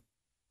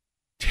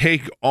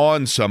take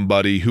on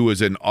somebody who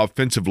is an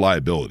offensive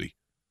liability,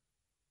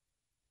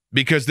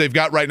 because they've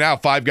got right now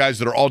 5 guys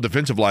that are all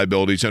defensive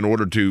liabilities in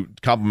order to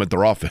complement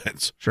their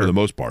offense for the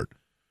most part.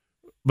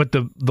 But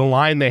the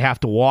line they have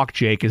to walk,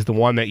 Jake, is the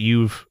one that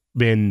you've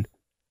been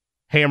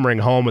hammering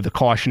home with the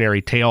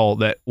cautionary tale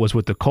that was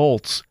with the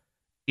Colts.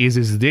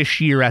 Is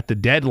this year at the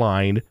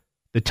deadline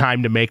the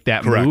time to make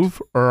that move,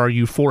 or are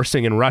you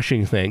forcing and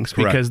rushing things?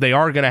 Correct. Because they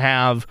are going to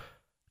have,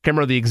 I can't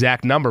remember the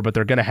exact number, but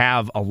they're going to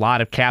have a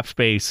lot of cap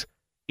space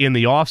in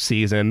the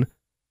offseason.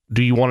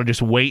 Do you want to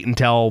just wait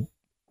until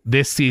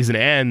this season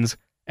ends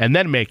and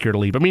then make your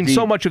leap? I mean,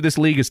 so much of this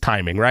league is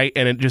timing, right?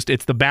 And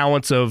it's the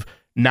balance of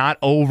not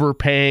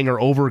overpaying or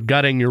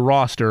overgutting your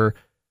roster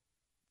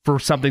for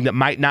something that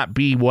might not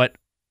be what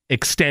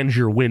extends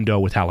your window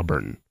with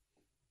Halliburton.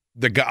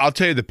 I'll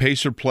tell you, the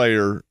Pacer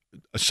player,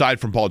 aside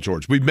from Paul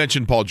George, we've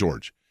mentioned Paul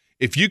George.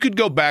 If you could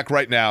go back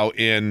right now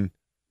in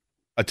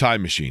a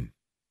time machine,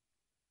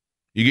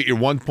 you get your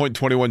 1.21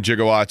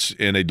 gigawatts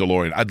in a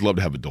DeLorean. I'd love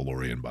to have a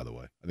DeLorean, by the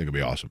way. I think it'd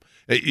be awesome.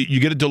 You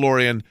get a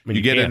DeLorean,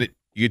 you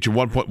get your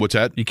 1 point. What's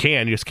that? You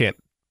just can't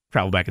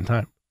travel back in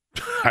time.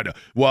 I know.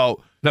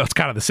 Well, that's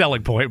kind of the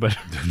selling point, but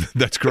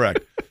that's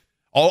correct.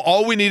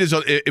 All we need is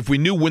if we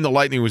knew when the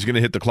lightning was going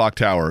to hit the clock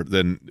tower,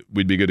 then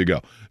we'd be good to go.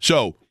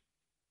 So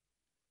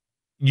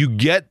you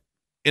get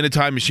in a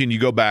time machine, you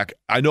go back.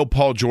 I know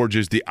Paul George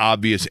is the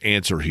obvious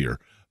answer here,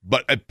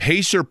 but a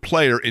Pacer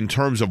player in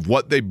terms of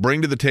what they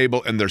bring to the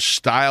table and their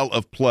style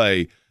of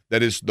play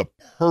that is the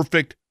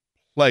perfect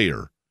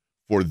player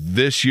for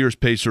this year's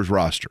Pacers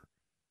roster.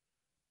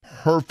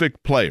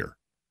 Perfect player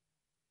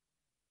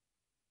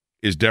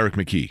is Derek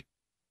McKee.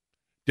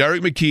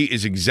 Derek McKee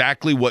is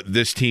exactly what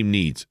this team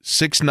needs.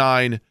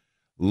 6'9",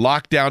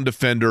 lockdown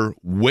defender,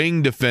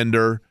 wing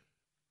defender,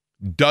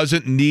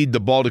 doesn't need the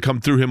ball to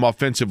come through him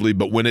offensively,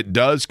 but when it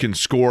does, can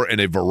score in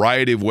a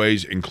variety of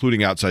ways,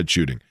 including outside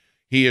shooting.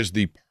 He is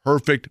the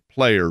perfect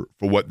player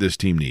for what this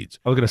team needs.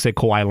 I was going to say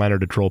Kawhi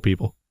Leonard to troll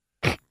people.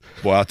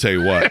 Well, I'll tell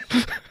you what.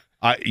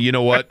 You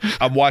know what?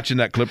 I'm watching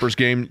that Clippers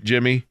game,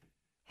 Jimmy.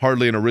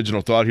 Hardly an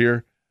original thought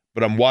here,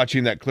 but I'm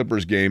watching that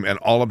Clippers game, and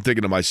all I'm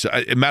thinking to myself,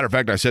 as a matter of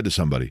fact, I said to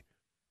somebody,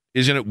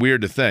 isn't it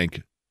weird to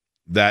think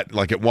that,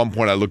 like, at one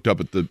point I looked up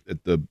at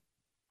the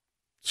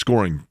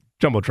scoring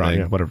Jumbotron, thing,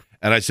 yeah, whatever.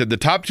 And I said the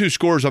top 2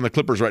 scorers on the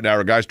Clippers right now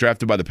are guys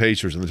drafted by the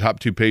Pacers, and the top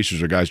 2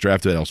 Pacers are guys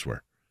drafted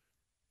elsewhere.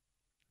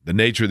 The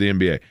nature of the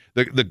NBA.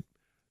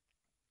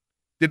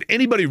 Did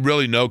anybody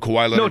really know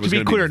Kawhi Leonard? No, to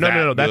be clear,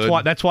 no.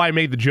 That's why I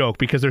made the joke,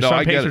 because there's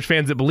some Pacers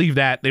fans that believe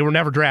that they were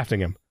never drafting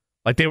him.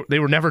 Like they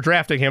were never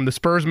drafting him. The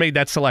Spurs made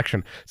that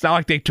selection. It's not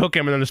like they took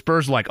him and then the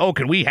Spurs were like, oh,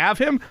 can we have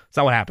him? That's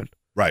not what happened.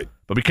 Right.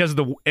 But because of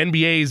the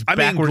NBA's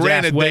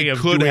backwards-ass way of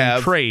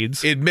doing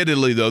trades.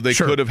 Admittedly, though, they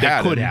could have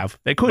had him.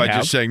 They could have. By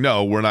just saying,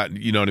 no, we're not,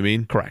 you know what I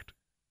mean? Correct.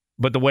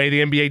 But the way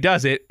the NBA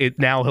does it,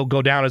 now he'll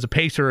go down as a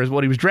Pacer as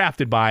what he was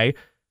drafted by,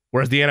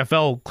 whereas the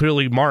NFL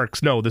clearly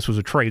marks, no, this was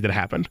a trade that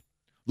happened.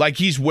 Like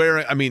he's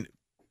wearing, I mean,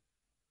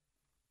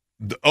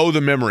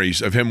 the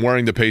memories of him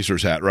wearing the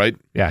Pacers hat, right?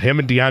 Yeah, him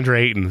and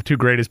DeAndre Ayton, the 2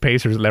 greatest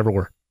Pacers that ever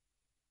were.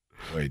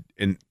 Wait,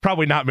 and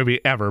probably not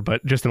maybe ever,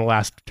 but just in the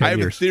last 10 years.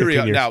 I have a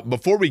theory now,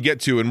 before we get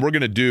to, and we're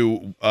going to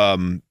do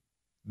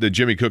the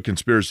Jimmy Cook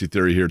conspiracy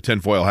theory here,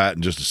 tinfoil hat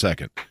in just a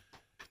second.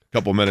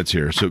 Couple minutes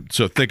here. So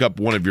think up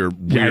one of your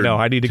weird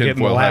I need to get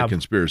in the lab. Hat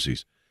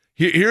conspiracies.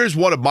 Here's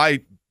one of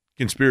my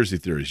conspiracy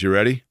theories. You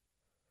ready?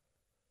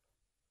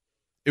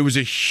 It was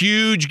a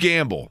huge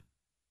gamble.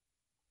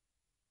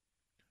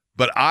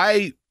 But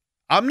I'm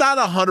not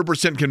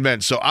 100%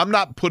 convinced, so I'm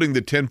not putting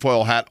the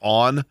tinfoil hat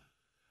on,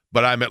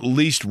 but I'm at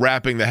least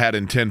wrapping the hat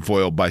in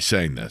tinfoil by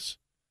saying this.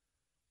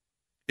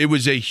 It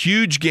was a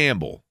huge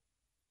gamble,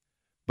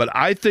 but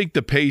I think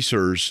the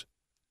Pacers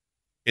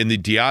in the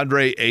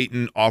DeAndre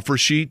Ayton offer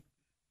sheet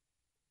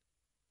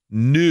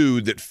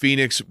knew that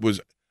Phoenix was,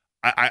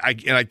 I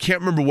can't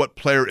remember what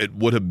player it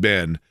would have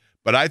been,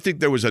 but I think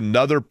there was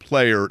another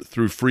player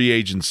through free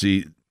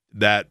agency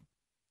that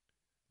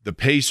the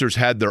Pacers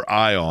had their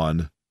eye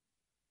on,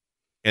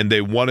 and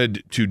they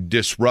wanted to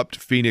disrupt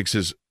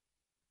Phoenix's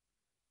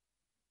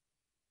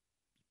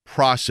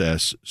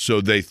process,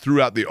 so they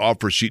threw out the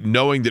offer sheet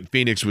knowing that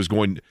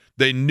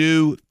they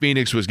knew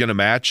Phoenix was going to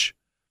match,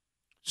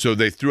 so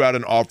they threw out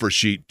an offer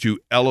sheet to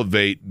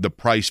elevate the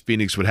price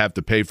Phoenix would have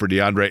to pay for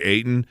DeAndre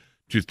Ayton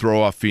to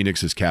throw off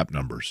Phoenix's cap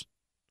numbers.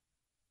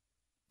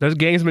 There's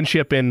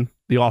gamesmanship in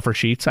the offer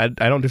sheets. I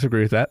don't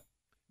disagree with that.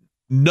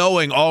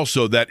 Knowing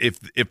also that if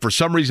for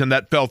some reason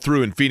that fell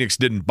through and Phoenix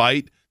didn't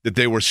bite, that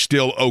they were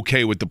still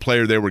okay with the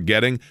player they were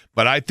getting.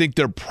 But I think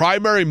their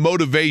primary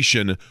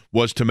motivation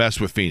was to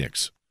mess with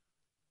Phoenix.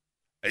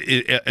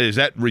 Is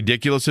that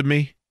ridiculous of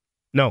me?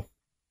 No.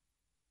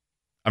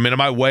 I mean,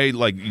 am I way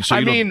like?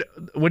 So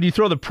when you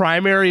throw the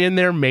primary in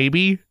there,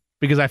 maybe,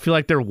 because I feel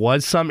like there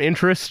was some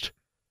interest,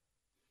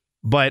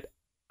 but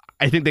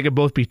I think they could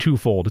both be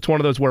twofold. It's one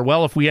of those where,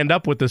 well, if we end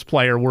up with this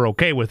player, we're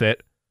okay with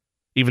it,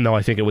 even though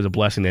I think it was a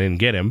blessing they didn't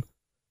get him.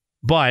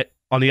 But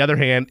on the other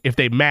hand, if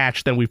they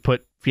match, then we've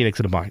put Phoenix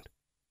in a bind.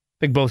 I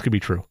think both could be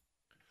true.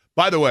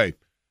 By the way,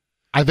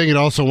 I think it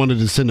also wanted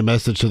to send a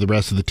message to the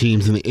rest of the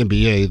teams in the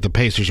NBA. The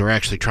Pacers are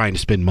actually trying to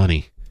spend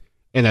money,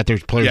 and that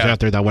there's players out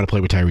there that want to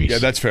play with Tyrese. Yeah,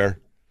 that's fair.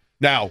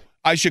 Now,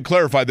 I should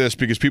clarify this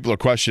because people are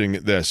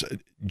questioning this.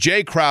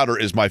 Jay Crowder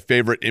is my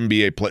favorite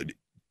NBA player.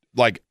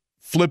 Like,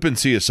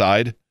 flippancy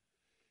aside,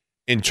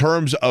 in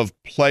terms of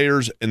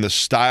players and the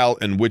style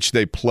in which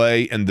they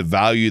play and the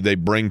value they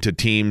bring to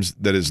teams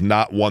that is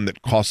not one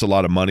that costs a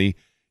lot of money,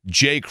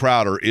 Jay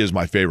Crowder is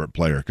my favorite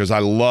player because I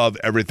love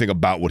everything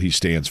about what he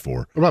stands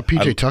for. What about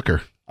P.J.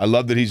 Tucker? I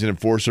love that he's an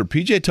enforcer.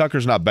 P.J.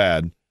 Tucker's not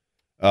bad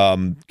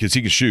because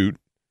he can shoot,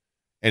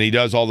 and he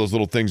does all those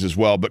little things as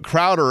well. But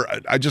Crowder,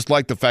 I just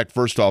like the fact,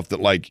 first off, that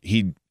like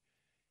he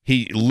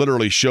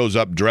literally shows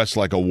up dressed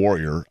like a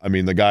warrior. I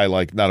mean, the guy,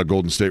 like, not a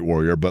Golden State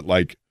Warrior, but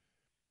like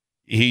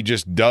he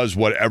just does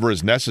whatever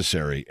is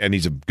necessary, and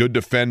he's a good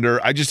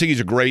defender. I just think he's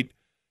a great.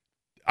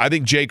 I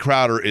think Jay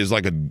Crowder is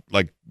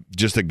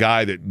just a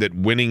guy that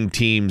winning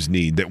teams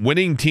need. That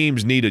winning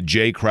teams need a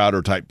Jay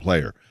Crowder type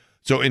player.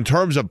 So in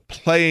terms of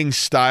playing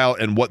style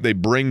and what they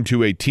bring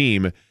to a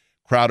team,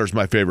 Crowder's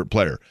my favorite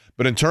player.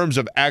 But in terms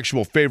of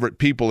actual favorite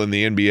people in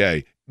the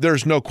NBA,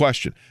 there's no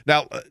question.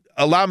 Now,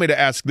 allow me to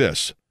ask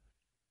this.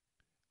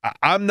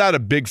 I'm not a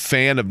big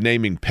fan of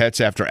naming pets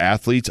after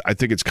athletes. I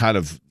think it's kind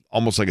of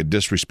almost like a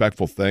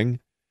disrespectful thing.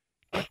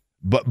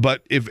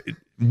 But if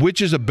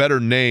which is a better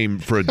name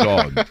for a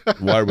dog?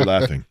 Why are we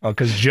laughing? Oh,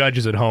 because Judge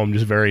is at home,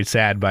 just very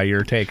sad by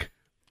your take.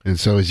 And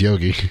so is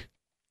Yogi.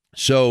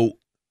 So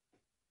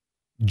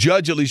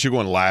Judge, at least you're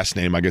going last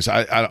name, I guess.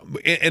 I don't,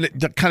 and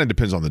it kind of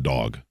depends on the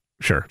dog.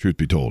 Sure. Truth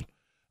be told.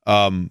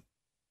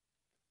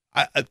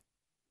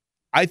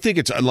 I think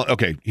it's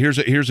okay. Here's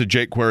a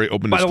jQuery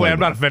open disclaimer. By the way, I'm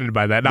not offended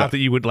by that. Not that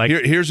you would like.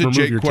 Here's a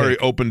jQuery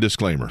open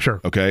disclaimer.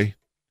 Sure. Okay.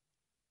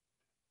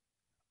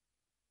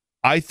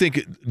 I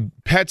think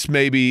pets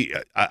maybe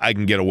I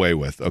can get away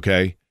with.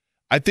 Okay.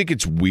 I think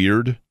it's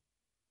weird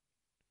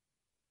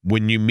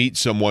when you meet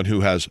someone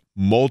who has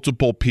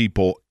multiple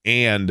people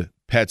and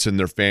pets in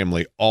their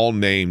family all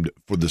named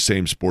for the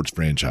same sports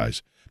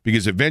franchise,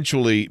 because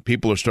eventually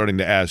people are starting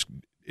to ask,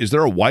 is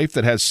there a wife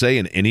that has say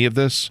in any of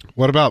this?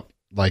 What about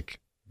like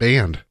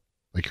band?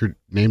 Like you're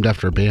named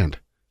after a band.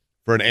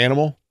 For an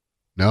animal?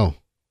 No.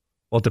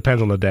 Well, it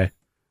depends on the day.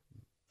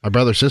 My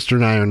brother, sister,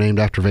 and I are named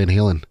after Van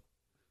Halen.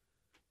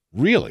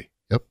 Really?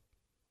 Yep.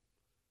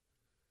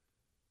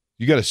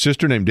 You got a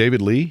sister named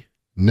David Lee?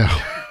 No.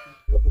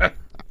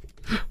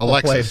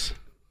 Alexis.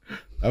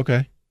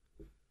 Okay.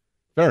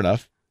 Fair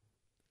enough.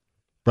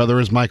 Brother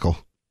is Michael.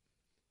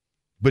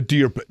 But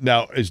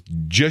now is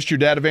just your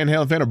dad a Van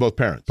Halen fan or both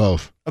parents?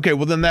 Both. Okay,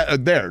 well then that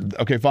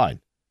okay, fine.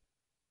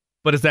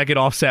 But does that get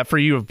offset for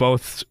you if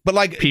both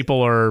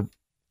people are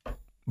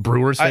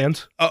Brewers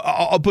fans?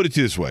 I'll put it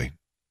to you this way.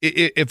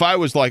 If I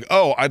was like,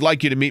 oh, I'd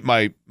like you to meet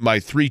my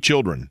three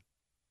children,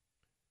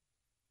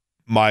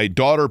 my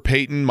daughter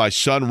Peyton, my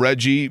son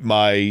Reggie,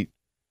 my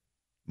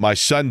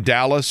son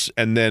Dallas,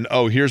 and then,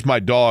 oh, here's my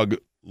dog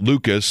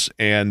Lucas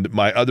and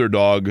my other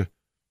dog,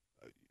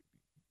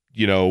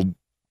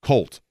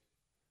 Colt.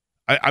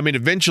 I mean,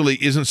 eventually,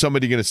 isn't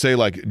somebody going to say,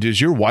 like,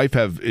 is your wife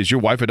a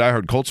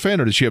diehard Colts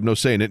fan, or does she have no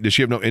say in it? Does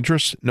she have no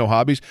interests, no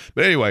hobbies?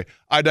 But anyway,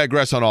 I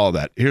digress on all of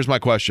that. Here's my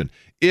question.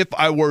 If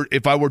I were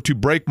to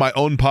break my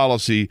own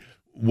policy,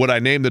 would I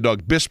name the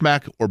dog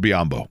Bismack or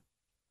Biombo?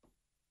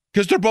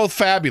 Because they're both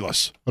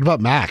fabulous. What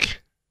about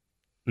Mac?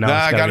 No,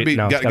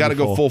 gotta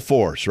go full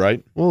force,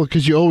 right? Well,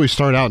 because you always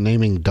start out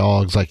naming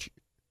dogs like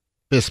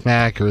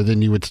Bismack, or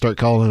then you would start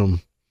calling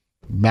them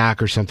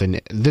Mac or something.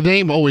 The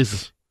name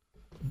always...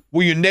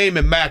 Well, you name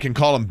him Mac and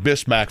call him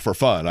Bismack for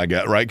fun, I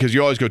get, right? Because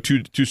you always go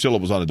two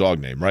syllables on a dog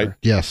name, right?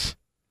 Yes.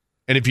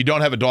 And if you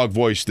don't have a dog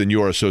voice, then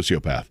you're a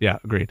sociopath. Yeah,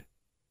 agreed.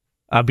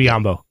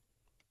 Biombo.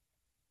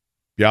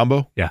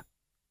 Biombo? Yeah.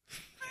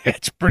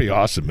 It's pretty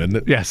awesome, isn't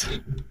it? Yes.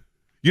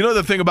 You know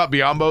the thing about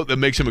Biombo that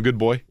makes him a good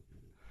boy?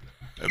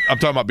 I'm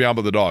talking about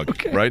Biombo the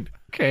dog, right?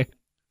 Okay.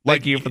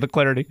 Thank you for the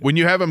clarity. When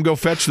you have him go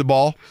fetch the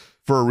ball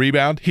for a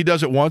rebound, he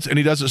does it once, and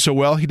he does it so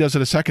well, he does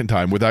it a second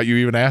time without you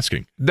even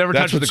asking. Never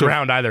touches the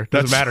ground either.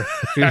 Doesn't matter.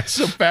 That's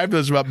so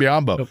fabulous about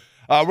Biombo. Nope.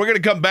 We're going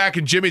to come back,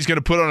 and Jimmy's going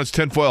to put on his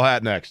tinfoil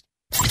hat next.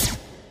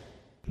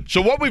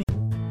 So what we've...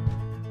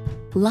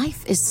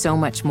 Life is so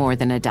much more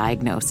than a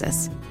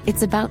diagnosis.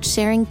 It's about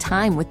sharing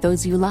time with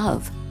those you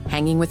love,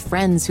 hanging with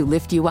friends who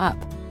lift you up,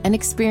 and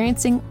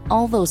experiencing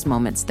all those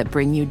moments that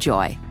bring you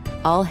joy.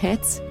 All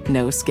hits,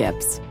 no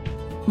skips.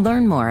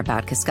 Learn more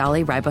about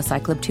Kisqali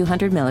Ribociclib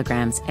 200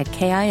 milligrams at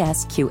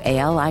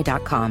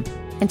KISQALI.com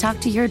and talk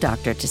to your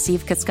doctor to see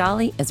if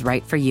Kisqali is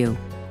right for you.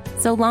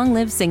 So long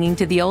live singing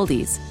to the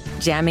oldies,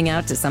 jamming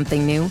out to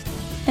something new,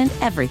 and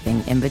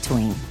everything in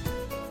between.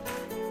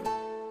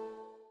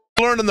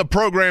 Learned in the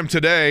program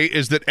today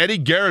is that Eddie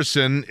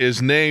Garrison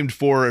is named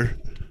for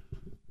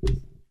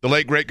the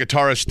late great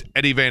guitarist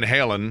Eddie Van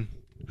Halen,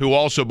 who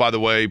also, by the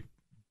way,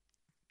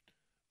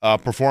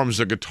 performs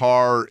the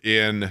guitar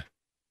in...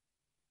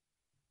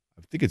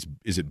 I think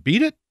is it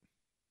Beat It?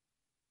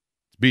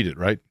 It's Beat It,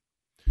 right?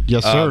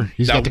 Yes, sir.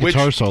 He's got the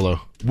guitar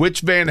solo.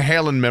 Which Van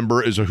Halen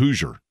member is a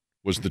Hoosier?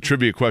 Was the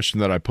trivia question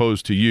that I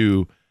posed to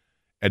you,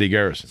 Eddie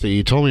Garrison. So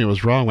you told me it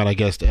was wrong when I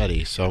guessed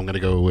Eddie, so I'm going to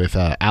go with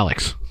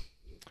Alex.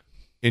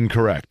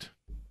 Incorrect.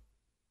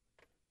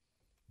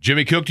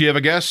 Jimmy Cook, do you have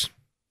a guess?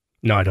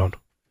 No, I don't.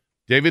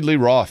 David Lee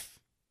Roth.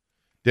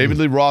 David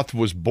Lee Roth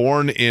was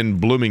born in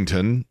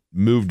Bloomington,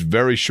 moved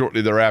very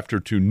shortly thereafter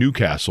to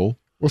Newcastle.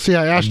 Well, see,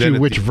 I asked you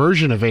which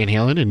version of Van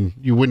Halen, and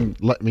you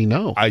wouldn't let me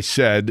know. I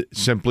said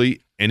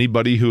simply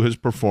anybody who has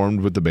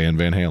performed with the band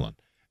Van Halen.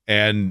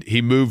 And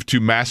he moved to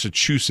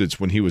Massachusetts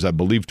when he was, I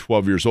believe,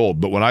 12 years old.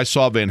 But when I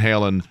saw Van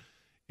Halen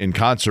in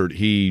concert,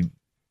 he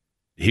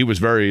was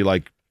very,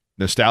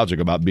 nostalgic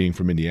about being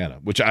from Indiana,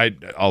 which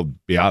I'll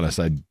be honest,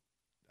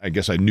 I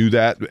guess I knew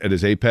that at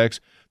his apex.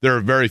 There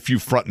are very few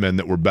frontmen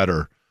that were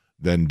better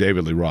than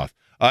David Lee Roth.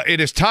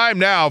 It is time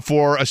now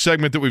for a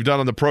segment that we've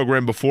done on the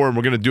program before, and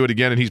we're going to do it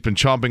again, and he's been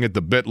chomping at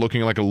the bit,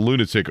 looking like a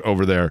lunatic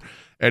over there.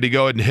 Eddie,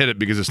 go ahead and hit it,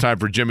 because it's time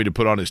for Jimmy to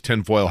put on his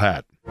tinfoil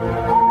hat. All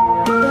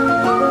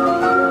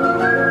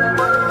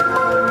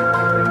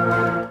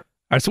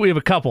right, so we have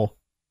a couple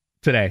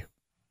today.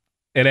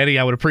 And Eddie,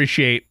 I would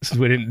appreciate, since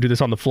we didn't do this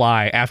on the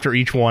fly, after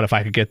each one, if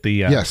I could get the...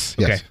 Yes.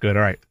 Okay, good,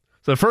 all right.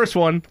 So the first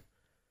one...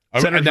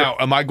 Now,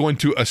 am I going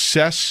to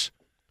assess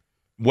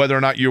whether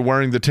or not you're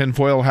wearing the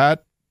tinfoil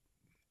hat?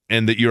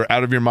 And that you're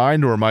out of your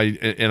mind, or am I?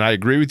 And I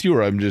agree with you,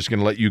 or I'm just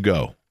going to let you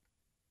go.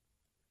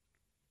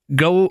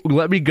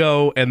 Let me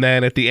go, and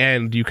then at the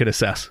end, you can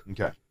assess.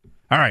 Okay.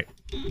 All right.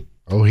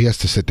 Oh, he has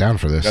to sit down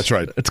for this. That's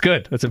right. It's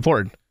good. That's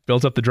important.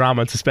 Builds up the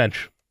drama and suspense.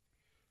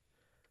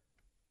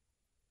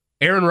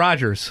 Aaron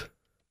Rodgers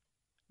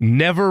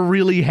never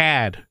really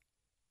had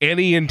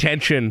any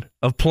intention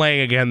of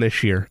playing again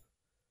this year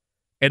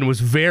and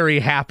was very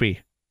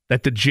happy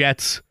that the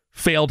Jets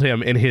failed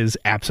him in his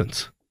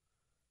absence,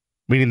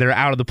 meaning they're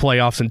out of the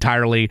playoffs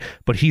entirely,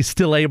 but he's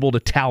still able to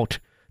tout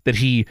that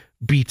he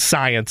beat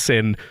science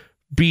and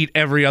beat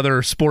every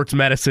other sports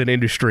medicine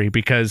industry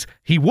because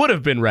he would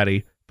have been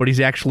ready, but he's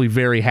actually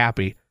very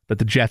happy that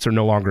the Jets are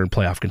no longer in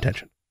playoff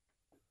contention.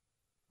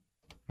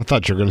 I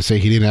thought you were going to say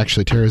he didn't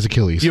actually tear his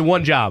Achilles. You had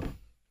one job.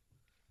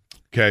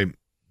 Okay.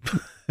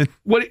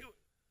 What?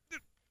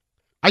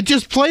 I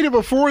just played it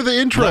before the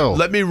intro.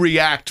 Let me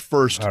react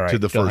first to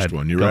the first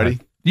one. You ready?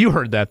 You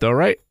heard that, though,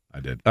 right?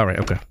 I did. All right,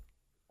 okay.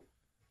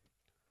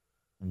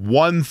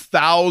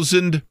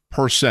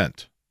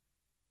 1,000%.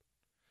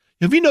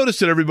 Have you noticed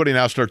that everybody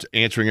now starts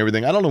answering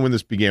everything? I don't know when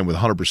this began with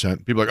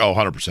 100%. People are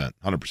like, 100%,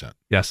 100%.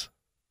 Yes.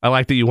 I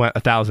like that you went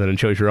 1,000 and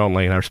chose your own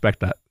lane. I respect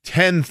that.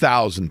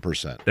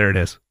 10,000%. There it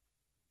is.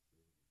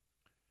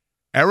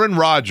 Aaron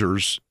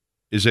Rodgers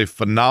is a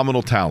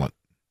phenomenal talent.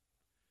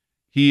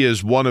 He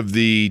is one of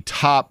the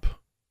top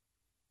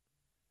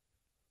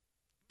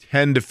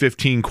 10 to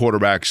 15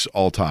 quarterbacks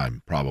all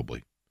time,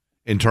 probably,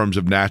 in terms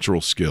of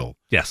natural skill.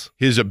 Yes.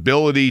 His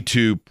ability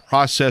to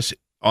process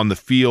on the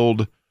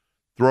field,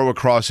 throw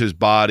across his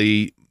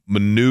body,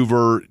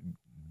 maneuver,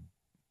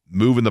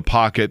 move in the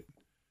pocket,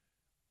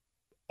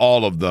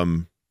 all of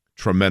them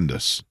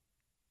tremendous.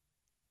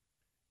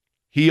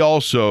 He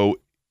also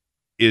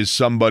is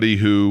somebody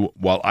who,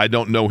 while I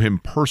don't know him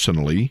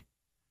personally,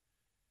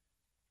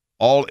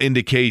 all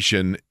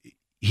indication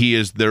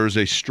there is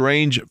a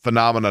strange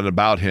phenomenon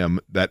about him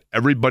that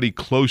everybody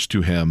close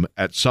to him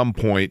at some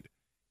point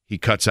he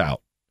cuts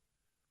out.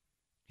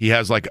 He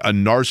has like a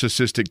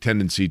narcissistic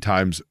tendency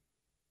times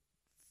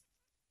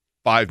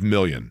 5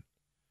 million.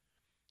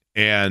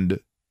 And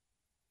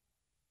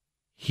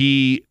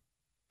he,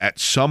 at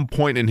some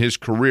point in his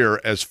career,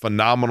 as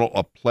phenomenal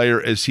a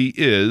player as he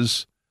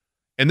is,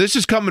 and this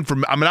is coming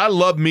from, I mean, I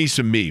love me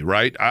some me,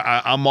 right?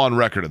 I'm on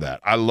record of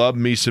that. I love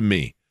me some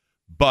me.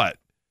 But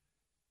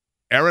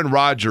Aaron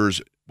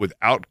Rodgers,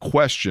 without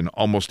question,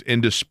 almost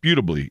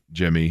indisputably,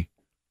 Jimmy,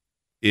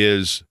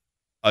 is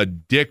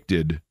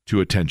addicted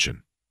to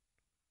attention.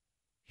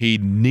 He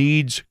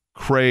needs,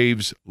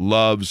 craves,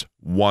 loves,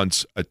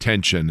 wants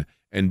attention,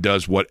 and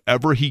does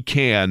whatever he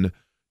can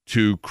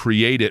to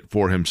create it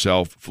for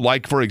himself.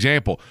 Like, for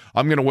example,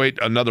 I'm going to wait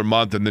another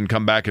month and then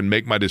come back and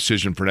make my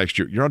decision for next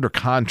year. You're under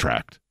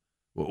contract.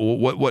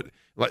 What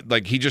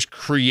like he just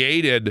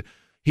created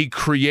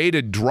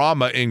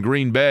drama in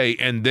Green Bay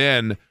and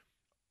then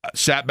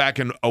sat back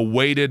and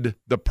awaited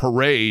the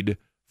parade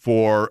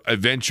for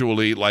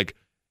eventually like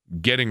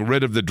getting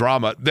rid of the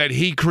drama that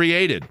he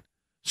created.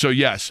 So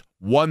yes,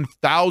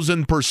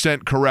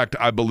 1,000% correct,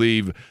 I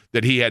believe,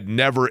 that he had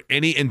never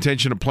any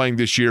intention of playing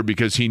this year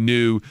because he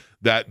knew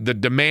that the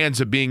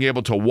demands of being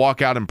able to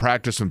walk out and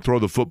practice and throw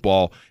the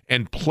football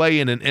and play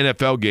in an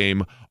NFL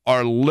game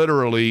are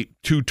literally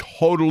two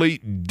totally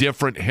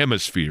different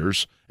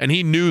hemispheres. And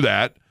he knew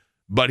that,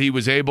 but he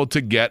was able to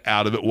get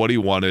out of it what he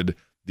wanted,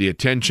 the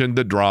attention,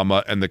 the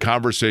drama, and the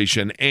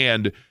conversation,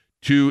 and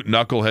two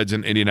knuckleheads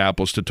in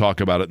Indianapolis to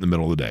talk about it in the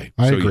middle of the day.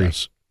 I agree.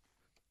 Yes.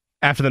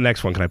 After the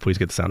next one, can I please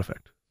get the sound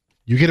effect?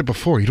 You get it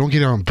before. You don't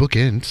get it on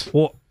bookends.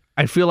 Well,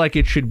 I feel like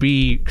it should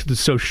be, because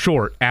it's so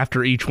short,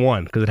 after each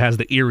one, because it has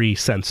the eerie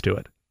sense to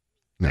it.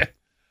 No.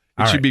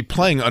 It should be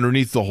playing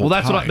underneath the whole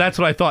time. Well, that's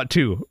what I thought,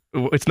 too.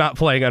 It's not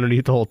playing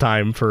underneath the whole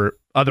time for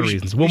other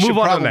reasons. We'll move on to the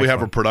next one. We probably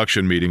have a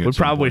production meeting. We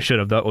probably should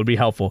have. That would be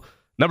helpful.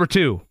 Number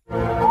 2.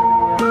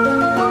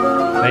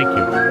 Thank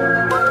you.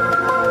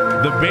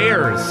 The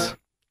Bears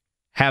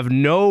have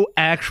no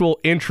actual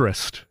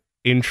interest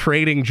in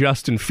trading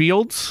Justin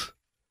Fields,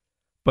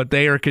 but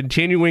they are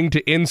continuing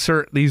to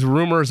insert these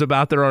rumors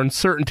about their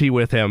uncertainty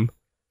with him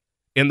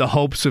in the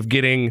hopes of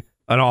getting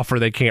an offer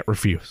they can't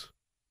refuse.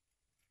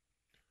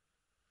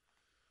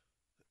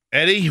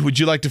 Eddie, would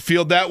you like to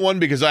field that one?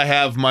 Because I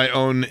have my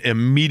own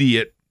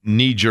immediate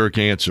knee-jerk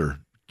answer.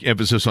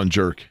 Emphasis on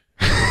jerk.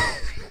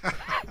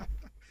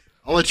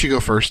 I'll let you go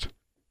first.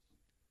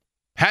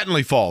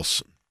 Patently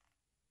false.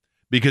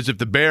 Because if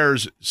the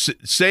Bears,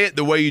 say it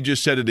the way you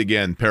just said it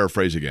again,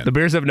 paraphrase again. The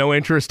Bears have no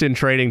interest in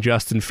trading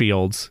Justin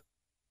Fields,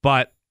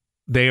 but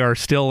they are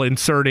still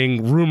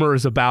inserting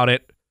rumors about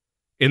it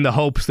in the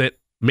hopes that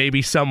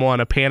maybe someone,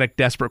 a panicked,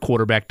 desperate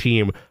quarterback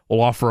team,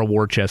 will offer a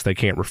war chest they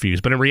can't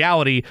refuse. But in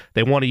reality,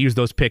 they want to use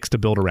those picks to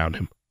build around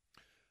him.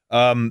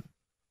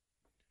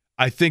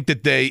 I think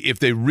that if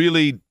they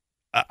really,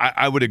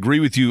 I would agree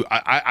with you.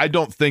 I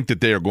don't think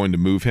that they are going to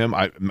move him.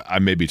 I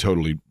may be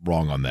totally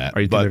wrong on that.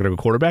 Are you think they're going to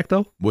go quarterback,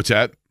 though? What's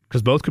that?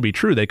 Because both could be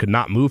true. They could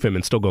not move him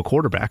and still go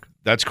quarterback.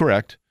 That's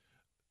correct.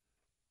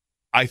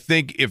 I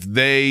think if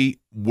they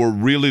were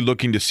really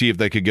looking to see if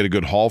they could get a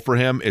good haul for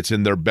him, it's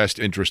in their best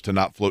interest to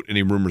not float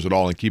any rumors at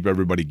all and keep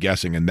everybody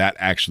guessing, and that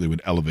actually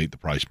would elevate the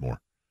price more.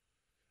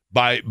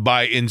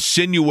 By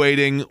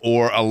insinuating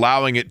or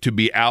allowing it to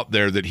be out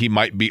there that he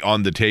might be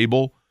on the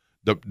table,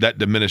 that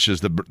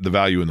diminishes the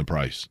value in the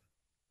price.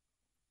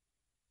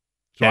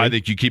 So I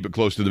think you keep it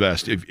close to the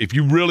vest. If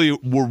you really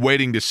were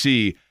waiting to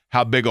see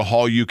how big a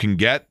haul you can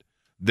get,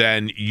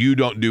 then you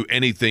don't do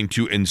anything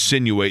to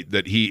insinuate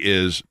that he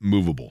is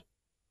movable.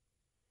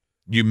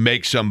 You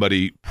make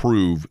somebody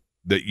prove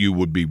that you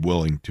would be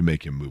willing to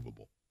make him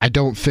movable. I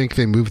don't think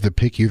they move the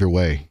pick either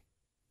way.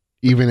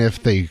 Even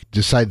if they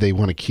decide they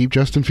want to keep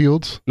Justin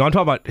Fields. No, I'm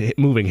talking about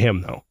moving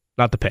him, though,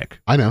 not the pick.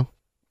 I know.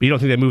 But you don't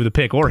think they move the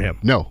pick or him?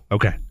 No.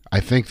 Okay. I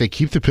think they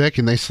keep the pick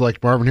and they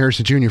select Marvin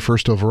Harrison Jr.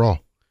 first overall.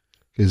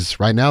 Because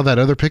right now that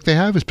other pick they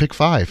have is pick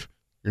 5.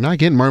 You're not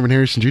getting Marvin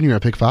Harrison Jr.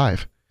 at pick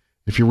 5.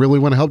 If you really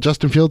want to help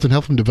Justin Fields and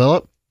help him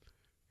develop,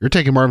 you're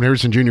taking Marvin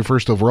Harrison Jr.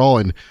 first overall,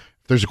 and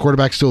if there's a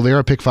quarterback still there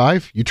at pick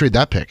 5, you trade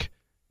that pick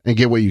and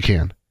get what you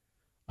can.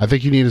 I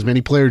think you need as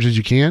many players as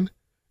you can,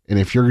 and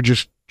if you're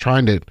just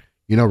trying to,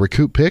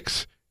 recoup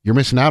picks, you're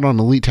missing out on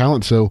elite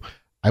talent. So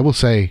I will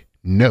say,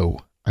 no,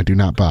 I do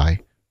not buy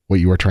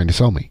what you are trying to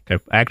sell me.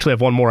 Okay. I actually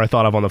have one more I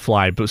thought of on the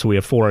fly, but so we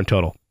have 4 in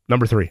total.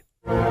 Number 3.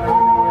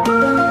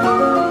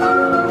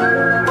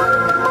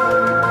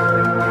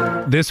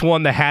 This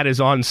one, the hat is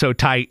on so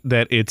tight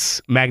that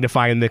it's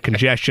magnifying the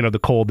congestion of the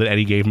cold that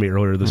Eddie gave me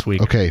earlier this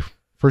week. Okay.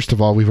 First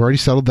of all, we've already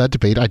settled that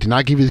debate. I did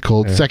not give you the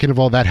cold. Yeah. Second of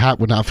all, that hat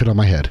would not fit on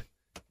my head.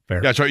 Fair.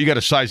 That's right. You got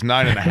a size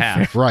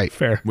 9.5. Right.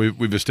 Fair.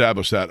 We've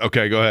established that.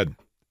 Okay, go ahead.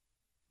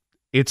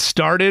 It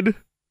started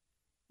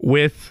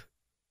with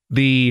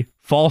the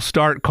false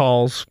start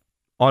calls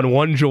on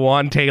one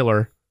Jawan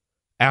Taylor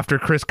after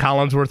Chris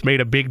Collinsworth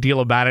made a big deal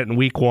about it in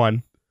week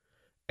 1.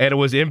 And it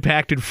was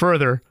impacted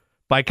further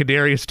by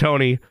Kadarius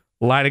Toney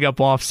lining up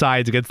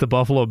offsides against the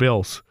Buffalo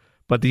Bills.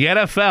 But the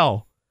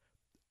NFL,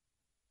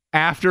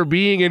 after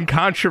being in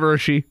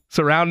controversy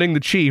surrounding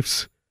the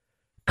Chiefs,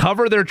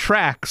 cover their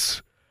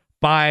tracks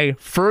by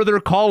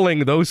further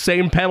calling those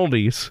same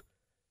penalties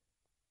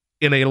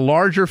in a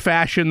larger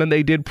fashion than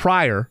they did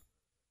prior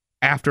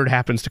after it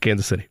happens to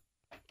Kansas City.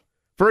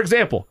 For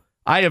example,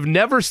 I have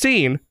never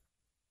seen,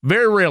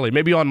 very rarely,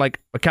 maybe on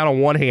like a count on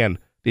one hand,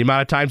 the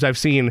amount of times I've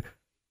seen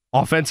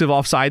offensive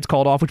offsides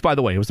called off, which by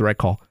the way, it was the right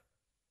call.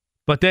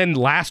 But then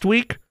last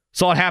week,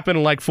 saw it happen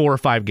in like 4 or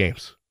 5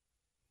 games.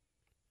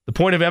 The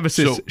point of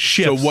emphasis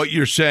shifts. So what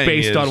you're saying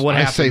based on what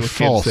happened with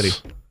false. Kansas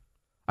City.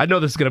 I know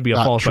this is going to be a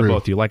Not false true. by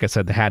both of you. Like I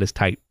said, the hat is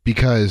tight.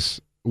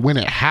 Because when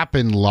it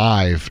happened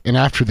live and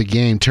after the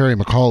game, Terry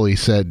McAulay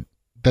said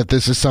that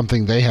this is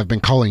something they have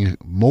been calling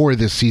more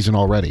this season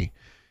already.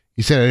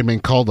 He said it had been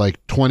called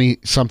like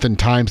 20-something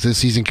times this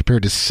season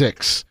compared to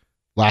 6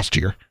 last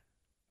year.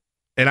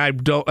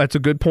 And that's a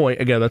good point.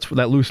 Again,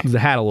 that loosens the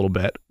hat a little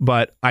bit.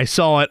 But I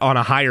saw it on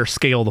a higher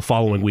scale the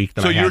following week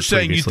than I had So you're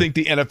saying previously. you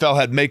think the NFL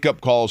had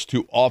makeup calls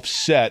to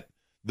offset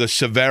the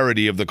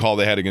severity of the call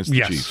they had against the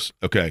Yes. Chiefs?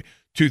 Okay.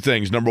 2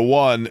 things. Number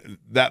 1,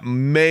 that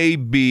may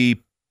be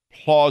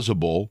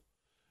plausible.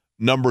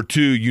 Number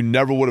 2, you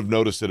never would have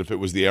noticed it if it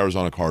was the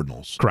Arizona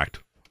Cardinals. Correct.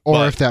 Or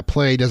But if that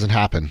play doesn't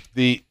happen.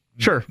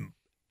 Sure.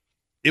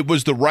 It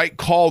was the right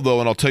call, though,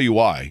 and I'll tell you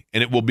why.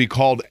 And it will be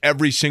called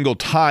every single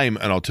time,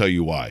 and I'll tell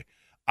you why.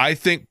 I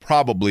think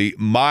probably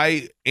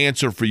my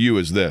answer for you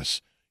is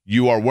this.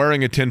 You are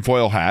wearing a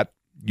tinfoil hat.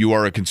 You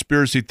are a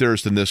conspiracy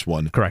theorist in this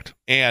one. Correct.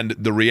 And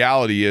the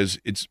reality is,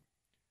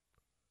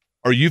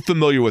 are you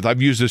familiar with,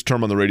 I've used this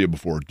term on the radio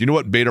before. Do you know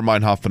what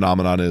Bader-Meinhof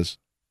phenomenon is?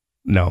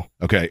 No.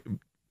 Okay.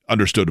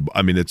 Understood.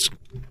 I mean, it's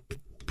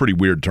a pretty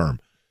weird term.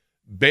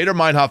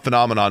 Bader-Meinhof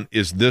phenomenon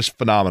is this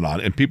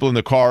phenomenon, and people in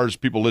the cars,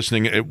 people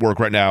listening at work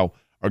right now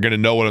are going to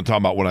know what I'm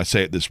talking about when I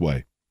say it this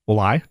way. Will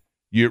I?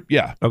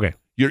 Yeah. Okay.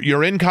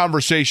 You're in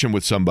conversation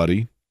with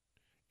somebody,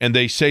 and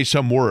they say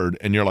some word,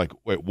 and you're like,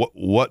 wait,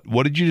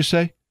 what did you just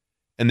say?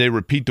 And they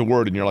repeat the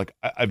word, and you're like,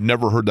 I've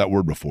never heard that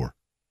word before.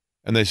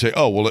 And they say,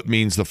 oh, well, it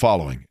means the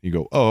following. You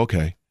go, oh,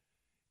 okay.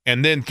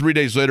 And then 3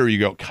 days later, you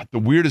go, God, the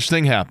weirdest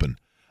thing happened.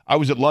 I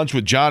was at lunch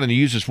with John, and he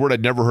used this word.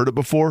 I'd never heard it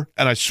before,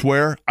 and I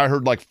swear I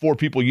heard like 4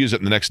 people use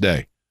it the next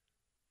day.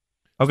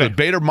 Okay. The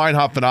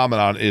Bader-Meinhof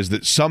phenomenon is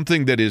that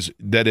something that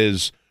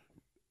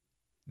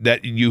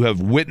you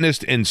have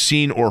witnessed and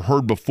seen or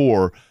heard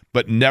before,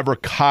 but never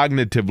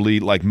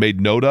cognitively like made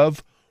note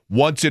of,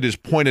 once it is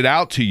pointed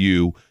out to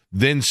you,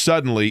 then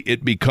suddenly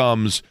it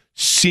becomes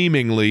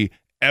seemingly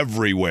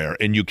everywhere,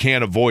 and you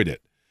can't avoid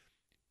it.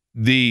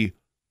 The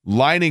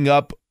lining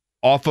up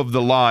off of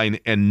the line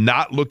and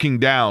not looking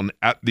down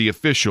at the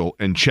official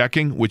and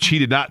checking, which he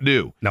did not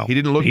do. No. He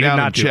didn't look down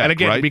and check, And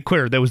again, right? to be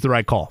clear, that was the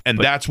right call. And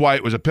that's why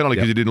it was a penalty,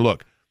 because Yep. he didn't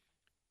look.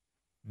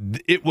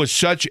 It was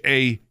such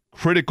a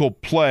critical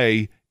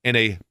play and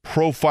a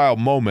profile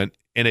moment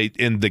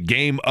in the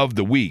game of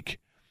the week.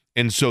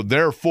 And so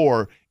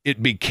therefore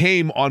it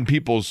became on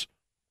people's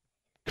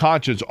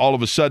conscience all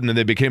of a sudden, and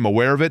they became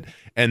aware of it.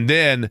 And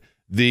then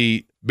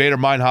the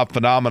Bader-Meinhof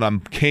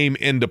phenomenon came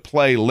into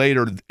play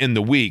later in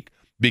the week.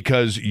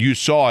 because you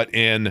saw it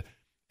in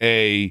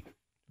a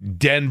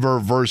Denver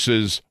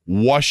versus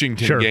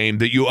Washington game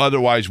that you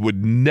otherwise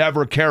would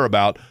never care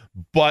about,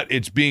 but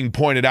it's being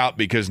pointed out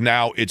because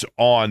now it's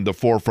on the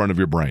forefront of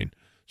your brain.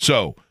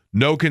 So,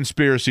 no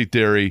conspiracy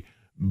theory,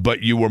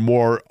 but you were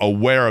more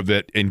aware of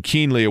it and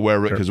keenly aware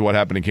of it because of what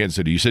happened in Kansas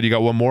City. You said you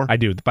got one more? I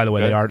do. By the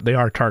way, they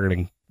are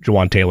targeting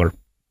Jawan Taylor,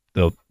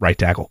 the right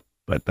tackle,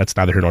 but that's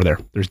neither here nor there.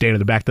 There's data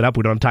to back that up.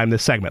 We don't have time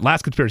this segment.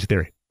 Last conspiracy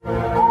theory. No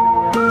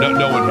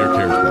one here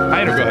cares.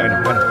 I know.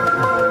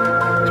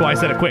 That's why I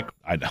said it quick.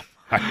 I know.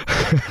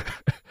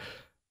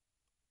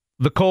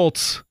 The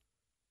Colts,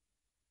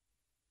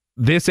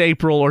 this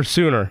April or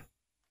sooner,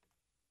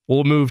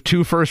 will move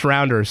 2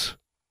 first-rounders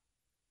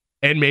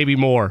and maybe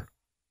more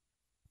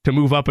to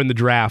move up in the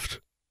draft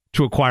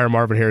to acquire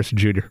Marvin Harrison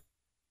Jr.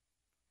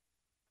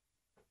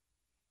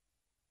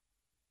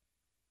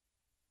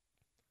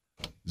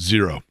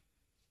 Zero.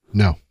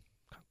 No.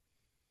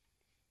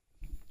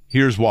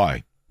 Here's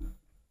why.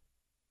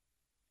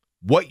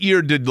 What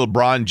year did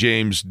LeBron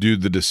James do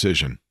the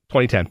decision?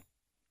 2010.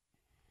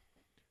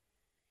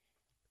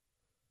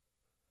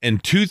 In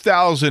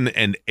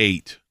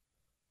 2008,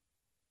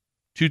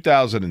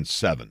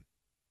 2007,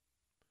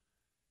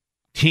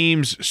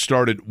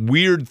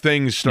 weird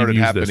things started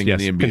happening in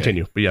the NBA.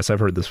 Continue. But yes, I've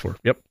heard this before.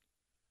 Yep.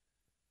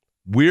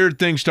 Weird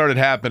things started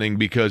happening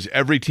because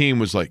every team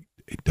was like,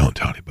 hey, don't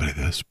tell anybody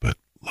this, but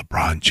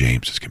LeBron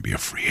James is going to be a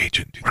free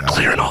agent. We're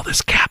clearing all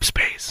this cap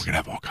space. We're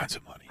going to have all kinds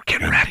of money. We're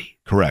getting ready.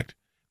 Correct.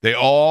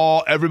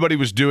 Everybody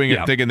was doing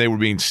it thinking they were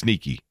being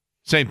sneaky.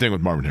 Same thing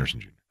with Marvin Harrison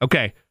Jr.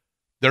 Okay.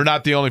 They're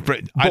not the only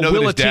friend. I know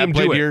that his dad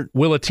played here.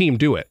 Will a team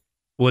do it?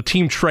 Will a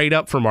team trade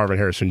up for Marvin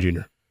Harrison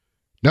Jr.?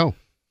 No.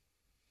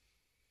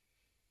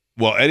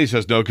 Well, Eddie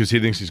says no because he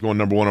thinks he's going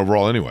number 1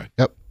 overall anyway.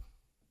 Yep.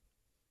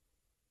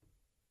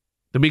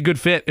 It'll be a good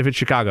fit if it's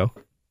Chicago.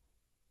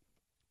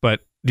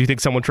 But do you think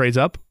someone trades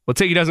up? Let's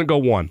say he doesn't go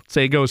 1.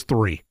 Say he goes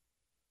 3.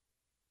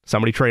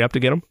 Somebody trade up to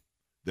get him?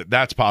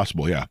 That's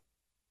possible, yeah.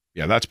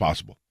 Yeah, that's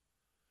possible.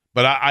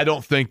 But I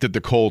don't think that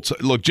the Colts...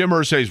 Look, Jim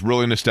Irsay is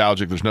really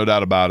nostalgic. There's no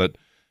doubt about it.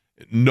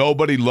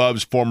 Nobody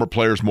loves former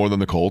players more than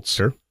the Colts.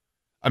 Sure.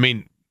 I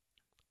mean,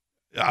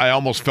 I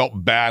almost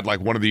felt bad like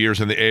one of the years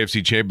in the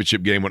AFC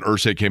Championship game when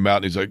Irsay came out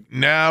and he's like,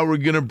 now we're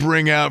going to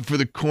bring out for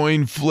the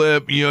coin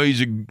flip. You know,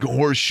 he's a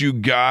horseshoe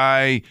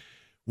guy.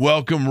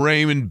 Welcome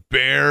Raymond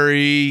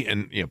Berry.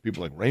 And,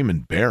 people like,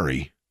 Raymond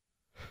Berry?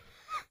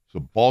 So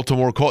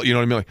Baltimore Colt, you know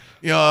what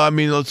I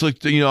mean? Like, let's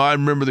look, I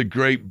remember the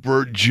great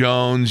Burt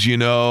Jones,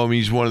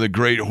 he's one of the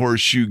great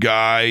horseshoe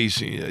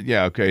guys.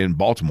 Yeah, okay, in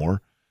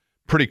Baltimore.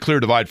 Pretty clear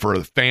divide for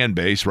the fan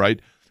base, right?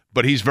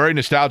 But he's very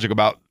nostalgic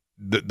about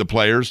the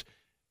players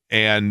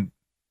and,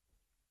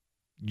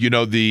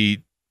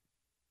 the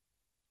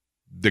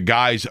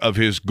guys of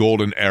his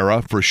golden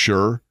era for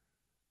sure.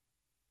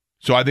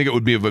 So I think it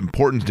would be of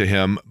importance to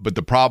him, but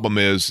the problem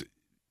is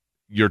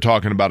you're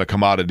talking about a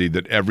commodity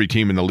that every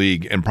team in the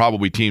league and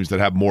probably teams that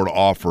have more to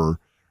offer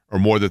or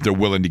more that they're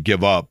willing to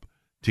give up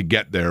to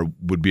get there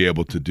would be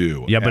able to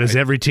do. Yeah, but is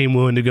every team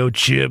willing to go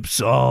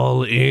chips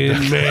all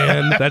in,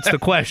 man? That's the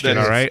question,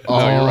 all right? No,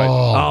 you're right.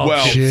 Oh,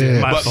 well,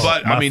 shit.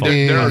 But I mean,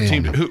 there are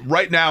teams who,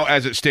 right now,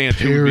 as it stands,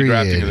 who would be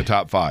drafting in the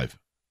top 5?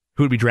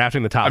 Who would be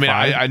drafting the top 5?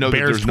 I know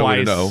Bears that there's no way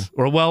to know.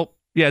 Or,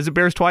 is it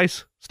Bears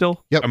twice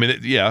still? Yep. I mean,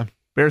 yeah.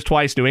 Bears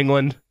twice, New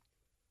England.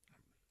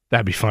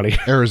 That'd be funny.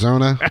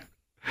 Arizona.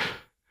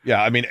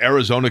 Yeah, I mean,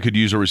 Arizona could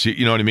use a receiver.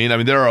 You know what I mean? I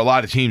mean, there are a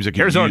lot of teams that can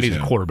use Arizona needs a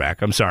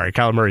quarterback. I'm sorry.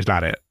 Kyler Murray's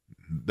not it.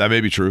 That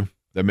may be true.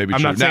 I'm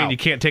not saying you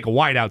can't take a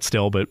wideout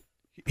still, but...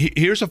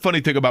 Here's a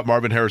funny thing about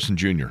Marvin Harrison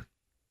Jr.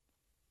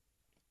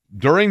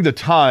 During the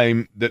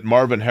time that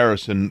Marvin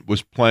Harrison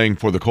was playing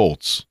for the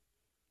Colts,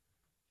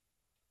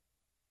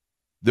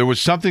 there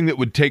was something that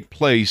would take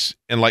place,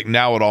 and like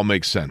now it all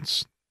makes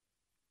sense.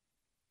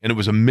 And it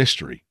was a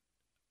mystery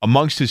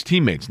amongst his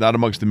teammates, not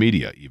amongst the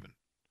media even.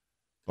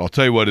 I'll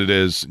tell you what it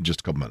is in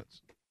just a couple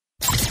minutes.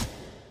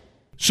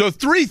 So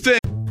 3 things.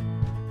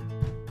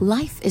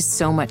 Life is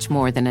so much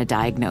more than a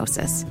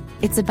diagnosis.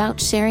 It's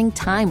about sharing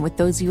time with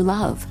those you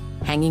love,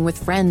 hanging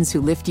with friends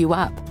who lift you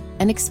up,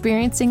 and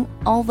experiencing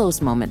all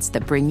those moments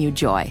that bring you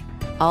joy.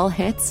 All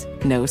hits,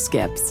 no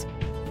skips.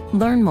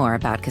 Learn more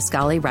about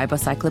Kisqali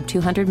Ribociclib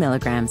 200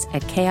 milligrams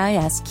at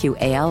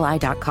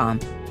KISQALI.com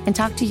and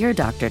talk to your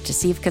doctor to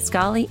see if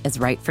Kisqali is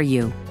right for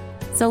you.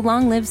 So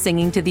long live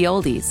singing to the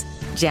oldies,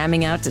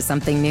 jamming out to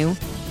something new,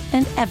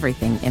 and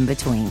everything in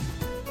between.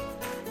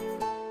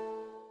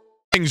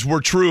 Things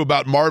were true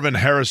about Marvin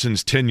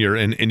Harrison's tenure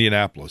in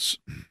Indianapolis.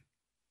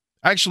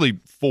 Actually,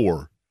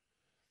 4.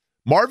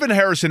 Marvin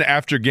Harrison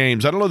after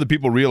games, I don't know that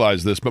people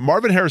realize this, but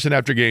Marvin Harrison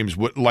after games,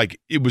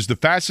 it was the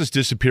fastest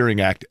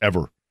disappearing act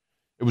ever.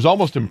 It was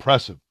almost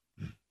impressive.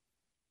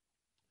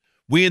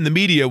 We in the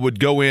media would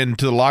go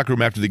into the locker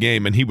room after the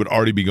game, and he would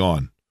already be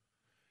gone.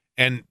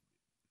 And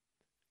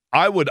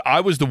I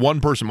was the one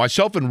person,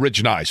 myself and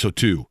Rich Nye, so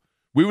 2.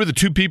 We were the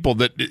 2 people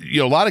that,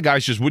 a lot of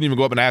guys just wouldn't even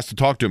go up and ask to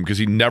talk to him because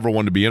he never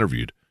wanted to be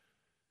interviewed.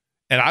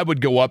 And I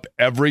would go up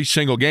every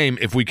single game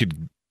if we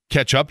could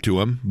catch up to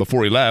him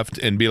before he left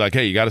and be like,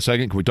 "Hey, you got a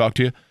second? Can we talk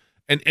to you?"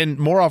 And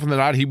more often than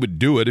not, he would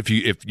do it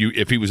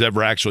if he was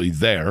ever actually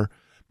there.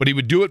 But he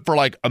would do it for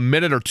like a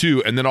minute or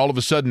two, and then all of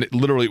a sudden,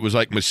 it was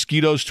like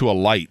mosquitoes to a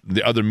light.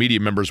 The other media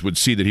members would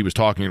see that he was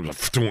talking,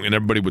 and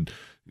everybody would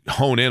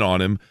hone in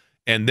on him,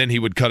 and then he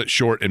would cut it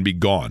short and be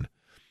gone.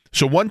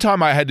 So one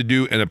time I had to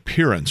do an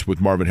appearance with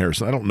Marvin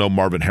Harrison. I don't know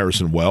Marvin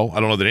Harrison well. I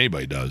don't know that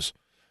anybody does.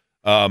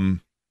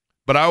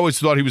 But I always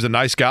thought he was a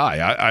nice guy.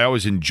 I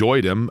always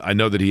enjoyed him. I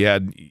know that he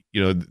had,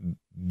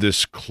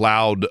 this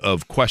cloud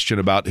of question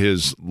about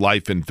his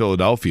life in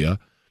Philadelphia,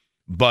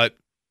 but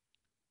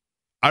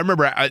I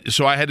remember,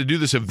 so I had to do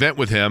this event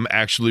with him,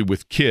 actually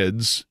with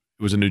kids.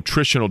 It was a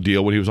nutritional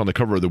deal when he was on the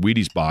cover of the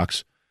Wheaties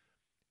box.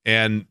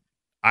 And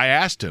I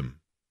asked him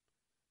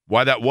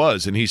why that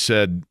was. And he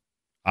said,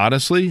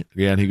 honestly,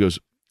 again, he goes,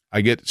 I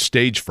get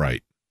stage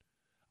fright.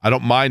 I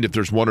don't mind if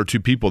there's one or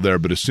two people there,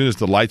 but as soon as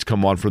the lights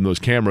come on from those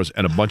cameras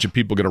and a bunch of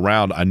people get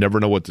around, I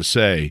never know what to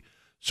say.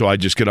 So I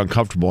just get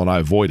uncomfortable and I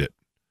avoid it.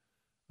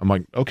 I'm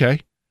like, okay.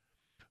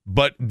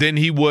 But then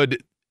he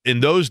would... In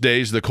those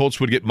days, the Colts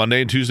would get Monday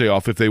and Tuesday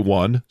off if they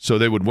won, so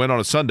they would win on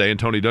a Sunday, and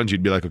Tony Dungy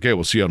would be like, okay,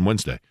 we'll see you on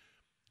Wednesday.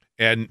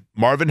 And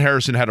Marvin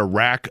Harrison had a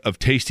rack of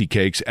Tasty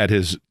Cakes at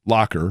his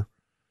locker,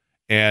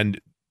 and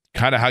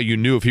kind of how you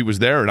knew if he was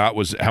there or not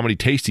was how many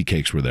Tasty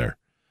Cakes were there.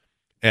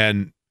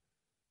 And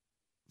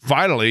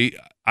finally,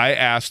 I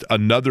asked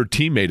another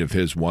teammate of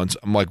his once,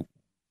 I'm like,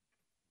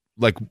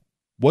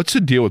 what's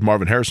the deal with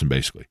Marvin Harrison,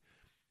 basically?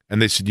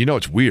 And they said,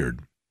 it's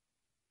weird.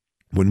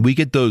 When we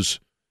get those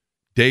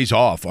days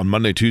off on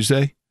Monday,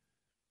 Tuesday,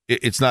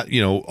 it's not,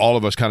 all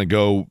of us kind of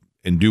go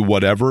and do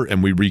whatever,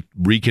 and we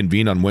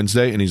reconvene on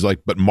Wednesday. And he's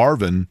like, but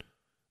Marvin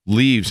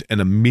leaves and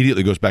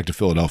immediately goes back to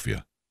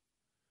Philadelphia.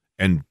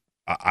 And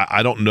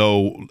I don't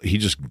know, he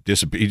just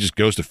disappears. He just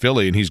goes to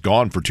Philly, and he's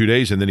gone for 2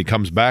 days, and then he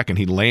comes back, and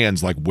he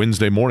lands like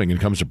Wednesday morning and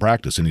comes to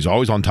practice. And he's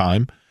always on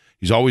time.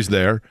 He's always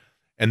there.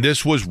 And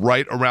this was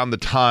right around the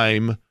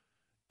time,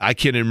 I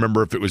can't even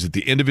remember if it was at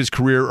the end of his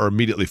career or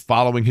immediately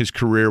following his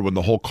career when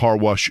the whole car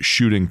wash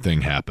shooting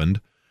thing happened.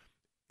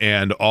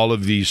 And all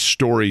of these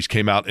stories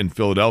came out in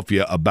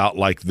Philadelphia about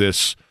like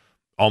this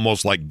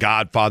almost like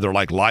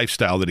Godfather-like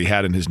lifestyle that he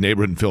had in his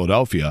neighborhood in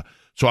Philadelphia.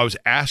 So I was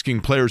asking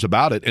players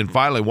about it. And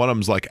finally, one of them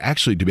was like,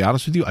 actually, to be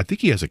honest with you, I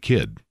think he has a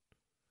kid.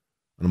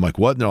 And I'm like,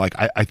 what? And they're like,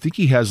 I think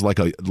he has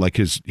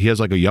he has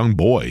a young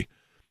boy.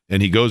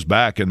 And he goes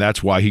back, and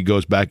that's why he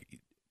goes back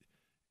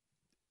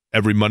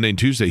every Monday and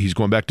Tuesday. He's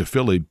going back to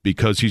Philly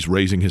because he's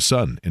raising his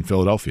son in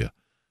Philadelphia.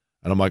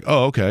 And I'm like,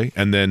 oh, okay.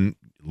 And then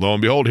lo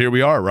and behold, here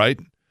we are, right?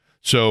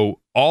 So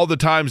all the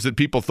times that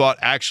people thought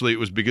actually it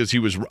was because he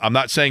was, I'm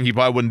not saying he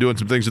probably wasn't doing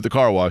some things at the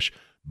car wash,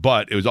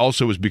 but it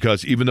was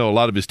because even though a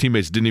lot of his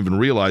teammates didn't even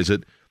realize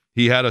it,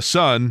 he had a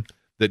son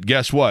that,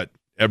 guess what?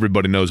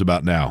 Everybody knows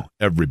about now.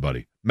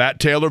 Everybody. Matt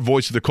Taylor,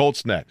 voice of the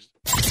Colts, next.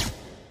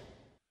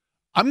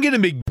 I'm going to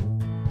be...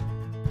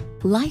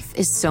 Life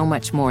is so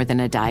much more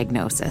than a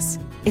diagnosis.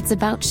 It's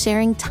about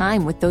sharing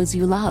time with those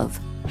you love,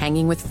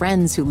 hanging with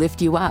friends who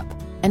lift you up,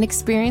 and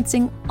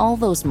experiencing all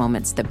those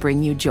moments that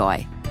bring you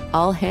joy.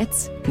 All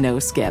hits, no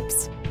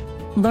skips.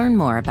 Learn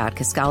more about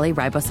Kisqali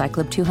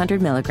Ribociclib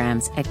 200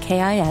 milligrams at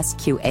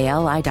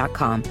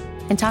KISQALI.com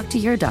and talk to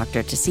your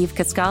doctor to see if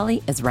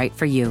Kisqali is right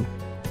for you.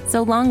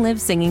 So long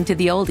live singing to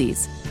the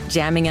oldies,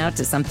 jamming out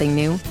to something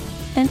new,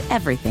 and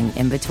everything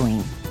in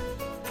between.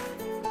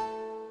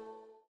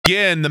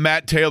 Again, the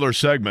Matt Taylor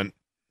segment.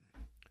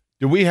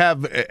 Do we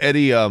have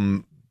Eddie?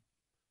 Do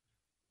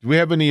we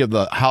have any of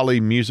the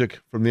Holly music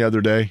from the other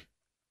day,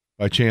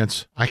 by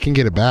chance? I can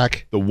get it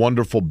back. The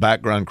wonderful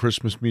background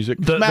Christmas music.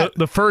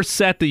 The first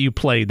set that you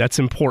played, that's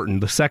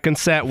important. The second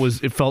set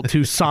it felt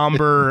too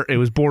somber. It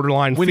was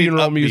borderline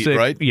funeral upbeat, music,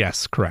 right?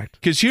 Yes, correct.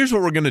 Because here's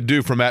what we're going to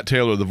do for Matt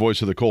Taylor, the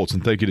voice of the Colts,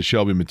 and thank you to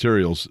Shelby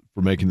Materials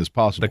for making this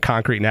possible. The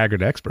concrete and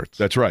aggregate experts.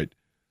 That's right.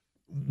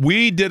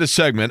 We did a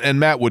segment, and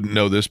Matt wouldn't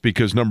know this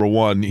because, number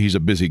one, he's a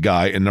busy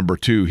guy, and number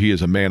two, he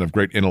is a man of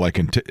great intellect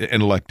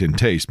and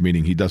taste,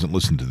 meaning he doesn't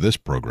listen to this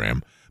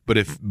program.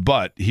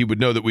 But he would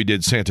know that we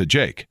did Santa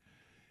Jake.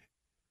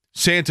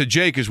 Santa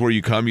Jake is where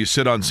you come, you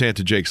sit on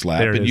Santa Jake's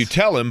lap, and you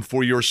tell him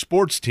for your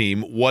sports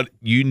team what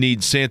you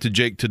need Santa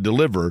Jake to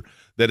deliver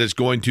that is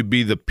going to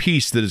be the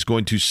piece that is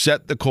going to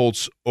set the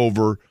Colts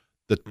over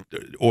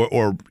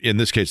or in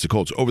this case, the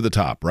Colts over the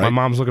top, right? My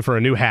mom's looking for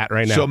a new hat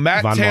right now. So,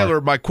 Matt Taylor,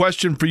 my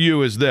question for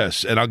you is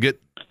this, and I'll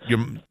get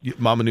your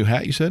mom a new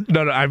hat, you said?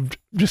 No, I'm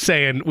just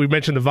saying, we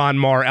mentioned the Von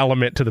Maur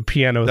element to the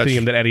piano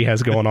theme that Eddie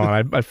has going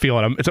on. I feel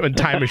it. It's a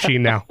time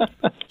machine now.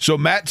 So,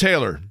 Matt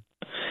Taylor,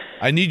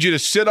 I need you to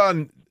sit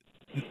on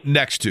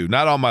next to,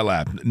 not on my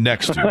lap,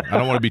 next to. I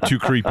don't want to be too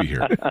creepy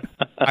here.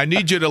 I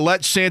need you to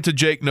let Santa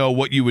Jake know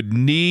what you would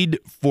need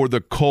for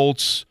the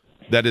Colts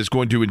that is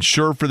going to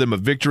ensure for them a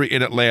victory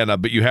in Atlanta,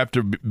 but you have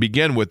to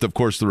begin with, of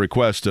course, the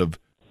request of,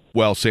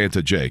 well,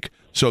 Santa Jake.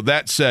 So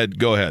that said,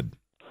 go ahead.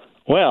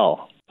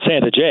 Well,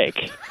 Santa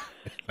Jake.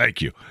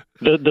 Thank you.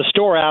 The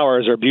store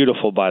hours are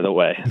beautiful, by the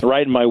way,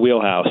 right in my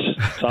wheelhouse.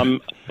 So I'm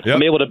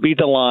able to beat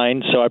the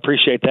line, so I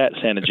appreciate that,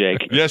 Santa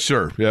Jake. Yes,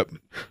 sir. Yep.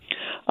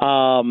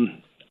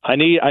 I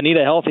need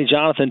a healthy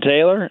Jonathan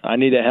Taylor. I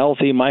need a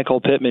healthy Michael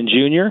Pittman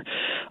Jr.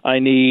 I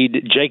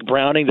need Jake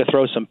Browning to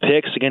throw some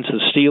picks against the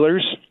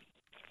Steelers.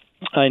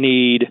 I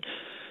need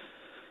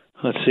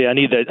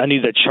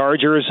the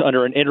Chargers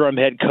under an interim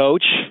head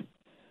coach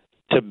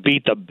to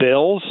beat the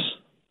Bills.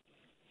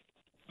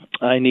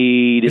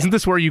 Isn't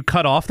this where you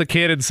cut off the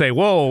kid and say,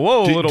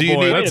 "Whoa, little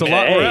boy, that's a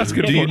lot we're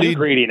asking for." You're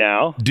greedy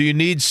now. Do you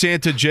need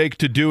Santa Jake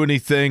to do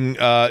anything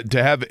to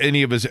have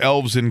any of his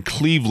elves in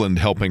Cleveland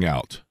helping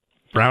out?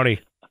 Brownie.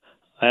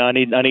 I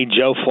need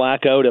Joe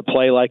Flacco to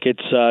play like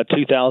it's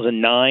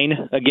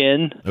 2009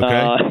 again.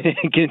 Okay.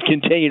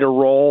 Continue to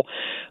roll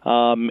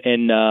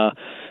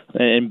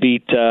and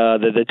beat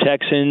the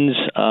Texans.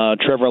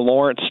 Trevor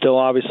Lawrence still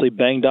obviously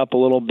banged up a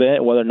little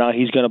bit, whether or not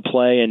he's going to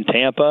play in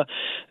Tampa.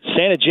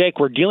 Santa Jake,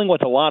 we're dealing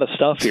with a lot of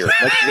stuff here.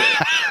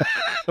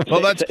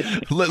 Well,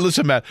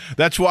 listen, Matt.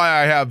 That's why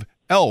I have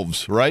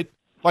elves, right?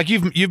 Like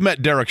you've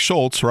met Derek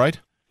Schultz, right?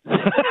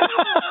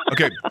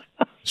 Okay.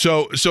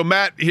 So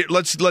Matt, here,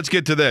 let's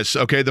get to this.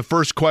 Okay, the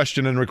first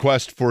question and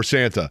request for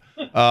Santa.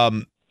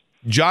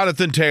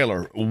 Jonathan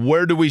Taylor,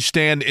 where do we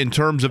stand in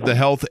terms of the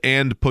health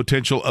and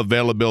potential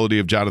availability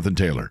of Jonathan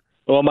Taylor?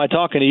 Well, am I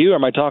talking to you or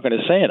am I talking to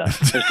Santa?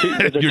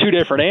 There's two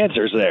different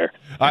answers there.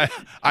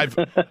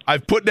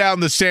 I've put down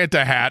the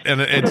Santa hat, and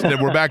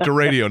we're back to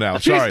radio now.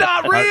 Sorry. He's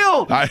not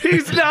real.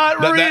 He's not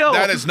real.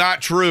 That is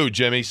not true,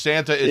 Jimmy.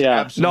 Santa is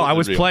absolutely No, I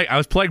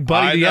was playing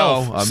Buddy the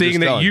Elf,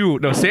 saying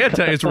that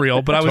Santa is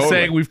real, but I was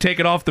saying we've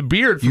taken off the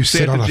beard from you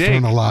Santa sit on a Jake.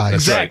 throne of lies.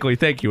 Exactly.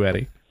 Thank you,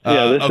 Eddie.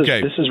 This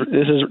is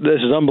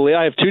unbelievable.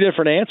 I have two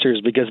different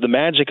answers because the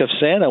magic of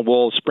Santa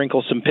will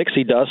sprinkle some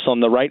pixie dust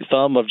on the right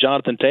thumb of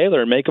Jonathan Taylor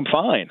and make him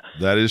fine.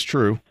 That is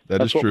true.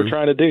 That's what we're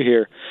trying to do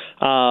here.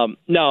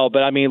 No,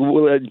 but I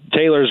mean,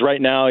 Taylor's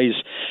right now.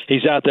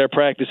 He's out there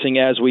practicing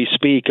as we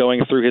speak,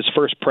 going through his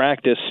first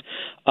practice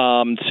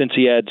since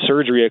he had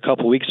surgery a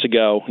couple weeks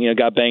ago.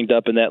 Got banged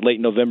up in that late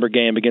November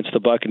game against the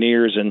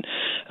Buccaneers and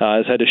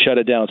has had to shut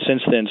it down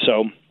since then.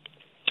 So.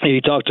 He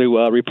talked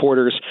to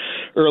reporters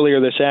earlier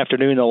this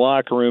afternoon in the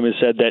locker room and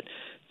said that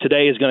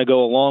today is going to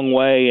go a long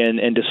way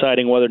in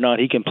deciding whether or not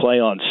he can play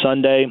on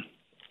Sunday.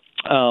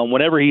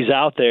 Whenever he's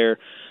out there,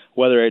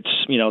 whether it's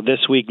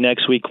this week,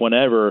 next week,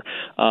 whenever,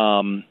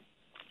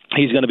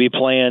 he's going to be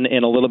playing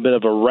in a little bit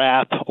of a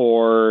wrap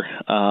or,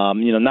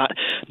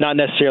 not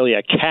necessarily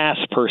a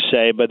cast per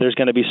se, but there's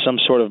going to be some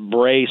sort of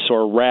brace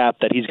or wrap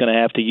that he's going to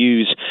have to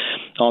use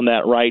on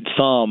that right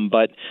thumb.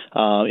 But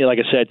like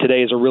I said,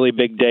 today is a really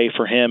big day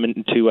for him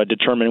and to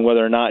determine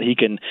whether or not he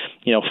can,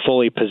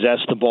 fully possess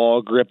the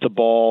ball, grip the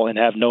ball, and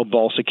have no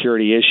ball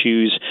security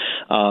issues,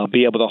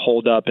 be able to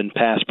hold up in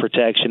pass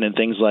protection and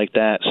things like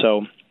that.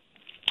 So,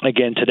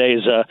 again, today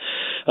is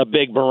a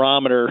big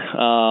barometer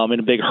and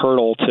a big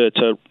hurdle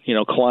to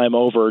climb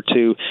over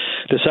to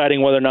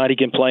deciding whether or not he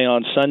can play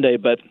on Sunday.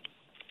 But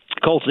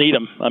Colts need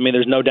him. I mean,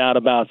 there's no doubt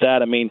about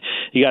that. I mean,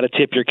 you got to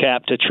tip your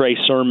cap to Trey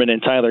Sermon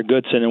and Tyler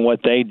Goodson and what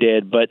they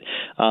did. But,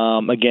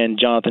 again,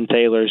 Jonathan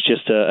Taylor is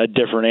just a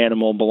different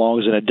animal,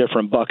 belongs in a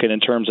different bucket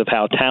in terms of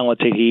how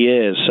talented he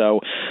is.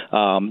 So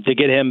to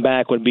get him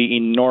back would be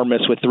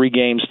enormous with 3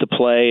 games to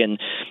play. And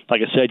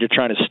like I said, you're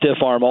trying to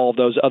stiff-arm all of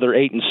those other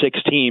 8 and 6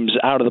 teams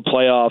out of the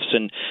playoffs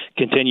and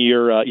continue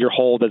your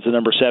hold as the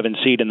number 7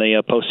 seed in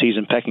the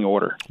postseason pecking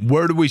order.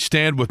 Where do we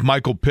stand with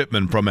Michael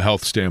Pittman from a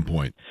health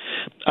standpoint?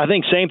 I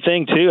think same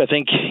thing, too. I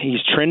think he's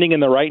trending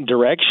in the right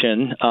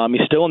direction.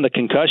 He's still in the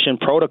concussion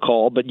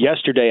protocol, but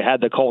yesterday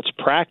had the Colts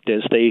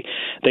practice. They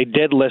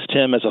did list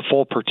him as a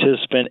full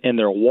participant in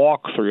their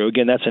walkthrough.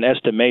 Again, that's an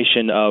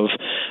estimation of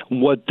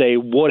what they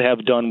would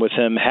have done with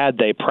him had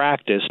they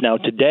practiced. Now,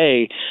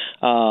 today,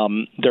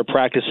 they're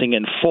practicing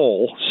in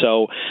full,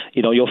 so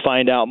you'll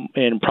find out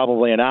in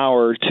probably an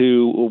hour or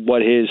two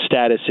what his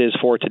status is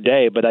for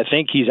today. But I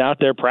think he's out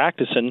there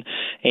practicing,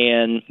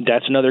 and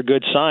that's another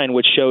good sign,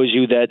 which shows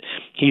you that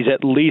he's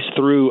at least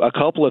through a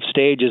couple of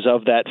stages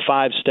of that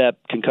 5-step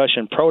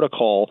concussion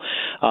protocol.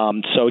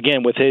 So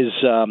again, with his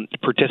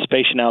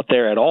participation out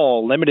there at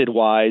all,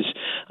 limited-wise,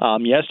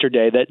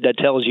 yesterday, that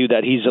tells you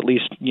that he's at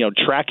least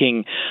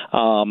tracking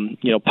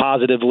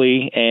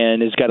positively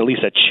and has got at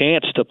least a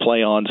chance to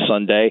play on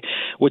Sunday,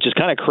 which is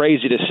kind of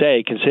crazy to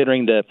say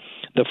considering the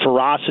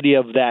ferocity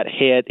of that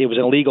hit. It was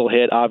an illegal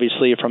hit,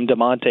 obviously, from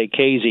DeMonte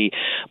Casey,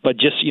 but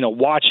just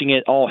watching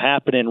it all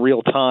happen in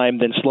real time,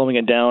 then slowing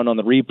it down on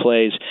the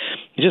replays,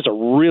 it's just a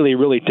really,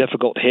 really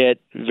difficult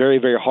hit, very,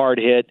 very hard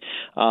hit.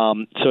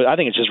 So I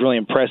think it's just really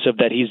impressive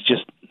that he's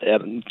just,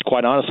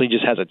 quite honestly,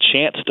 just has a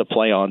chance to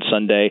play on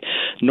Sunday.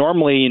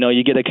 Normally,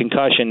 you get a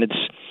concussion, it's,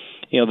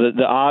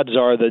 the odds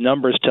are, the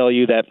numbers tell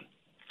you that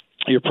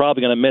you're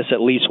probably going to miss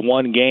at least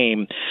one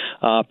game.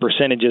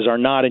 Percentages are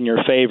not in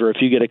your favor if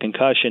you get a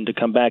concussion to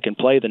come back and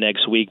play the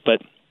next week.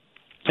 But,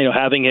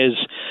 having his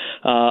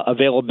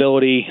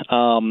availability,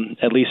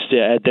 at least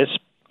at this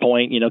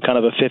point, kind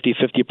of a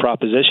 50-50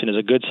 proposition is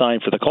a good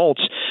sign for the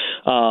Colts.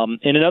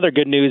 And another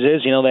good news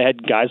is, they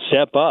had guys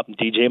step up.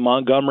 DJ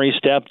Montgomery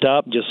stepped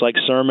up, just like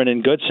Sermon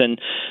and Goodson.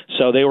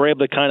 So they were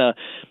able to kind of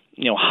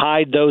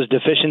hide those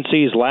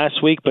deficiencies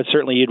last week, but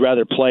certainly you'd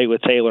rather play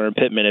with Taylor and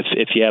Pittman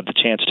if you have the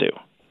chance to.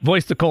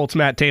 Voice the Colts,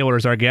 Matt Taylor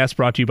is our guest,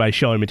 brought to you by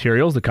Showing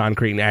Materials, the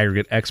concrete and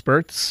aggregate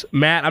experts.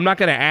 Matt, I'm not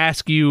going to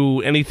ask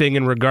you anything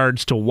in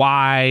regards to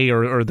why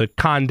or the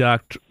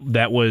conduct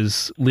that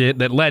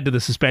led to the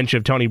suspension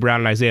of Tony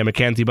Brown and Isaiah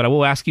McKenzie, but I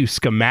will ask you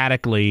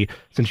schematically,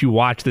 since you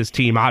watch this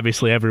team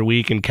obviously every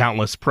week and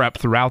countless prep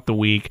throughout the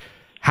week,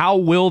 how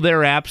will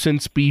their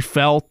absence be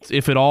felt,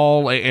 if at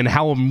all, and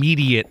how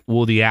immediate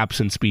will the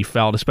absence be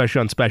felt,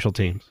 especially on special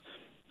teams?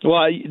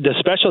 Well, the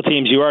special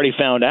teams you already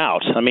found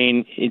out. I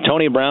mean,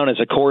 Tony Brown is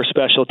a core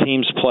special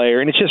teams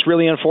player, and it's just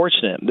really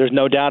unfortunate. There's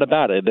no doubt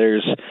about it.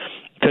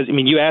 Because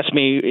you asked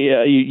me,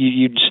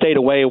 you stayed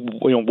away.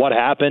 What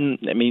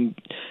happened? I mean,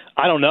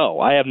 I don't know.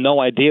 I have no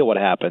idea what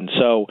happened.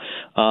 So,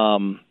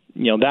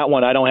 that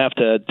one I don't have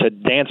to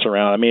dance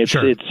around. I mean,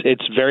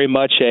 it's very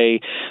much a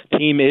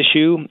team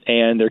issue,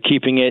 and they're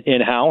keeping it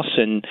in house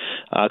and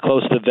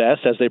close to the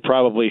vest, as they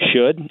probably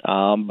should.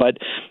 But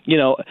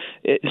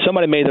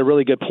somebody made a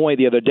really good point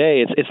the other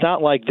day. It's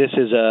not like this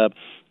is a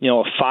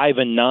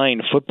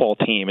 5-9 football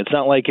team. It's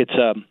not like it's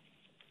a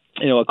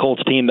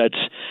Colts team that's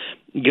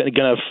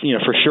gonna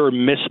for sure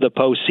miss the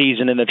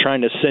postseason, and they're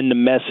trying to send a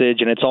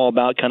message, and it's all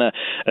about kind of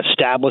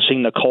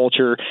establishing the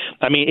culture.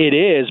 I mean, it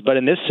is, but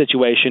in this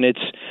situation, it's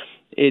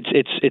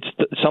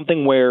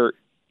something where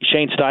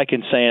Shane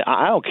Steichen's saying,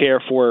 I don't care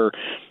if we're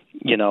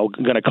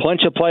going to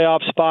clinch a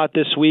playoff spot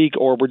this week,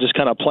 or we're just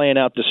kind of playing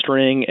out the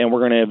string and we're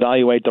going to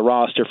evaluate the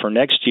roster for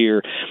next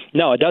year.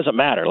 No, it doesn't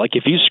matter. Like,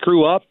 if you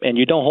screw up and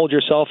you don't hold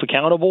yourself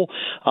accountable,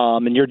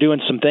 and you're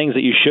doing some things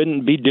that you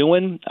shouldn't be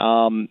doing,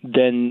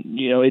 then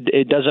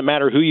it doesn't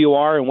matter who you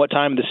are and what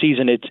time of the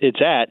season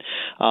it's at.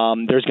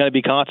 There's going to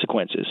be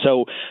consequences.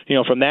 So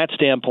from that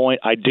standpoint,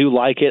 I do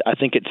like it. I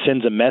think it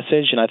sends a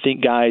message, and I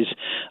think guys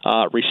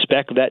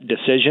respect that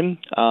decision.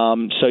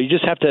 So you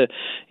just have to,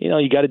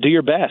 you got to do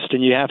your best,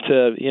 and you have to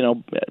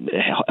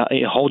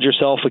hold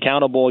yourself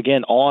accountable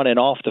again on and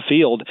off the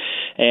field.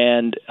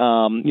 And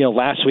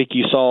last week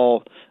you saw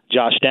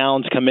Josh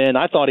Downs come in.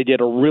 I thought he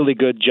did a really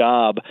good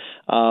job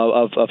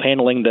of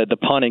handling the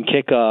punt and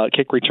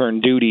kick return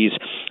duties.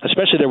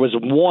 Especially, there was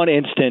one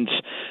instance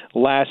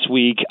last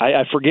week.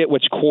 I forget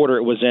which quarter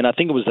it was in. I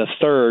think it was the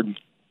third.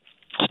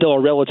 Still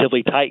a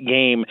relatively tight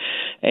game,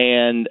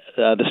 and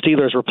the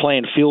Steelers were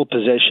playing field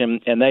position,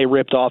 and they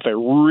ripped off a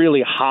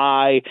really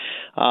high,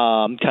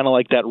 kind of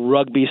like that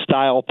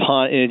rugby-style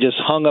punt, and it just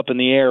hung up in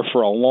the air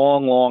for a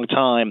long, long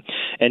time.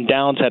 And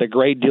Downs had a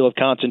great deal of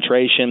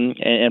concentration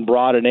and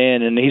brought it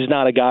in, and he's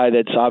not a guy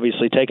that's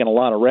obviously taken a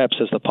lot of reps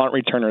as the punt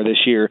returner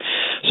this year.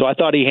 So I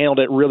thought he handled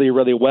it really,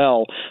 really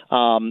well.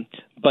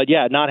 But,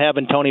 yeah, not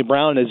having Tony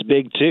Brown is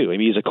big, too. I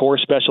mean, he's a core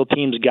special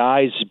teams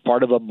guy. He's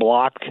part of a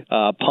block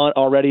punt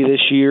already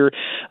this year.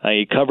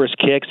 He covers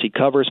kicks. He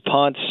covers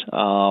punts.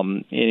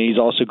 And he's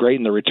also great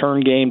in the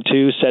return game,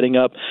 too, setting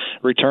up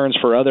returns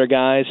for other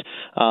guys.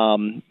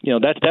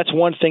 That's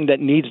one thing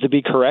that needs to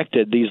be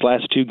corrected these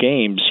last two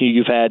games.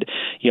 You've had,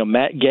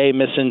 Matt Gay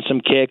missing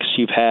some kicks.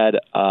 You've had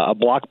a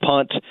block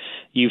punt.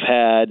 You've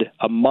had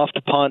a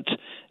muffed punt.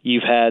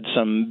 You've had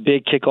some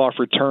big kickoff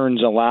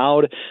returns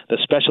allowed. The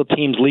special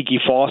teams leaky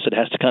faucet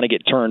has to kind of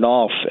get turned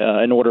off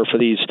in order for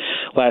these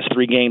last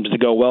three games to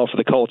go well for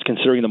the Colts,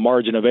 considering the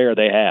margin of error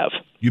they have.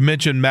 You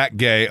mentioned Matt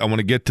Gay. I want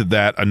to get to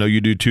that. I know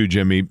you do too,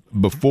 Jimmy.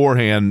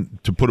 Beforehand,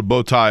 to put a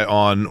bow tie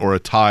on or a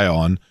tie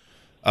on,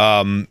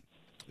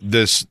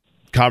 this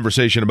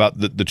conversation about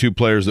the two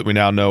players that we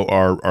now know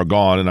are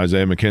gone, and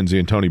Isaiah McKenzie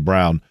and Tony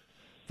Brown.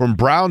 From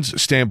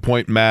Brown's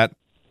standpoint, Matt,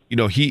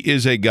 he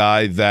is a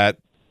guy that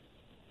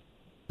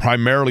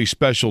primarily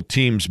special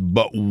teams,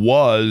 but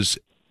was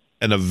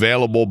an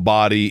available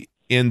body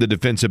in the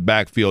defensive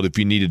backfield if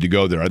you needed to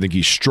go there. I think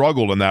he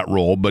struggled in that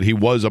role, but he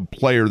was a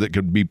player that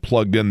could be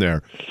plugged in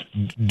there.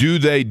 Do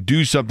they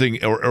do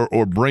something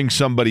or bring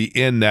somebody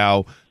in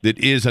now that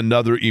is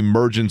another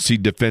emergency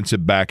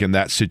defensive back in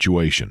that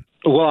situation?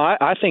 Well,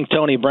 I think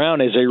Tony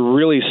Brown is a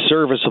really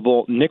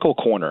serviceable nickel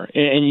corner.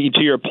 And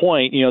to your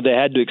point, they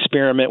had to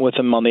experiment with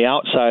him on the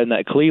outside in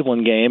that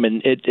Cleveland game,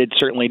 and it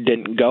certainly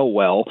didn't go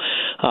well.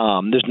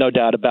 There's no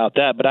doubt about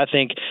that. But I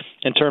think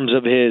in terms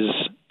of his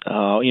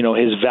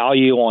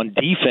value on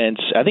defense,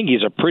 I think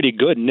he's a pretty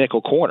good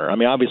nickel corner. I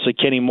mean, obviously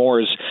Kenny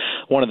Moore is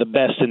one of the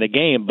best in the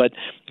game, but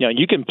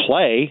you can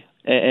play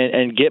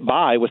and get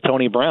by with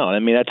Tony Brown. I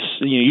mean, that's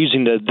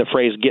using the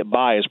phrase "get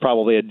by" is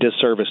probably a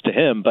disservice to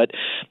him, but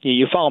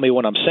you follow me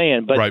what I'm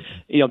saying. But right.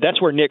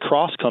 That's where Nick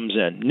Cross comes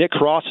in. Nick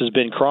Cross has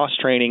been cross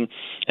training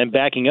and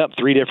backing up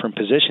three different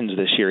positions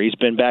this year. He's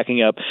been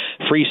backing up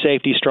free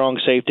safety,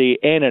 strong safety,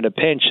 and at a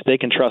pinch they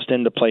can trust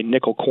him to play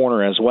nickel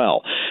corner as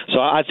well. So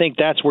I think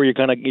that's where you're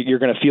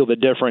gonna feel the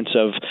difference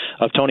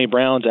of Tony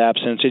Brown's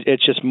absence.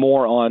 It's just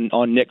more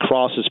on Nick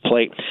Cross's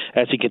plate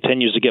as he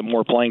continues to get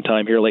more playing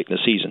time here late in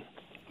the season.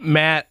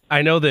 Matt,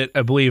 I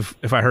believe,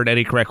 if I heard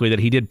Eddie correctly, that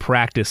he did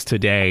practice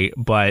today,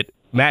 but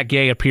Matt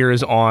Gay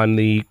appears on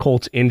the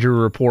Colts injury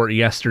report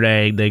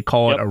yesterday. They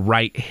call it a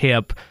right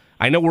hip.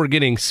 I know we're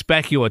getting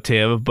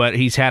speculative, but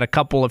he's had a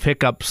couple of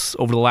hiccups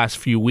over the last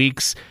few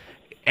weeks.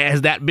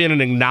 Has that been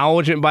an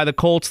acknowledgement by the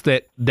Colts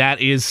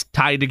that is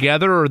tied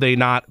together, or are they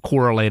not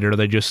correlated? Are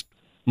they just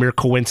mere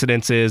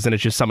coincidences, and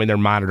it's just something they're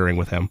monitoring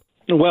with him?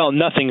 Well,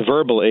 nothing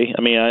verbally.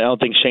 I mean, I don't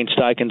think Shane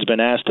Steichen's been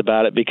asked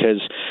about it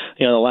because,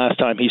 the last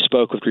time he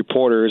spoke with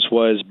reporters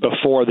was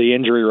before the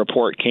injury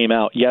report came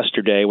out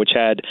yesterday, which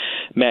had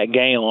Matt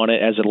Gay on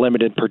it as a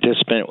limited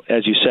participant,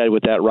 as you said,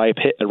 with that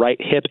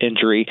right hip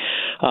injury.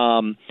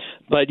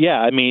 But yeah,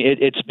 I mean,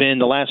 it's been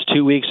the last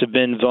 2 weeks have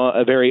been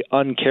very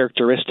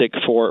uncharacteristic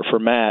for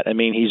Matt. I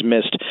mean, he's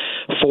missed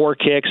 4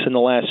 kicks in the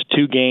last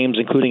 2 games,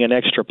 including an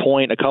extra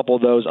point, a couple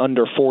of those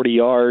under 40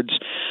 yards.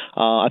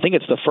 I think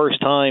it's the first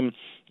time.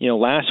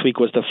 Last week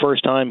was the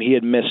first time he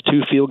had missed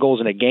 2 field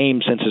goals in a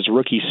game since his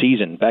rookie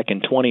season back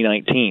in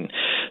 2019.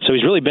 So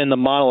he's really been the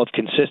model of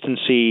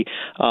consistency,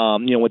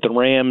 with the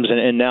Rams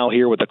and now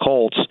here with the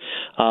Colts.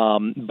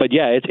 But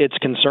yeah, it's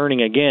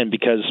concerning again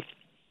because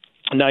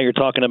now you're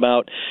talking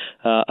about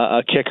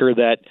a kicker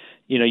that,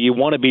 you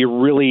want to be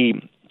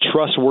really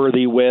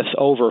trustworthy with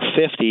over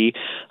 50,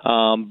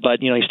 but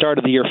he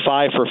started the year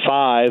 5 for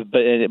 5,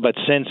 but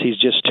since he's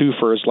just 2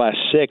 for his last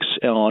 6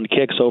 on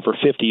kicks over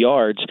 50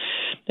 yards,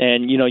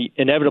 and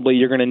inevitably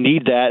you're going to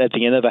need that at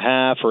the end of the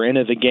half or end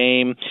of the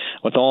game.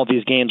 With all of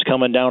these games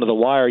coming down to the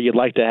wire, you'd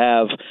like to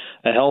have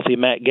a healthy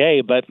Matt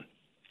Gay, but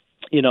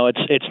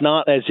it's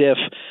not as if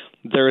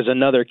there is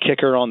another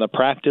kicker on the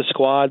practice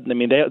squad. I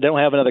mean, they don't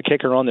have another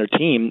kicker on their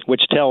team,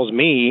 which tells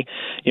me,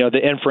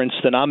 the inference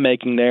that I'm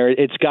making there,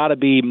 it's got to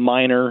be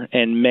minor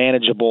and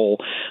manageable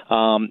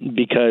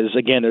because,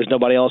 again, there's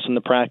nobody else in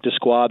the practice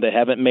squad. They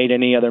haven't made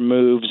any other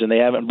moves, and they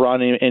haven't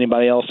brought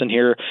anybody else in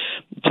here,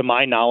 to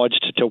my knowledge,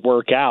 to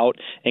work out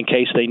in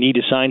case they need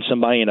to sign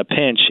somebody in a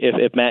pinch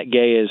if Matt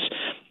Gay is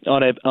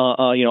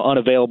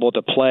unavailable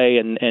to play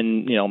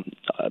and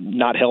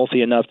not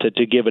healthy enough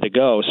to give it a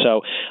go.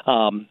 So,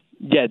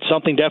 yeah, it's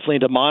something definitely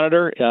to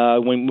monitor.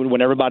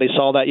 When everybody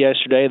saw that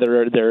yesterday,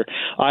 their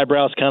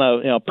eyebrows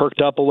kind of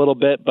perked up a little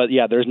bit. But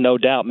yeah, there's no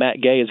doubt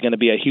Matt Gay is going to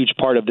be a huge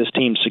part of this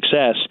team's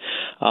success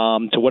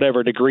to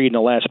whatever degree in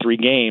the last 3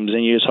 games.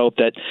 And you just hope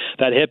that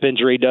hip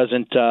injury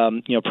doesn't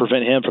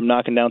prevent him from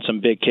knocking down some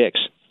big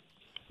kicks.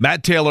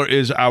 Matt Taylor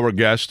is our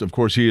guest. Of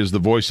course, he is the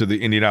voice of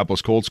the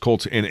Indianapolis Colts.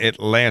 Colts in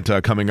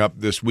Atlanta coming up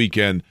this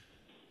weekend.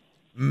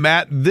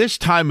 Matt, this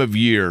time of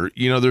year,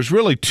 there's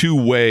really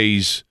 2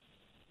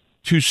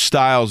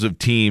 styles of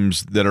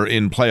teams that are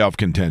in playoff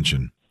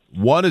contention.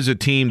 One is a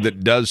team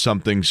that does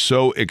something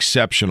so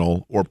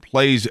exceptional or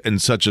plays in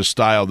such a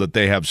style that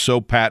they have so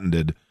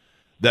patented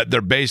that they're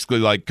basically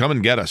like, come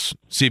and get us.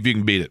 See if you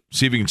can beat it.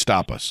 See if you can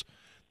stop us.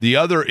 The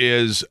other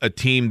is a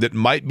team that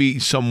might be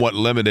somewhat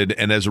limited,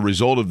 and as a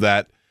result of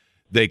that,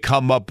 they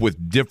come up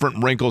with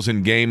different wrinkles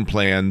in game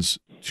plans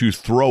to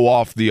throw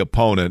off the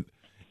opponent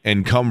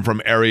and come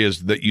from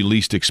areas that you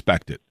least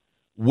expect it.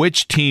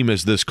 Which team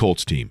is this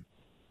Colts team?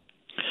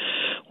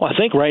 Well, I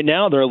think right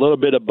now they're a little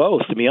bit of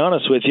both, to be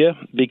honest with you,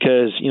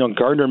 because,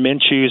 Gardner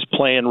Minshew's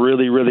playing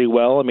really, really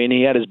well. I mean,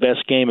 he had his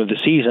best game of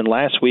the season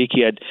last week.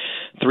 He had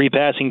 3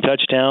 passing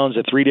touchdowns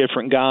to 3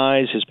 different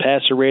guys. His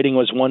passer rating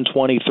was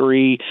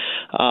 123.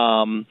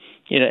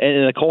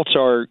 And the Colts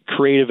are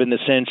creative in the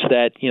sense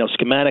that,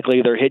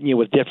 schematically they're hitting you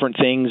with different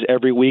things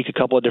every week, a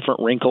couple of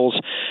different wrinkles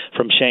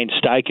from Shane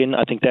Steichen.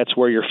 I think that's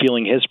where you're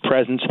feeling his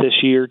presence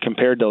this year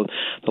compared to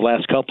the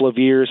last couple of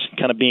years,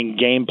 kind of being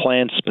game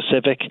plan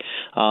specific,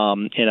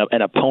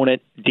 and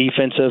opponent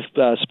defensive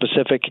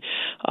specific.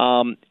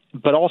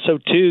 But also,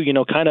 too,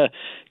 kind of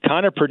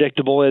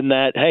predictable in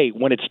that, hey,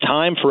 when it's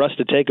time for us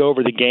to take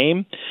over the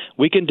game,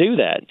 we can do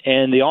that,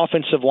 and the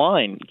offensive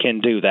line can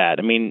do that.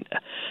 I mean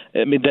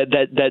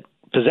that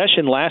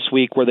possession last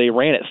week where they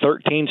ran it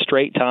 13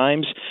 straight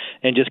times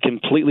and just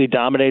completely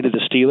dominated the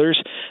Steelers,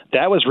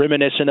 that was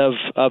reminiscent of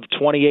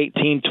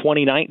 2018,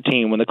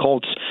 2019, when the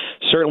Colts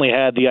certainly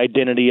had the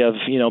identity of,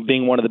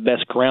 being one of the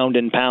best ground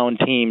and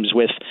pound teams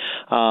with,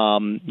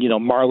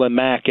 Marlon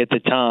Mack at the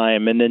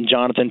time and then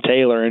Jonathan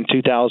Taylor in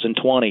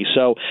 2020.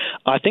 So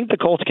I think the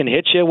Colts can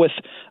hit you with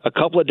a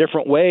couple of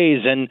different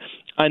ways. And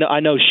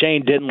I know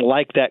Shane didn't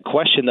like that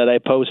question that I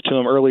posed to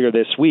him earlier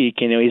this week.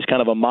 He's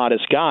kind of a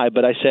modest guy,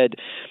 but I said,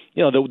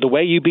 the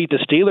way you beat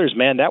the Steelers,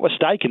 man, that was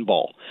Steichen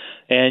ball.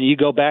 And you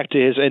go back to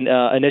his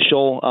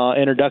initial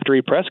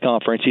introductory press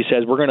conference, he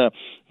says, we're going to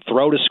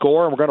throw to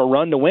score and we're going to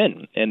run to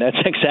win. And that's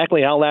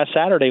exactly how last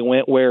Saturday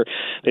went, where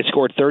they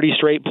scored 30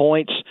 straight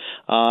points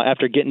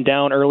after getting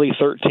down early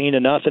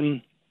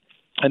 13-0.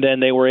 And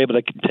then they were able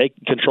to take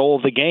control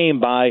of the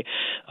game by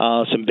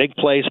some big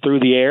plays through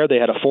the air. They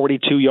had a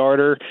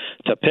 42-yarder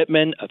to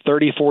Pittman, a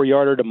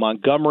 34-yarder to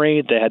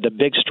Montgomery. They had the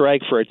big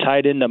strike for a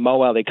tight end to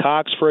Mo Alley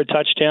Cox for a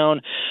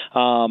touchdown.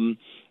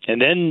 And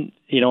then,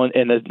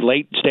 in the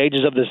late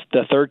stages of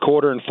the third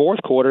quarter and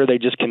fourth quarter, they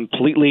just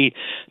completely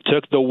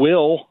took the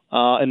will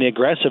and the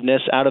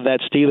aggressiveness out of that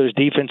Steelers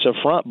defensive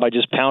front by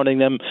just pounding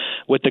them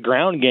with the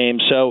ground game.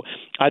 So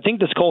I think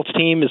this Colts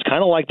team is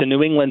kind of like the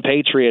New England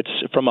Patriots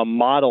from a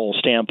model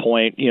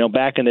standpoint,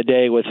 back in the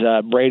day with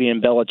Brady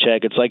and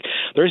Belichick. It's like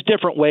there's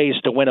different ways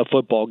to win a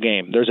football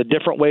game. There's a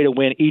different way to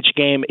win each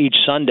game each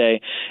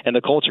Sunday, and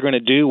the Colts are going to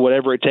do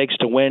whatever it takes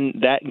to win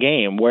that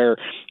game, where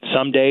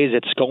some days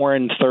it's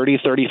scoring 30,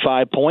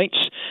 35 points,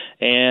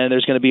 and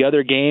there's going to be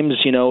other games,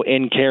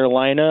 in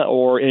Carolina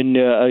or in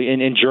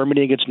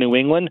Germany against New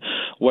England,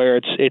 where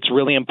it's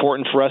really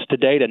important for us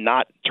today to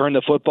not turn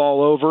the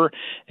football over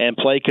and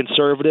play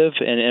conservative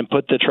and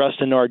put the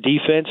trust in our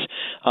defense.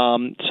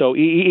 So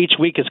each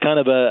week is kind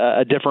of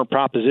a different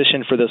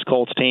proposition for this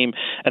Colts team,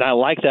 and I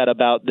like that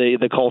about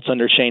the Colts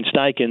under Shane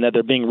Steichen, that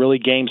they're being really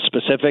game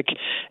specific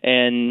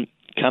and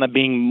kind of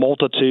being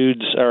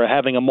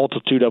having a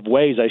multitude of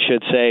ways, I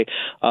should say,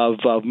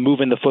 of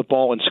moving the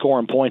football and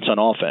scoring points on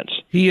offense.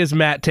 He is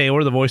Matt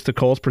Taylor, the voice of the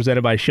Colts,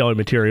 presented by Shelley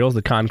Materials,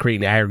 the concrete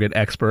and aggregate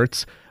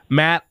experts.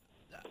 Matt,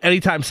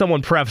 anytime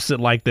someone prefaces it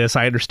like this,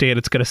 I understand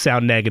it's going to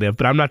sound negative,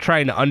 but I'm not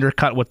trying to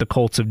undercut what the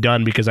Colts have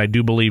done, because I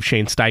do believe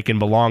Shane Steichen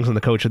belongs in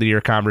the Coach of the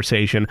Year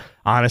conversation.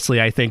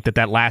 Honestly, I think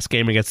that last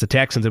game against the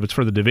Texans, if it's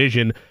for the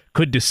division,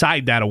 could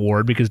decide that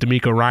award, because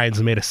DeMeco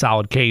Ryans made a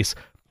solid case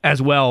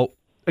as well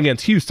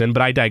against Houston,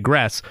 but I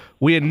digress.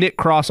 We had Nick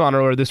Cross on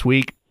earlier this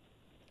week,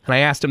 and I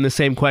asked him the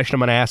same question I'm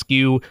going to ask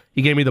you.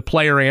 He gave me the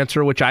player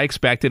answer, which I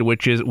expected,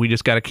 which is we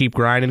just got to keep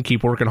grinding,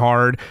 keep working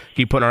hard,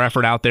 keep putting our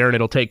effort out there, and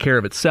it'll take care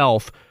of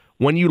itself.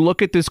 When you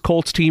look at this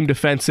Colts team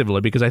defensively,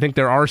 because I think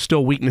there are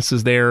still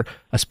weaknesses there,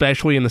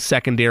 especially in the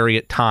secondary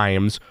at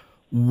times,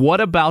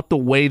 what about the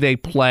way they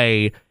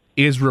play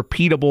is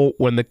repeatable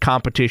when the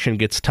competition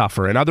gets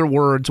tougher? In other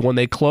words, when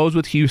they close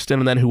with Houston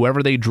and then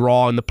whoever they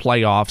draw in the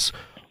playoffs,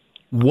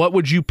 what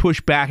would you push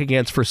back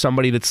against for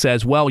somebody that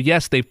says, well,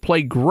 yes, they've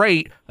played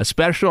great,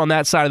 especially on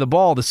that side of the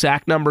ball, the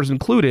sack numbers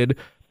included,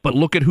 but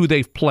look at who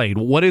they've played.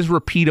 What is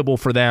repeatable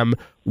for them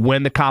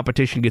when the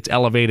competition gets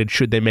elevated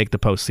should they make the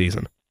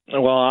postseason?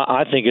 Well,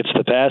 I think it's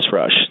the pass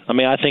rush. I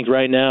mean, I think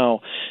right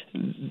now,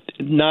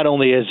 not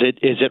only is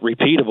it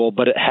repeatable,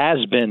 but it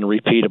has been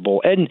repeatable.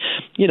 And,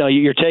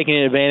 you're taking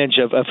advantage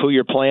of who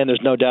you're playing.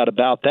 There's no doubt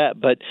about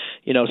that. But,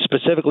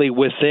 specifically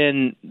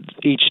within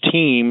each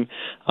team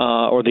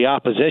or the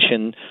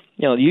opposition,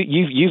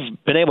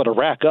 you've been able to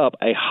rack up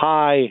a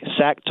high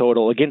sack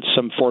total against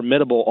some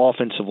formidable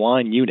offensive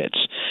line units.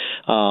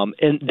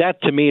 And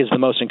that, to me, is the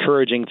most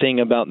encouraging thing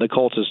about the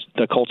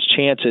Colts'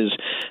 chances,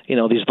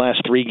 these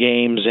last three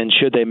games, and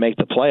should they make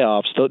the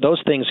playoffs.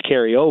 Those things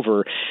carry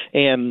over.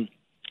 And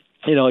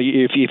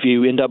if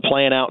you end up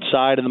playing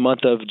outside in the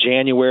month of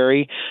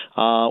January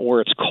where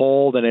it's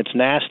cold and it's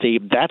nasty,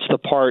 that's the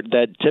part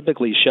that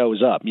typically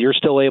shows up. You're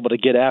still able to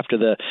get after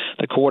the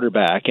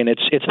quarterback, and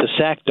it's the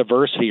sack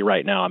diversity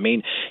right now. I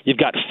mean, you've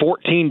got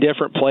 14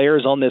 different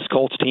players on this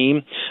Colts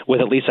team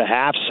with at least a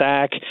half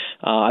sack.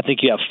 I think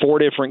you have 4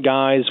 different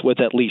guys with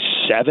at least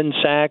 7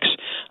 sacks.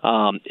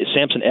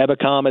 Samson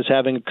Ebukam is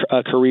having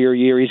a career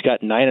year. He's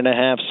got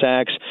 9.5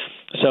 sacks.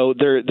 So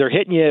they're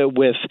hitting you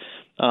with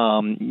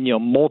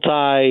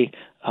multi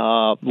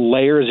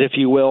layers, if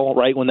you will,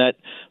 right? When that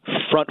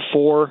front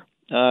four,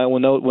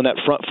 when that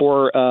front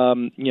four,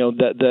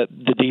 the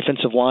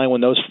defensive line,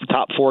 when those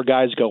top 4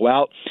 guys go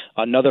out,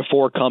 another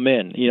 4 come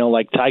in,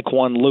 like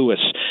Tyquan Lewis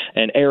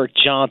and Eric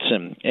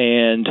Johnson,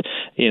 and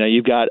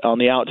you've got on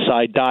the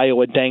outside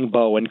Dayo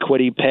Adengbo and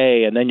Kwity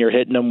Paye, and then you're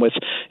hitting them with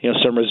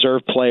some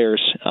reserve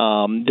players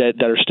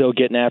that are still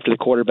getting after the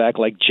quarterback,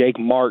 like Jake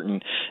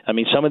Martin. I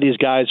mean, some of these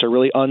guys are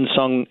really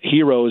unsung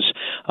heroes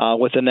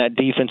within that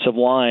defensive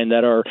line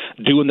that are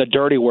doing the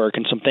dirty work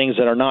and some things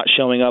that are not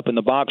showing up in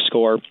the box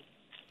score.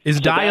 Is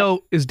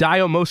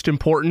Dayo most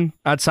important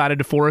outside of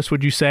DeForest,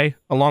 would you say,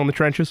 along the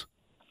trenches?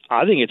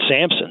 I think it's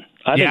Samson.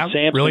 I think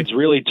Samson's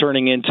really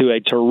turning into a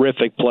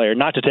terrific player.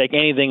 Not to take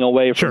anything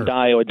away from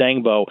Dayo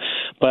Adengbo,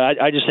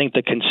 but I just think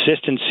the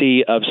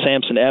consistency of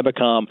Samson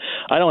Ebukam,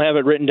 I don't have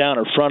it written down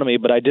in front of me,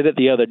 but I did it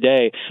the other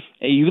day.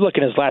 You look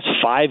at his last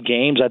 5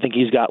 games, I think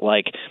he's got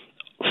like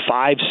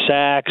 5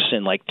 sacks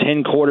and like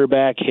 10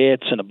 quarterback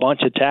hits and a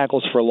bunch of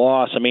tackles for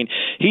loss. I mean,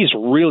 he's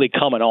really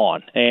coming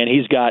on, and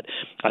he's got,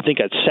 I think,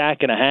 a sack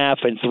and a half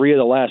in 3 of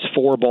the last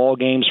 4 ball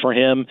games for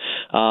him.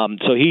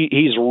 So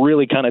he's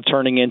really kind of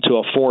turning into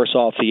a force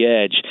off the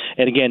edge.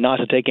 And again, not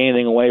to take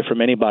anything away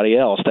from anybody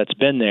else that's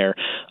been there,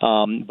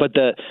 but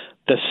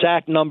the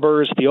sack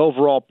numbers, the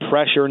overall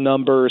pressure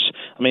numbers,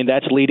 I mean,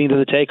 that's leading to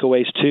the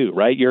takeaways too,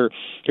 right? You're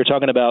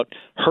talking about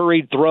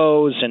hurried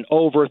throws and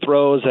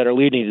overthrows that are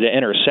leading to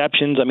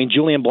interceptions. I mean,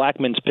 Julian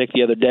Blackmon's pick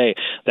the other day,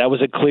 that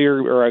was a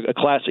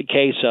classic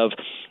case of,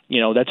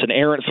 that's an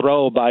errant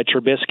throw by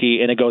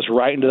Trubisky, and it goes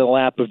right into the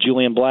lap of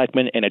Julian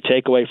Blackmon and a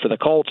takeaway for the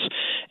Colts.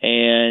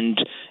 And,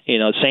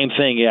 same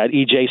thing, you had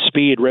E.J.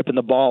 Speed ripping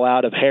the ball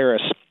out of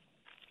Harris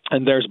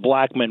and there's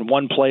Blackman.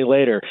 One play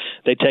later,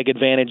 they take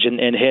advantage and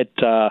hit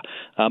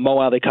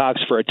Mo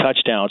Alley-Cox for a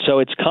touchdown. So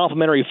it's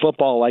complementary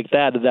football like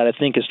that I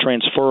think is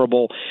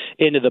transferable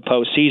into the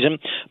postseason.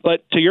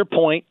 But to your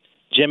point,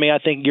 Jimmy, I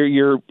think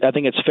I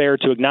think it's fair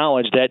to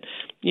acknowledge that,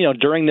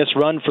 during this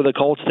run for the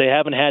Colts, they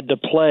haven't had to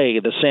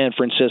play the San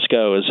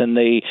Franciscos and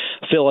the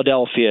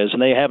Philadelphias,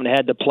 and they haven't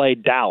had to play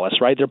Dallas,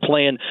 right? They're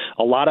playing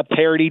a lot of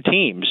parity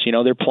teams.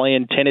 They're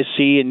playing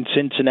Tennessee and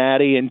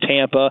Cincinnati and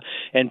Tampa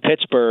and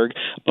Pittsburgh,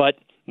 but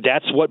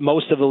that's what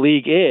most of the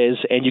league is,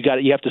 and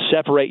you have to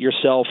separate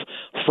yourself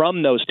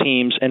from those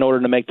teams in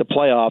order to make the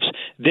playoffs,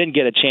 then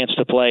get a chance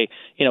to play,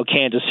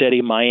 Kansas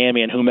City,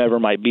 Miami, and whomever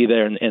might be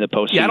there in the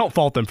postseason. Yeah, I don't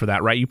fault them for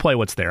that, right? You play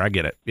what's there. I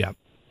get it. Yeah.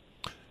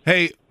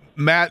 Hey,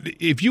 Matt,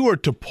 if you were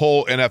to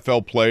poll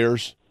NFL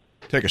players,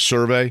 take a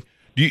survey,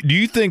 do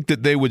you think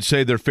that they would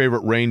say their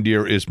favorite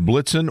reindeer is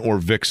Blitzen or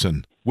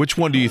Vixen? Which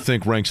one do you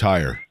think ranks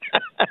higher?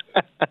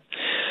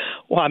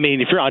 Well, I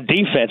mean, if you're on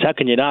defense, how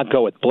can you not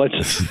go with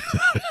Blitzen?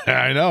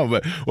 I know,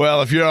 but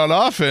if you're on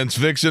offense,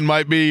 Vixen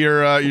might be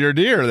your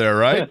deer there,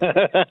 right?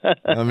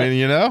 I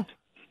mean,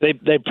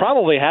 They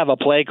probably have a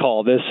play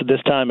call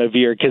this time of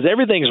year because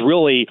everything's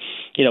really,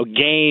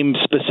 game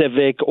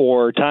specific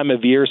or time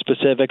of year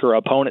specific or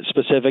opponent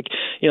specific.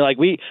 Like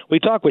we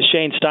talked with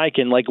Shane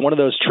Steichen, like one of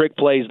those trick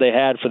plays they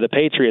had for the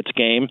Patriots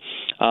game.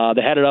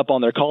 They had it up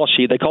on their call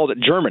sheet. They called it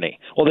Germany.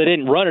 Well, they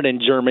didn't run it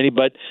in Germany,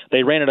 but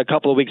they ran it a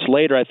couple of weeks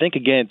later, I think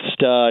against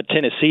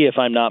Tennessee, if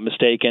I'm not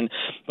mistaken.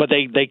 But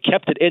they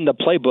kept it in the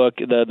playbook.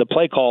 The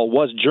play call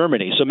was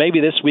Germany. So maybe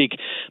this week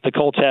the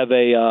Colts have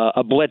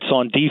a blitz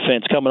on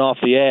defense coming off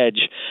the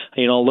edge,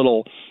 a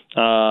little,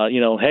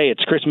 hey,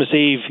 it's Christmas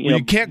Eve.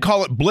 You can't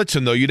call it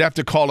blitzing, though. You'd have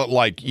to call it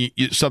like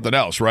something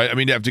else, right? I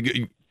mean, you have to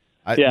get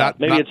not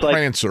it's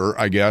Prancer, like,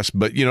 I guess,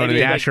 but you know what I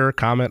mean? Dasher,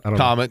 Comet. I don't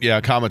Comet, know.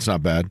 Yeah, Comet's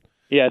not bad.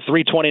 Yeah,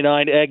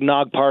 329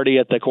 eggnog party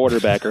at the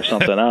quarterback or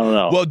something. I don't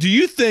know. Well, do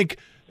you think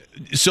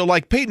so?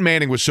 Like Peyton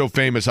Manning was so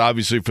famous,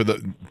 obviously,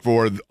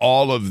 for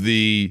all of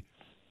the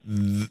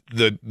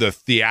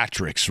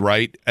theatrics,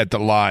 right, at the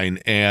line,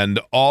 and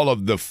all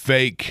of the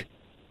fake.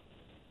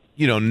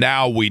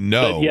 Now we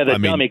know. The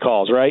dummy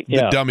calls, right?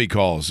 The dummy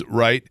calls,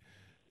 right?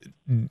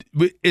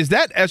 Is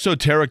that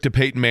esoteric to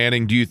Peyton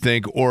Manning, do you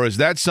think? Or is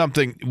that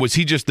something, was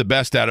he just the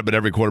best at it, but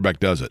every quarterback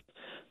does it?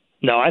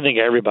 No, I think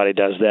everybody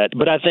does that.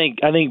 But I think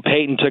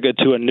Peyton took it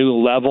to a new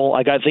level.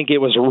 Like, I think it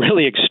was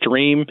really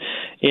extreme.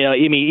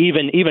 I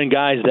mean, even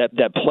guys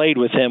that played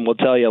with him will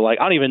tell you, like,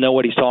 I don't even know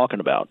what he's talking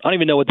about. I don't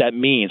even know what that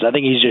means. I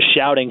think he's just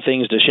shouting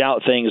things to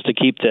shout things to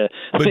keep the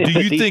But do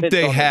you think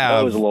they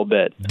have a little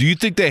bit? Do you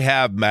think they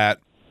have,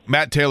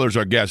 Matt Taylor's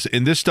our guest,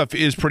 and this stuff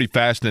is pretty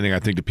fascinating, I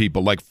think, to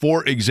people. Like,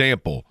 for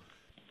example,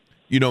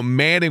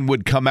 Manning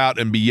would come out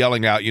and be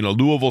yelling out,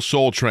 Louisville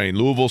Soul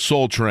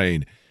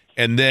Train,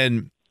 and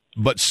then,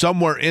 but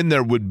somewhere in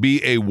there would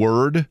be a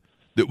word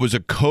that was a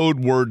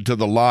code word to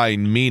the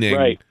line,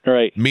 meaning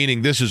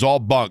meaning this is all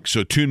bunk,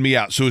 so tune me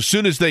out. So as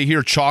soon as they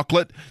hear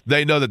chocolate,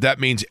 they know that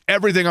means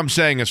everything I'm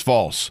saying is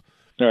false.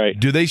 All right.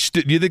 Do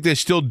you think they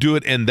still do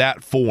it in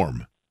that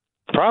form?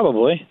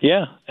 Probably,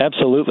 yeah,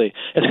 absolutely.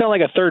 It's kind of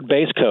like a third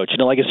base coach.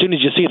 Like as soon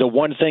as you see the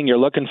one thing you're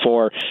looking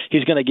for,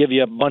 he's going to give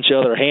you a bunch of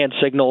other hand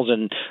signals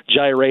and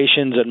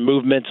gyrations and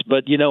movements,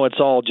 but it's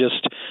all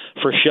just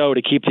for show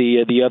to keep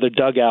the other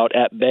dugout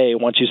at bay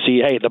once you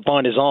see, hey, the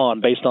bunt is on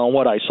based on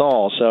what I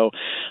saw. So,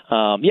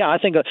 I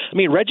think,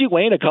 Reggie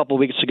Wayne a couple of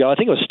weeks ago, I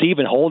think it was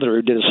Stephen Holder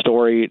who did a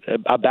story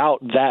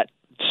about that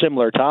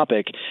similar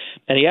topic,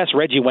 and he asked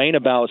Reggie Wayne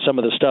about some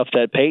of the stuff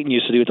that Peyton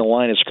used to do at the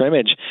line of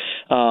scrimmage,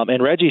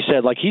 and Reggie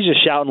said, like, he's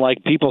just shouting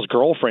like people's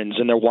girlfriends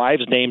and their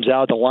wives' names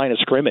out at the line of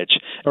scrimmage.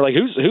 They're like,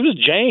 who's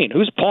Jane?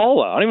 Who's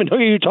Paula? I don't even know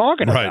who you're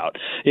talking about.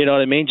 You know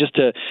what I mean? Just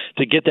to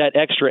get that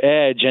extra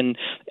edge, and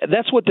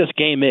that's what this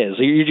game is.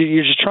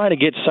 You're just trying to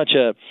get such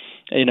a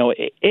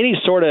any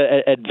sort of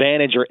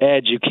advantage or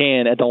edge you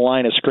can at the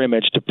line of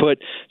scrimmage to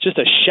put just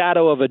a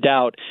shadow of a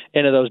doubt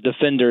into those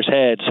defenders'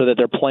 heads so that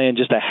they're playing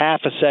just a half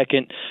a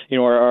second,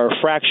 or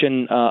a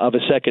fraction of a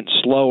second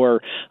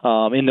slower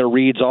in their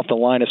reads off the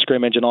line of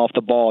scrimmage and off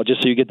the ball,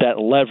 just so you get that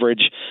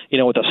leverage,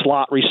 with a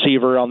slot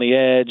receiver on the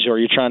edge, or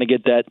you're trying to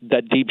get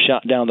that deep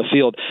shot down the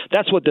field.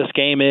 That's what this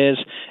game is.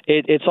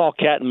 It's all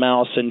cat and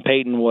mouse, and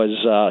Peyton was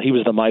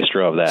the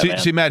maestro of that.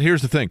 See, Matt,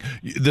 here's the thing.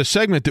 The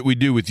segment that we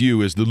do with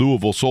you is the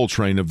Louisville Soul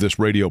Train of this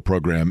radio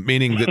program,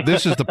 meaning that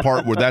this is the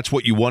part where that's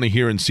what you want to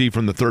hear and see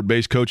from the third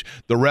base coach.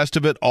 The rest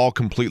of it, all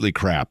completely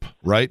crap,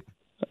 right?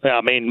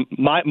 I mean,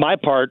 my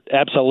part,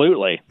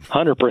 absolutely,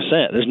 100%.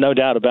 There's no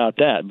doubt about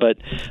that. But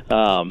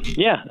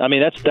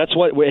that's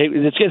what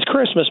it's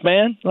Christmas,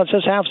 man. Let's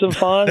just have some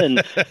fun and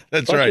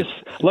let's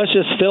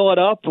just fill it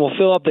up. We'll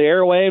fill up the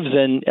airwaves,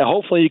 and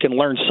hopefully you can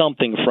learn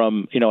something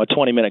from a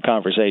 20-minute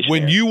conversation.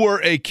 When you were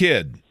a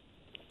kid,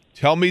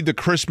 tell me the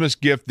Christmas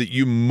gift that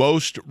you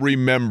most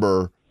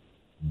remember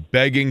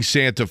begging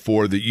Santa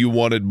for that you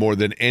wanted more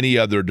than any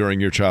other during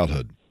your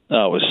childhood.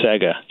 Oh, it was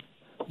Sega.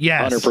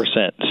 Yes.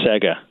 100%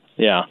 Sega.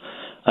 Yeah.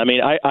 I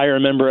mean, I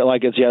remember it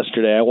like it's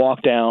yesterday. I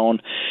walked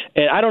down,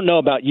 and I don't know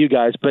about you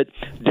guys, but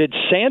did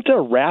Santa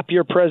wrap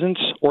your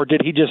presents, or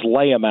did he just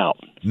lay them out?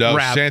 No,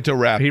 Santa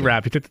wrapped. He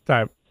wrapped. He took the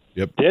time.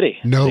 Yep. Did he?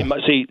 No.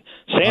 See,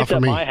 Santa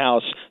at my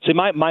house. See,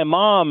 my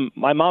mom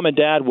and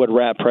dad would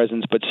wrap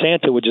presents, but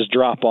Santa would just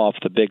drop off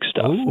the big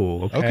stuff.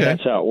 Ooh, okay.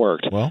 That's how it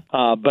worked. Well,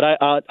 but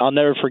I'll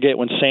never forget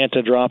when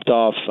Santa dropped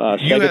off.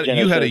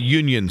 you had a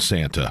Union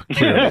Santa.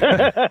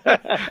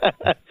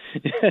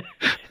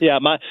 Yeah,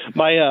 my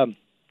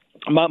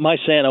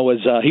Santa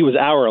was he was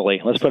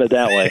hourly. Let's put it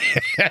that way.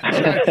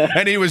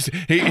 And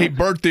he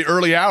burnt the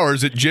early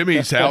hours at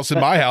Jimmy's house and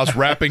my house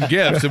wrapping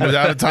gifts and was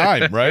out of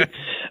time, right?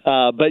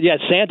 But yeah,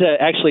 Santa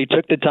actually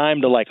took the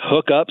time to like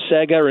hook up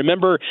Sega.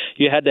 Remember,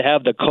 you had to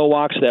have the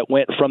coax that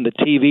went from the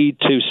TV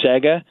to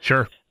Sega.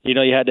 Sure. You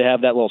know, you had to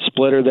have that little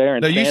splitter there.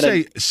 And now you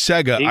Santa,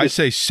 say Sega, I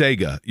say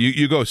Sega.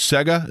 You go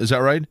Sega, is that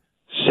right?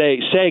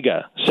 Say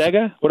Sega.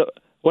 Sega?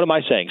 What am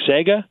I saying?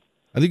 Sega?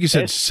 I think you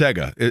said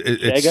Sega.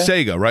 It's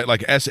Sega, right?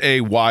 Like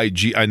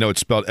SAYG. I know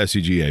it's spelled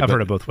SEGA. I've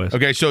heard it both ways.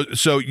 Okay,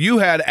 so you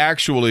had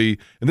actually,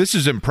 and this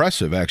is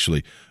impressive,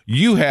 actually.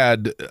 You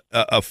had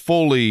a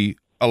fully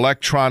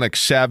electronic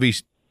savvy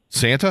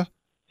Santa.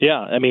 Yeah,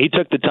 I mean, he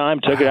took the time,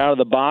 took it out of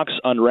the box,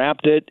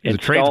 unwrapped it,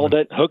 installed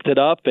it, hooked it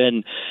up,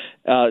 and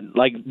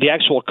like the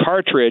actual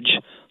cartridge,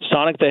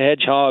 Sonic the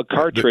Hedgehog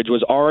cartridge,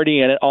 was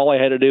already in it. All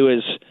I had to do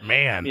is,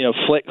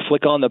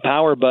 flick on the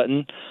power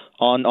button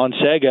on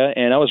Sega,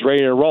 and I was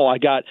ready to roll. I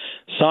got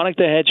Sonic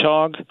the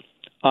Hedgehog.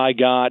 I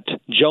got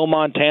Joe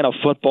Montana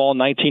Football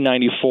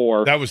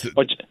 1994. That was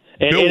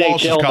Bill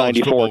Walsh's college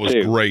football was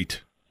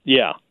great.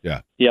 Yeah.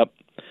 Yeah. Yep.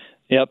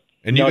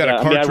 And you got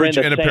a cartridge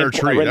and a pear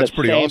tree. That's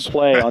pretty awesome.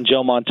 Play on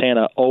Joe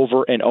Montana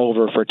over and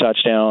over for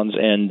touchdowns,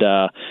 and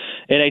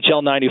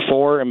NHL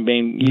 94. I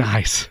mean,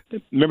 nice.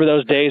 Remember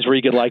those days where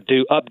you could like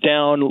do up,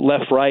 down,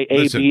 left, right,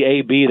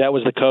 A, B. That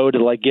was the code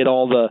to like get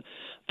all the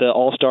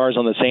All-Stars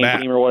on the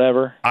same team or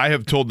whatever. I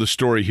have told the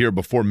story here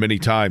before many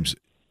times.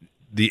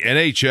 The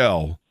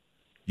NHL,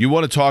 you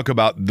want to talk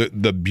about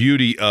the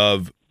beauty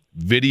of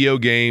video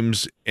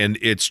games and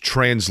its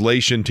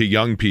translation to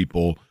young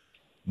people.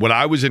 When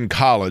I was in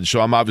college, so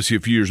I'm obviously a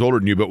few years older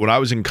than you, but when I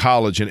was in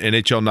college and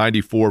NHL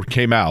 94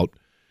 came out,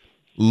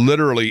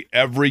 literally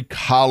every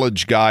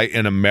college guy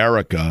in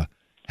America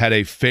had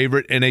a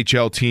favorite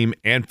NHL team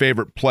and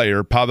favorite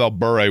player. Pavel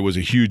Bure was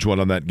a huge one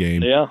on that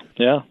game.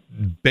 Yeah.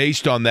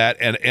 Based on that,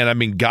 and I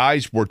mean,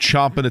 guys were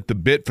chomping at the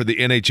bit for the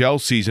NHL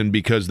season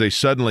because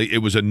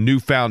it was a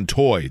newfound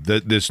toy,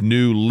 this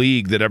new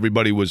league that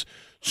everybody was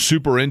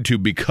super into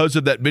because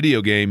of that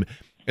video game,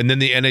 and then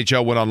the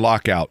NHL went on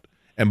lockout.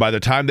 And by the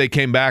time they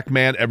came back,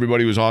 man,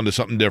 everybody was on to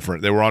something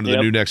different. They were on to the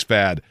new next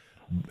fad.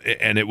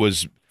 And it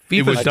was...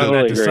 FIFA's done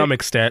that to some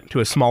extent, to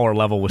a smaller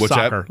level with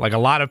soccer. Like a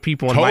lot of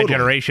people in my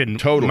generation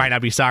might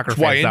not be soccer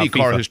fans. That's why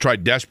IndyCar has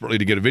tried desperately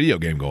to get a video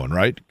game going,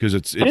 right? Because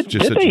it's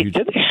just such a huge...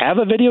 Did they have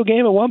a video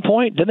game at one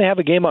point? Didn't they have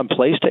a game on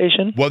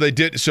PlayStation? Well, they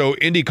did. So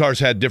IndyCars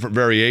had different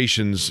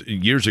variations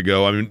years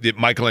ago. I mean,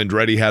 Michael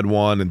Andretti had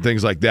one and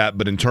things like that.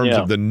 But in terms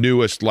of the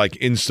newest like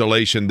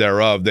installation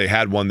thereof, they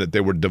had one that they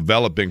were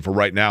developing for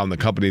right now, and the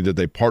company that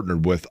they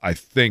partnered with, I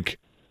think,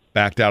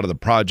 backed out of the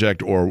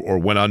project or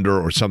went under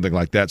or something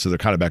like that. So they're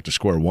kind of back to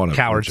square one,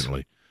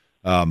 unfortunately.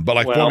 But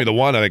like Formula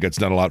One, I think it's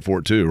done a lot for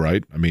it too,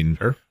 right? I mean,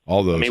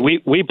 all those. I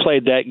mean, we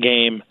played that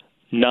game.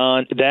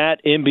 That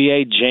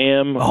NBA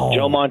Jam,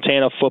 Joe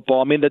Montana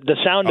Football. I mean, the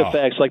sound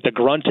effects, like the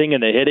grunting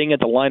and the hitting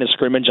at the line of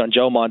scrimmage on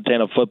Joe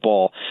Montana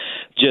Football,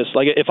 just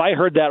like if I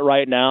heard that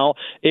right now,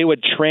 it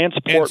would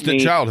transport me.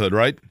 Instant childhood,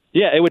 right?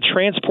 Yeah, it would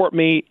transport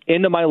me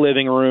into my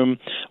living room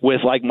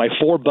with like my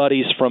 4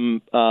 buddies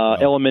from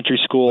elementary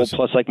school,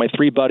 plus like my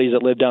 3 buddies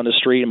that lived down the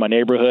street in my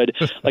neighborhood.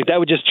 Like that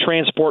would just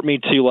transport me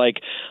to like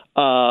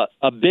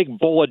a big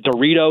bowl of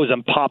Doritos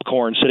and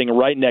popcorn sitting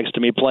right next to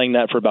me, playing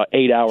that for about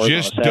 8 hours.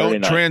 Just on a Saturday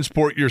don't night.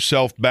 Transport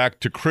yourself back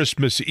to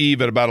Christmas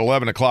Eve at about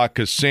 11 o'clock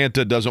because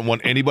Santa doesn't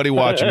want anybody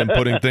watching him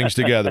putting things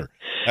together.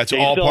 That's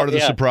all part of the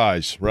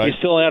surprise, right?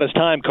 He's filling out his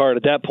time card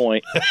at that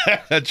point.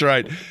 That's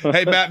right.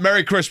 Hey, Matt,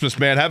 Merry Christmas,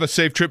 man. Have a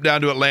safe trip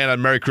down to Atlanta,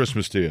 and Merry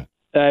Christmas to you.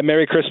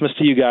 Merry Christmas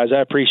to you guys. I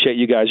appreciate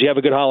you guys. You have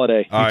a good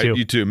holiday. All right,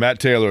 you too. Matt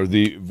Taylor,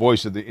 the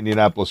voice of the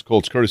Indianapolis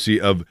Colts,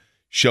 courtesy of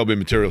Shelby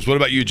Materials. What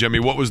about you, Jimmy?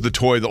 What was the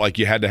toy that like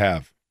you had to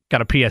have?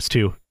 Got a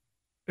PS2.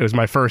 It was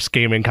my first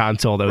gaming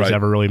console that was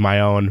ever really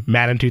my own.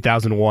 Madden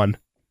 2001.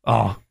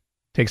 Oh,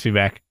 takes me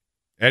back.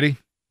 Eddie?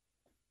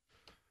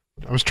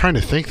 I was trying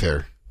to think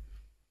there.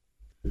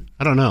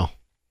 I don't know.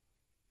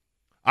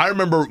 I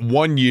remember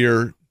one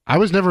year. I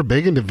was never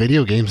big into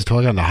video games until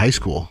I got into high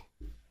school.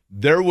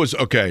 There was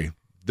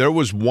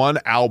one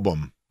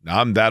album. Now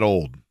I'm that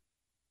old.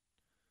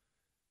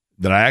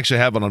 That I actually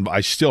have it on. I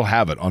still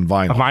have it on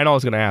vinyl. Vinyl, I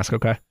was going to ask.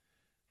 Okay.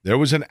 There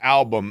was an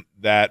album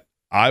that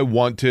I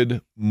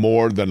wanted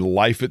more than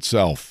life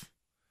itself,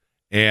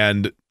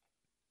 and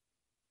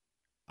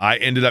I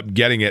ended up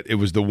getting it. It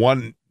was the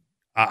one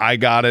I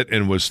got it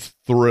and was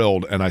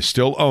thrilled, and I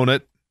still own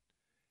it.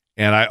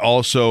 And I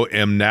also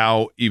am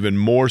now even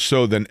more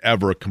so than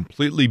ever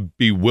completely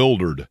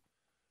bewildered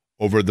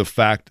over the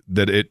fact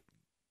that it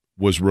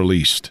was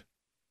released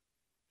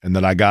and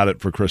that I got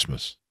it for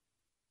Christmas.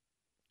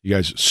 You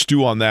guys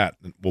stew on that,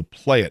 and we'll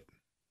play it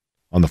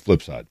on the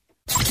flip side.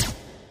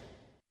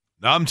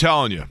 Now I'm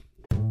telling you.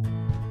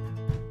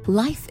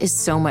 Life is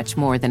so much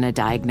more than a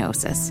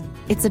diagnosis.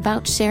 It's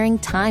about sharing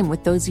time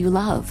with those you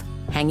love,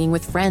 hanging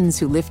with friends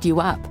who lift you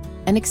up,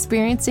 and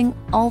experiencing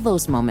all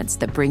those moments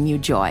that bring you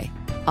joy.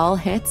 All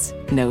hits,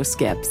 no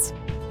skips.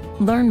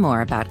 Learn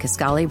more about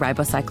Kisqali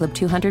Ribociclib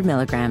 200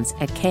 milligrams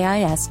at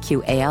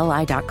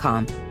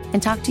KISQALI.com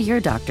and talk to your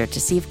doctor to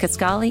see if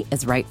Kisqali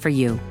is right for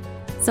you.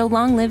 So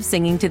long live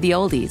singing to the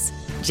oldies,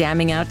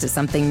 jamming out to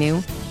something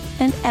new,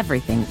 and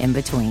everything in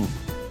between.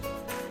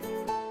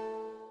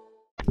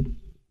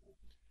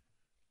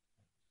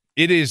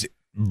 It is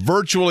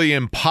virtually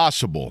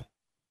impossible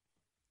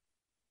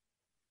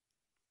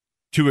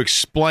to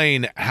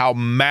explain how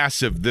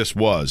massive this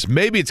was.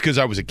 Maybe it's because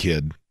I was a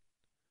kid.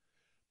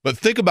 But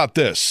think about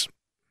this.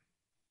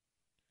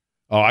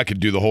 Oh, I could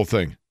do the whole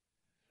thing.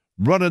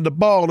 Running the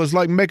ball is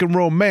like making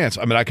romance.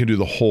 I mean, I can do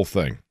the whole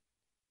thing.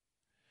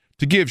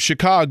 To give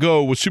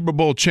Chicago a Super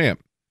Bowl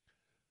champ.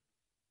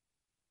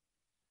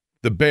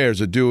 The Bears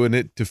are doing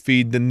it to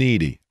feed the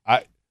needy.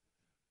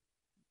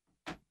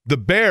 The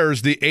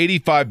Bears, the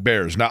 85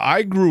 Bears. Now,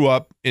 I grew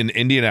up in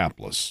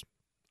Indianapolis,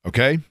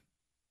 okay?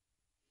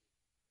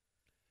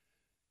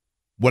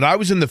 When I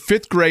was in the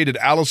 5th grade at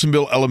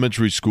Allisonville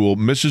Elementary School,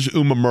 Mrs.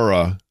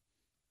 Umamura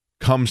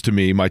comes to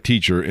me, my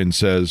teacher, and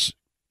says,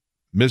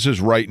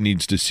 Mrs. Wright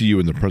needs to see you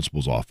in the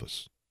principal's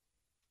office.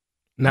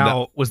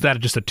 Now, was that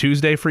just a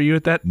Tuesday for you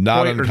at that point?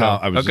 Not uncommon.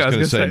 No? I was just going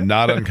to say,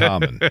 not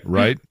uncommon,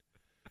 right?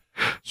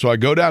 So I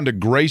go down to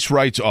Grace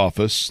Wright's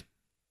office,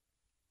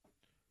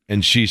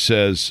 and she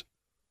says,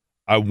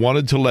 I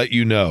wanted to let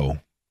you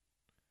know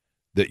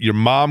that your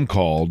mom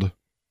called,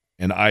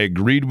 and I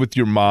agreed with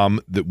your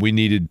mom that we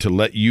needed to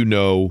let you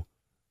know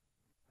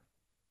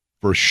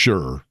for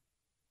sure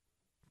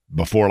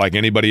before like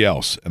anybody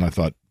else. And I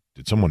thought,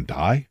 did someone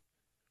die?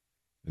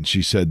 And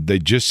she said, they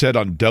just said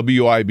on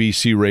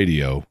WIBC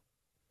radio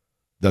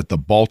that the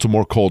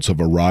Baltimore Colts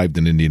have arrived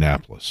in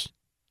Indianapolis,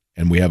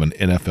 and we have an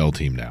NFL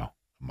team now.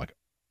 I'm like,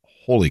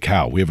 holy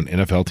cow, we have an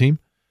NFL team?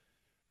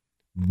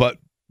 But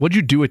what'd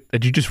you do?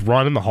 Did you just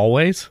run in the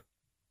hallways?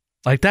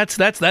 Like that's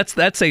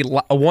a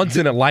once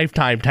in a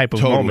lifetime type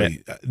of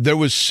moment. There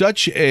was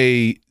such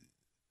a.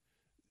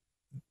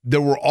 There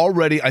were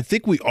already. I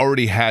think we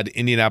already had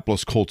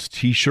Indianapolis Colts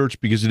T-shirts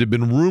because it had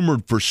been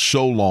rumored for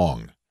so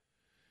long.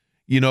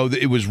 You know,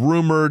 it was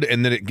rumored,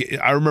 and then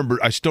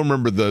I still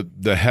remember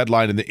the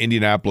headline in the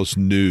Indianapolis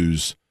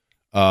News: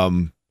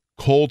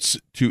 Colts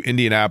to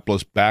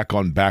Indianapolis back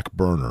on back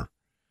burner.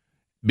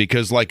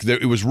 Because like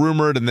it was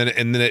rumored, and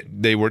then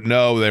they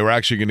were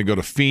actually going to go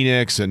to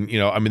Phoenix, and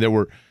there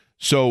were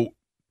so.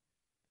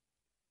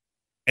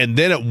 And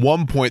then at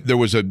one point there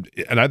was and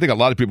I think a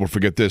lot of people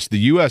forget this.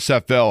 The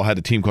USFL had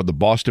a team called the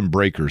Boston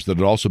Breakers that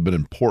had also been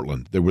in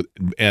Portland.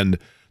 And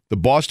the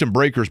Boston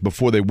Breakers,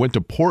 before they went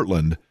to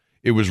Portland,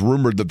 it was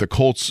rumored that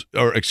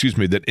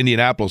that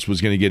Indianapolis was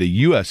going to get a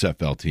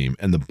USFL team,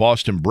 and the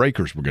Boston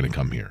Breakers were going to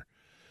come here.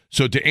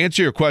 So to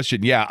answer your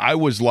question, yeah, I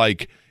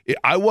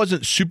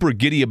wasn't super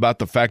giddy about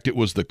the fact it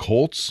was the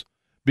Colts,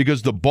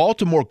 because the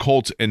Baltimore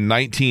Colts in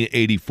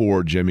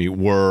 1984, Jimmy,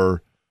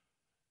 were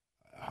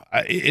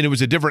and it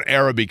was a different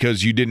era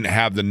because you didn't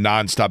have the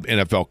nonstop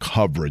NFL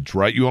coverage,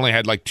 right? You only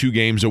had like 2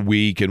 games a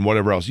week and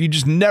whatever else. You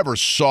just never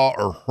saw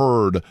or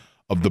heard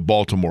of the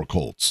Baltimore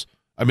Colts.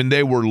 I mean,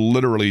 they were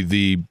literally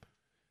the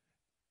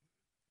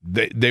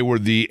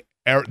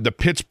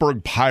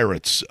Pittsburgh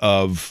Pirates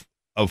of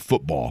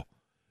football.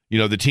 You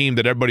know, the team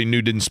that everybody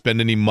knew didn't spend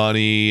any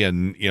money,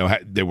 and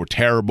they were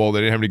terrible.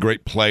 They didn't have any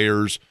great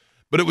players,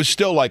 but it was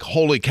still like,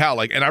 holy cow!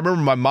 Like, and I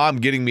remember my mom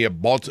getting me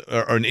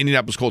an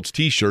Indianapolis Colts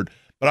T-shirt,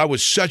 but I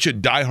was such a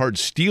diehard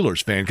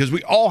Steelers fan because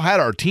we all had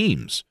our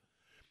teams.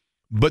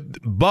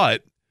 But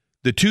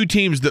the 2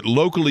 teams that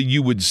locally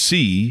you would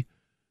see,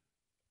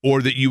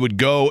 or that you would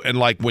go and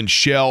like when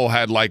Shell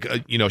had like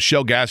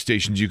Shell gas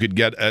stations, you could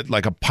get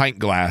like a pint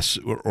glass,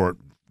 or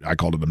I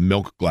called it a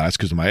milk glass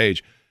because of my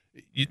age.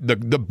 The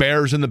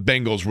Bears and the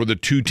Bengals were the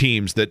 2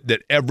 teams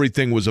that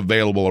everything was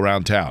available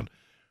around town.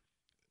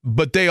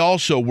 But they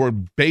also were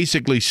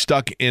basically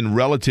stuck in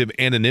relative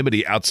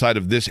anonymity outside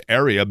of this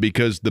area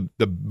because the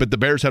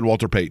Bears had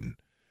Walter Payton.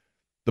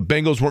 The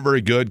Bengals weren't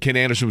very good. Ken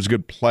Anderson was a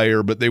good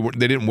player, but they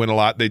didn't win a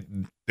lot. They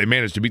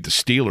managed to beat the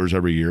Steelers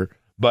every year.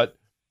 But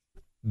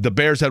the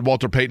Bears had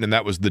Walter Payton, and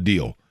that was the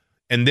deal.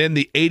 And then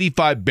the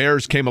 85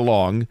 Bears came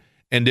along,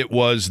 and it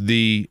was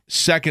the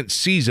second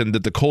season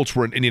that the Colts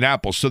were in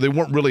Indianapolis, so they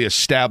weren't really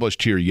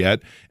established here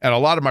yet. And a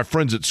lot of my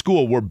friends at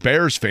school were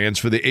Bears fans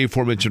for the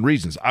aforementioned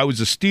reasons. I was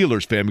a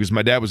Steelers fan because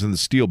my dad was in the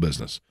steel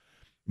business.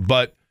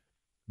 But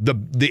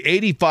the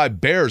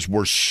 85 Bears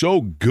were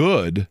so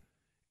good.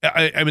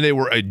 I mean, they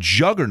were a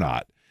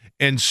juggernaut.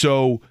 And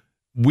so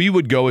we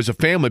would go as a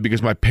family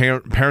because my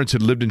parents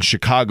had lived in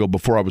Chicago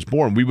before I was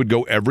born. We would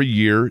go every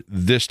year,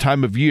 this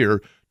time of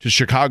year, to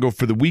Chicago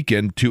for the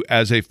weekend to,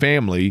 as a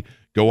family,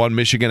 go on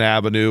Michigan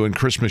Avenue and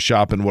Christmas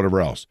shop and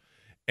whatever else.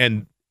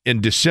 And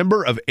in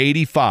December of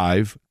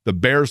 85, the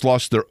Bears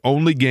lost their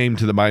only game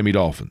to the Miami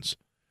Dolphins.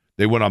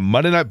 They went on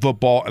Monday Night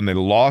Football, and they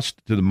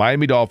lost to the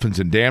Miami Dolphins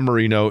and Dan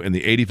Marino and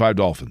the 85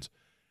 Dolphins.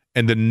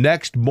 And the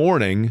next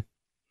morning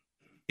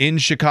in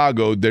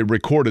Chicago, they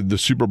recorded the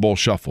Super Bowl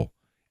Shuffle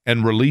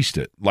and released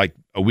it like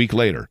a week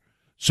later.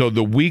 So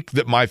the week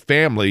that my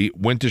family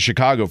went to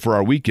Chicago for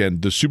our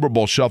weekend, the Super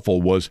Bowl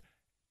Shuffle was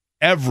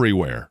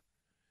everywhere.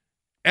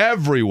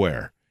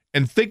 Everywhere.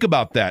 And think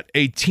about that.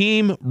 A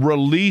team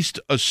released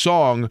a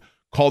song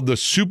called the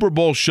Super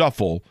Bowl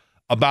Shuffle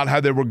about how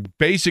they were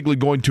basically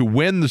going to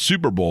win the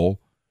Super Bowl,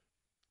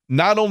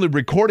 not only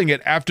recording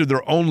it after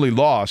their only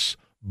loss,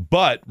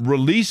 but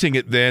releasing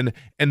it then,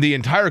 and the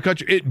entire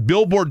country, it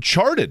Billboard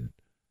charted.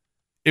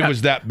 It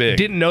was that big.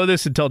 Didn't know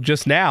this until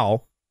just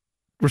now.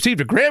 Received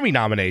a Grammy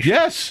nomination.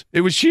 Yes,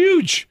 it was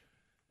huge.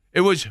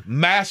 It was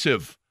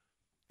massive.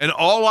 And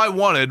all I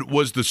wanted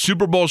was the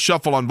Super Bowl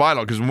Shuffle on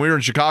vinyl, because when we were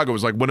in Chicago, it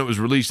was like when it was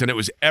released, and it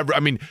was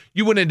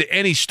you went into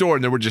any store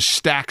and there were just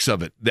stacks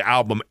of it, the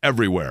album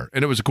everywhere.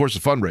 And it was, of course, a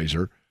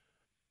fundraiser.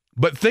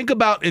 But think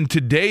about in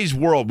today's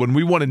world when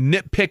we want to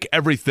nitpick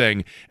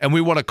everything and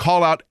we want to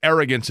call out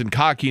arrogance and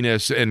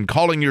cockiness and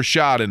calling your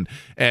shot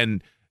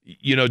and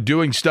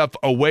doing stuff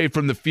away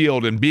from the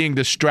field and being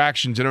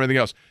distractions and everything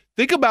else.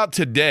 Think about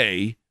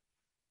today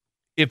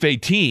if a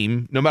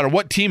team, no matter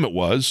what team it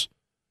was,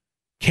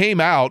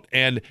 came out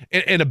and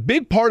a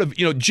big part of,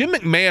 Jim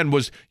McMahon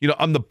was,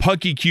 I'm the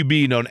punky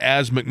QB known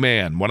as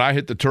McMahon. When I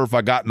hit the turf,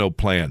 I got no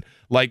plan.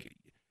 Like,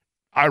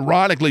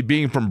 ironically,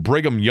 being from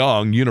Brigham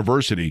Young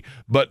University,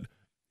 but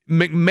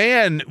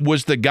McMahon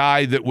was the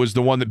guy that was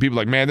the one that people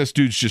were like, man, this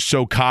dude's just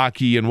so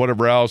cocky and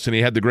whatever else, and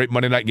he had the great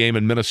Monday night game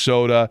in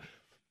Minnesota.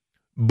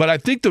 But I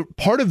think the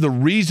part of the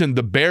reason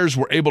the Bears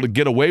were able to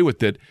get away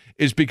with it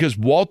is because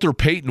Walter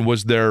Payton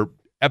was their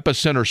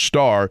epicenter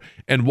star,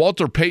 and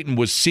Walter Payton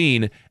was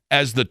seen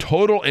as the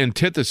total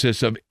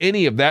antithesis of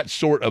any of that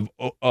sort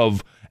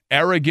of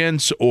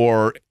arrogance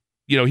or,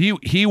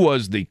 he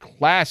was the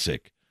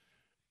classic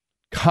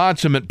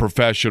consummate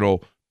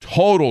professional,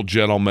 total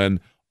gentleman,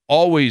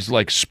 always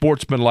like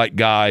sportsman-like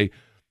guy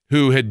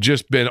who had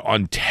just been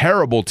on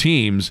terrible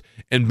teams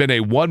and been a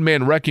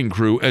one-man wrecking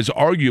crew as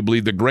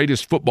arguably the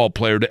greatest football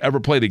player to ever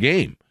play the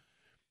game.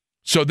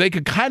 So they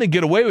could kind of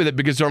get away with it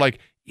because they're like,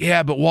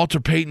 yeah, but Walter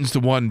Payton's the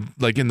one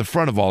like in the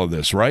front of all of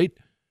this, right?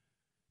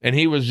 And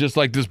he was just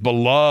like this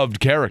beloved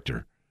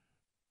character.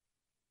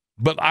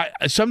 But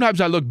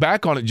sometimes I look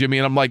back on it, Jimmy,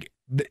 and I'm like,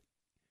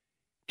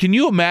 can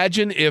you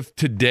imagine if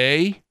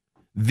today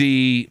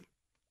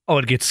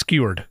it gets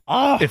skewered.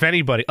 If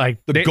anybody, like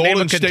the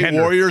Golden State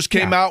Warriors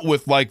came out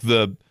with like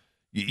the,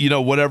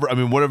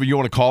 whatever you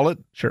want to call it.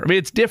 Sure. I mean,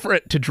 it's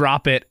different to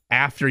drop it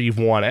after you've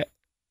won it,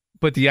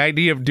 but the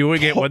idea of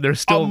doing it when there's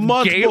still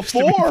games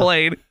to be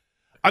played.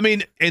 I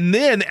mean, and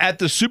then at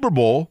the Super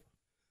Bowl,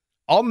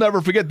 I'll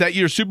never forget that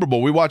year's Super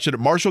Bowl. We watched it at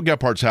Marshall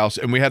Gephardt's house,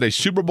 and we had a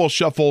Super Bowl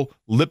Shuffle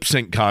lip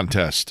sync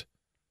contest,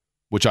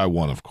 which I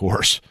won, of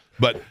course.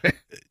 But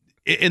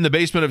in the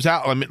basement of his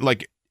house, I mean,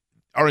 like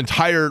our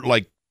entire,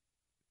 like,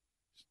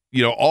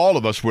 all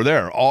of us were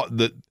there.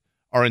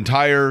 Our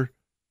entire,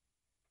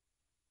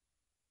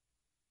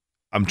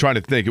 I'm trying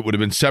to think, it would have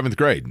been 7th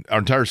grade. Our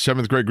entire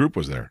 7th grade group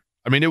was there.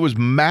 I mean, it was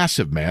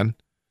massive, man.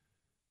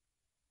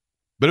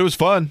 But it was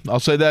fun. I'll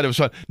say that. It was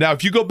fun. Now,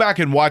 if you go back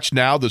and watch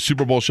now the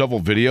Super Bowl Shuffle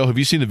video, have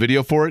you seen the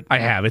video for it? I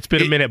have. It's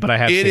been a minute, but I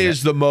have seen it. It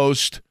is the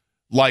most,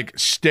 like,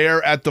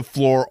 stare at the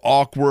floor,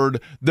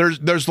 awkward.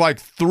 There's like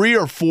 3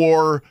 or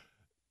 4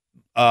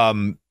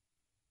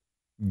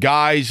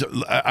 guys.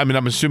 I mean,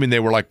 I'm assuming they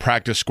were like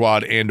practice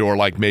squad and or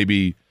like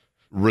maybe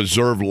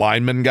reserve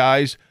lineman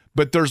guys.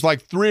 But there's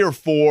like 3 or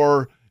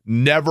 4,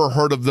 never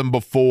heard of them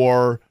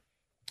before,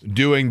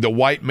 doing the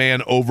white man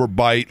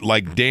overbite,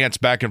 like dance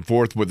back and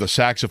forth with a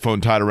saxophone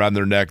tied around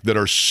their neck that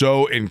are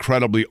so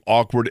incredibly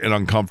awkward and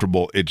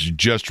uncomfortable. It's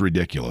just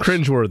ridiculous.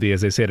 Cringeworthy,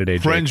 as they say today.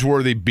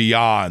 Cringeworthy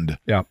beyond.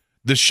 Yeah.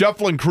 The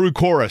Shuffling Crew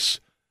chorus.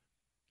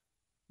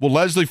 Well,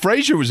 Leslie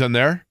Frazier was in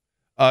there.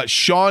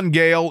 Sean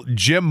Gale,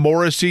 Jim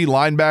Morrissey,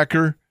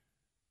 linebacker.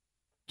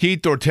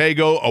 Keith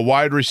Ortego, a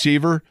wide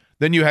receiver.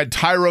 Then you had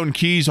Tyrone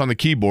Keys on the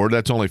keyboard.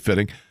 That's only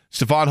fitting.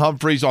 Stephon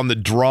Humphreys on the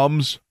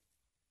drums.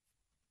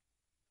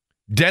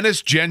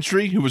 Dennis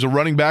Gentry, who was a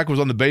running back, was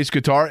on the bass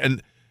guitar,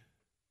 and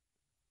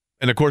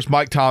of course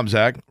Mike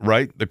Tomczak,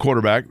 right, the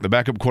quarterback, the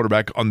backup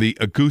quarterback, on the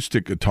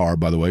acoustic guitar.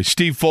 By the way,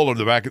 Steve Fuller,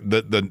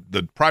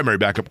 the primary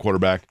backup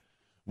quarterback,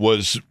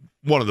 was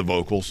one of the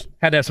vocals.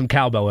 Had to have some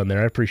cowbell in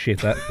there. I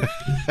appreciate that.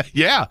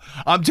 Yeah,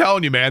 I'm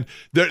telling you, man.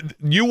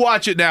 You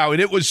watch it now,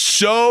 and it was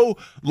so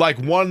like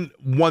one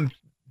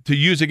to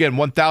use again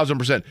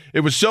 1,000%. It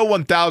was so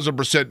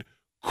 1,000%.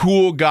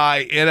 Cool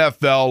guy,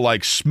 NFL,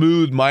 like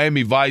smooth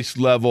Miami Vice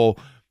level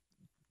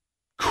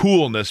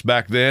coolness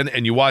back then,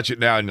 and you watch it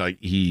now and you're like,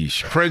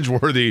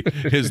 cringeworthy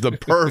is the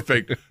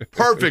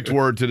perfect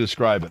word to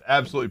describe it.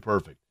 Absolutely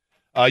perfect.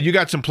 You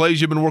got some plays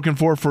you've been working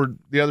for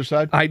the other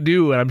side? I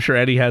do, and I'm sure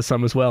Eddie has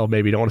some as well.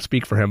 Maybe you don't want to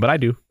speak for him, but I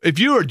do. If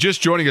you are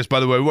just joining us, by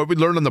the way, what we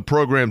learned on the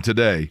program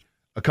today,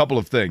 a couple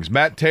of things.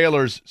 Matt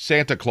Taylor's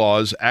Santa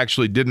Claus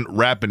actually didn't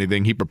wrap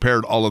anything. He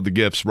prepared all of the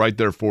gifts right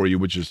there for you,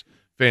 which is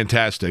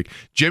fantastic.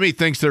 Jimmy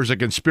thinks there's a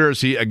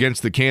conspiracy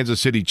against the Kansas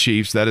City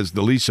Chiefs. That is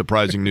the least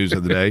surprising news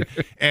of the day.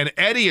 And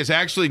Eddie is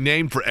actually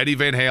named for Eddie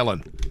Van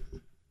Halen.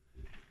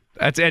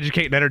 That's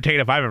educate and entertain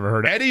if I've ever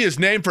heard it. Eddie is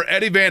named for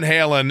Eddie Van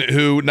Halen,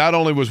 who not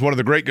only was one of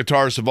the great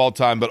guitarists of all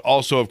time, but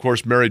also, of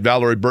course, married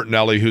Valerie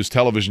Bertinelli, whose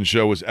television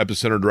show was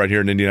epicentered right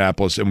here in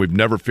Indianapolis, and we've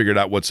never figured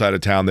out what side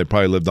of town they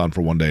probably lived on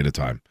for one day at a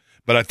time.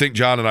 But I think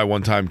John and I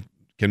one time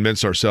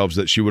convinced ourselves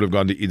that she would have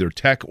gone to either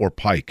Tech or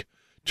Pike,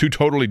 two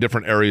totally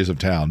different areas of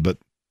town, but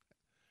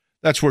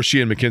that's where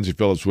she and Mackenzie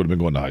Phillips would have been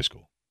going to high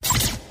school.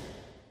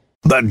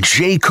 The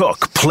Jay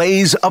Cook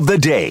Plays of the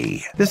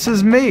Day. This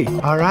is me,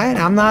 all right?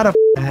 I'm not a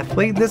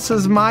athlete. This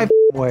is my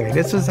way.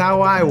 This is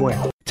how I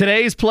win.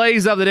 Today's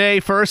Plays of the Day,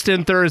 first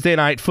in Thursday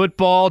Night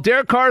Football.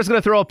 Derek Carr is going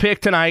to throw a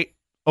pick tonight,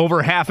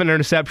 over half an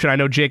interception. I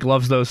know Jake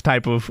loves those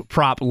type of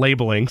prop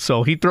labeling,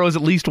 so he throws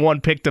at least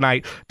one pick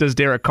tonight, does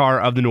Derek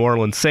Carr of the New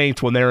Orleans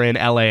Saints when they're in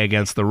L.A.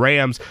 against the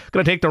Rams.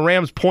 Going to take the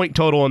Rams point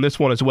total in this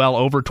one as well,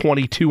 over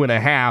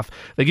 22.5.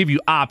 They give you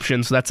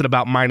options, so that's at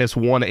about minus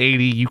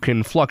 180. You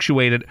can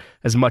fluctuate it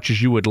as much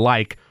as you would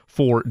like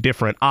for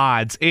different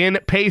odds. In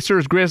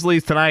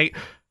Pacers-Grizzlies tonight,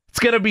 it's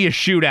going to be a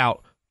shootout.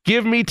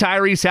 Give me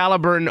Tyrese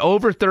Halliburton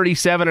over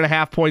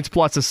 37.5 points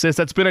plus assists.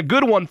 That's been a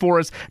good one for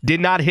us.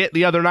 Did not hit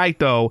the other night,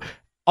 though.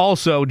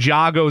 Also,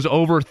 Ja goes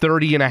over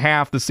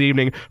 30.5 this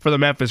evening for the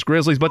Memphis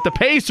Grizzlies. But the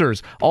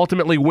Pacers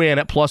ultimately win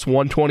at plus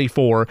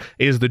 124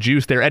 is the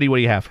juice there. Eddie, what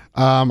do you have?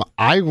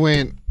 I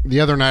went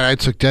the other night. I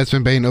took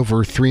Desmond Bane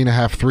over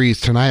 3.5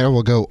 threes. Tonight I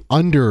will go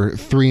under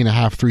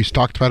 3.5 threes.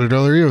 Talked about it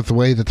earlier with the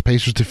way that the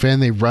Pacers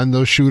defend. They run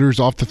those shooters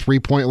off the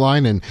 3-point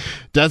line, and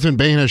Desmond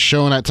Bane has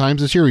shown at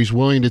times this year he's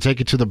willing to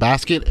take it to the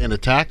basket and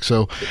attack.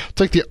 So I'll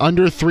take the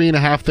under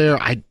 3.5 there.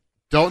 I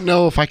don't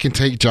know if I can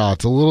take Ja.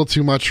 It's a little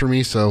too much for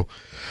me, so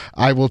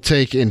I will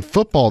take, in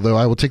football, though,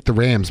 I will take the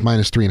Rams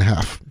minus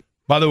 3.5.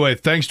 By the way,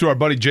 thanks to our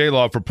buddy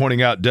J-Law for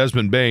pointing out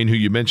Desmond Bane, who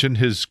you mentioned,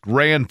 his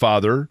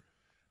grandfather,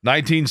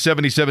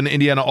 1977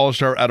 Indiana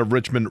All-Star out of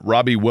Richmond,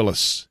 Robbie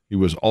Willis. He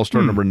was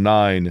All-Star number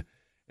 9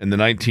 in the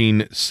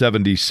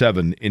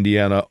 1977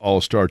 Indiana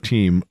All-Star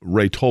team.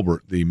 Ray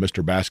Tolbert, the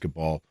Mr.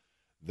 Basketball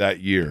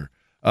that year.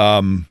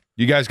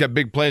 You guys got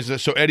big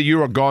plans. So, Eddie,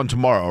 you are gone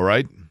tomorrow,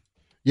 right?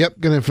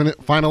 Yep, going to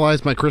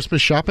finalize my Christmas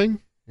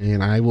shopping,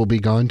 and I will be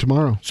gone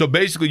tomorrow. So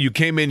basically you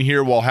came in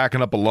here while hacking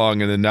up a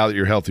lung, and then now that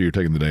you're healthy, you're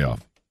taking the day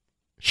off.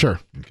 Sure.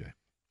 Okay.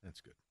 That's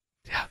good.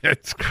 Yeah,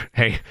 that's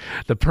hey,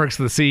 the perks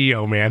of the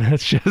CEO, man.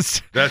 That's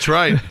just That's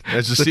right.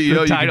 As the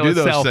CEO, you can do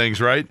those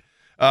things, right?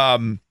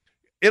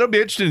 It'll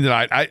be interesting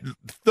tonight.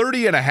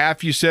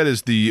 30.5, you said,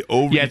 is the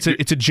over. Yeah, it's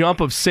a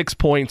jump of 6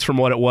 points from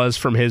what it was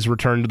from his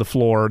return to the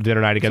floor the other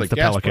night against the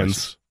Pelicans.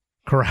 Prices.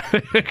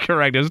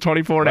 Correct. It was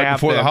 24.5. Right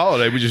before the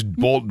holiday, we just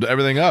bolted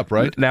everything up,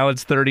 right? Now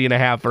it's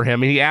 30.5 for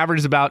him. He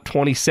averages about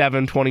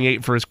 27,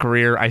 28 for his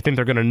career. I think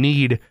they're going to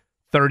need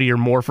 30 or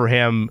more for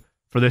him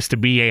for this to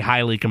be a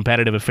highly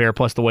competitive affair,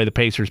 plus the way the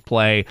Pacers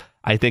play.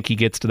 I think he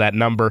gets to that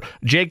number.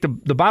 Jake,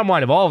 the bottom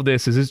line of all of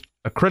this is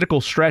a critical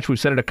stretch. We've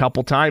said it a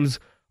couple times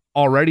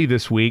already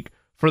this week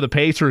for the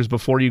Pacers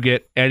before you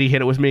get, Eddie,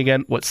 hit it with me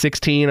again,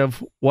 16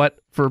 of what?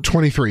 For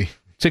 23.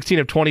 16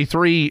 of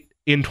 23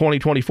 in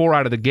 2024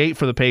 out of the gate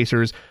for the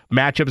Pacers.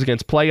 Matchups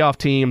against playoff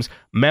teams.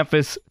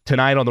 Memphis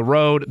tonight on the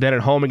road, then at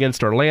home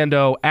against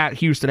Orlando, at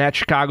Houston, at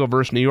Chicago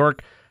versus New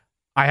York.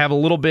 I have a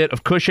little bit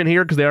of cushion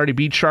here because they already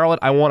beat Charlotte.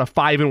 I want a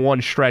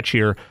 5-1 stretch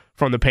here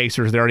from the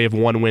Pacers. They already have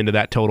one win to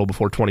that total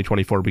before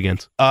 2024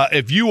 begins.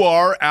 If you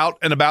are out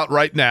and about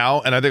right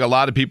now, and I think a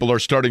lot of people are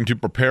starting to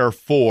prepare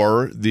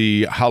for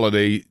the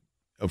holiday,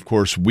 of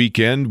course,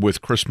 weekend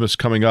with Christmas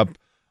coming up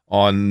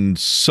on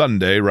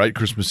Sunday, right?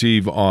 Christmas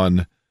Eve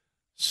on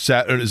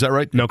Saturday. Is that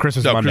right? No,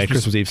 Christmas Monday.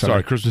 Christmas Eve Sunday.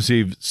 Sorry, Christmas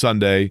Eve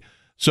Sunday.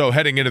 So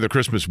heading into the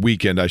Christmas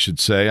weekend, I should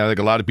say. I think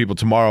a lot of people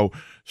tomorrow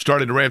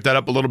starting to ramp that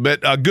up a little bit.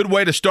 A good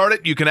way to start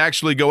it, you can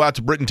actually go out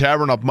to Britain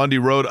Tavern off Mundy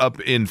Road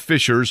up in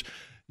Fishers,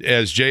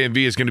 as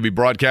J&V is going to be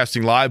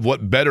broadcasting live.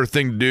 What better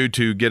thing to do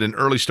to get an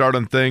early start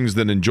on things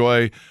than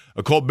enjoy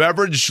a cold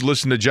beverage,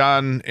 listen to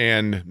John,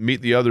 and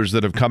meet the others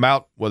that have come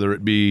out, whether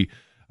it be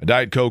a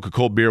Diet Coke, a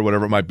cold beer,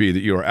 whatever it might be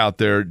that you are out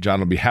there. John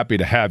will be happy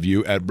to have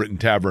you at Britain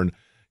Tavern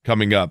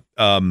coming up.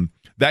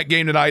 That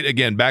game tonight,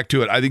 again, back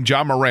to it. I think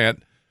John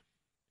Morant,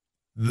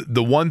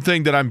 the one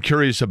thing that I'm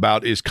curious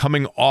about is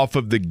coming off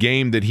of the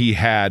game that he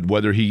had,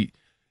 whether he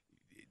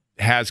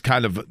has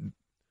kind of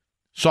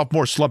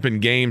sophomore slump in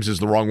games is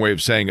the wrong way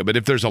of saying it, but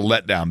if there's a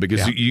letdown,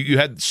 because you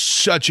had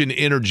such an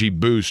energy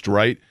boost,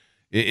 right,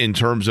 in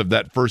terms of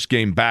that first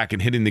game back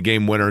and hitting the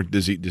game winner.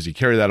 Does he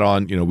carry that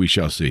on? We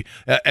shall see.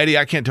 Eddie,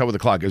 I can't tell with the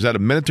clock. Is that a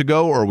minute to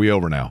go, or are we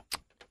over now?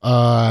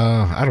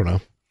 I don't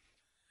know.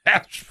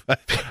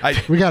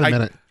 We got a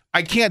minute.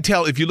 I can't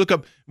tell. If you look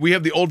up, we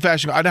have the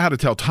old-fashioned, I know how to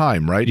tell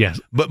time, right?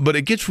 Yes. But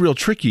it gets real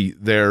tricky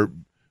there.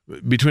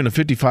 between a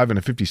 55 and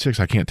a 56.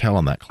 I can't tell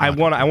on that clock.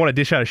 I want to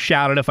dish out a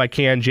shout out if I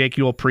can. Jake,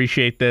 you'll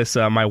appreciate this.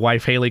 My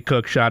wife Haley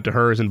Cook, shout out to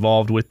her, is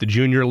involved with the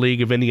Junior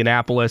League of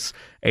Indianapolis,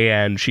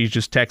 and she's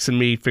just texting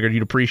me. Figured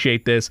you'd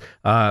appreciate this.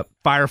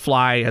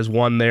 Firefly has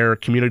won their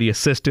community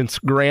assistance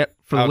grant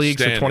for the league,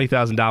 so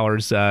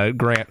 $20,000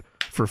 grant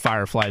for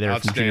Firefly there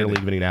from Junior League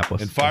of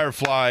Indianapolis. And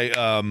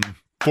Firefly,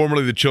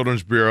 formerly the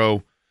Children's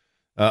Bureau.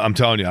 I'm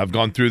telling you, I've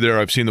gone through there.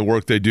 I've seen the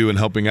work they do in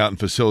helping out and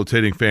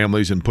facilitating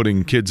families and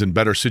putting kids in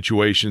better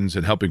situations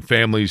and helping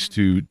families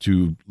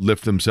to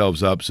lift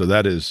themselves up. So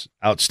that is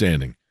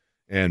outstanding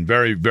and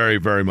very, very,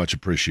 very much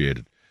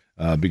appreciated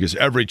because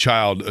every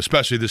child,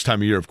 especially this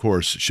time of year, of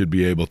course, should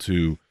be able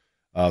to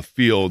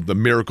feel the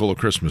miracle of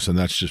Christmas, and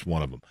that's just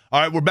one of them.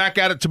 All right, we're back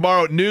at it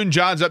tomorrow at noon.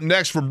 John's up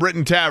next from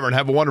Britain Tavern.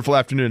 Have a wonderful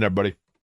afternoon, everybody.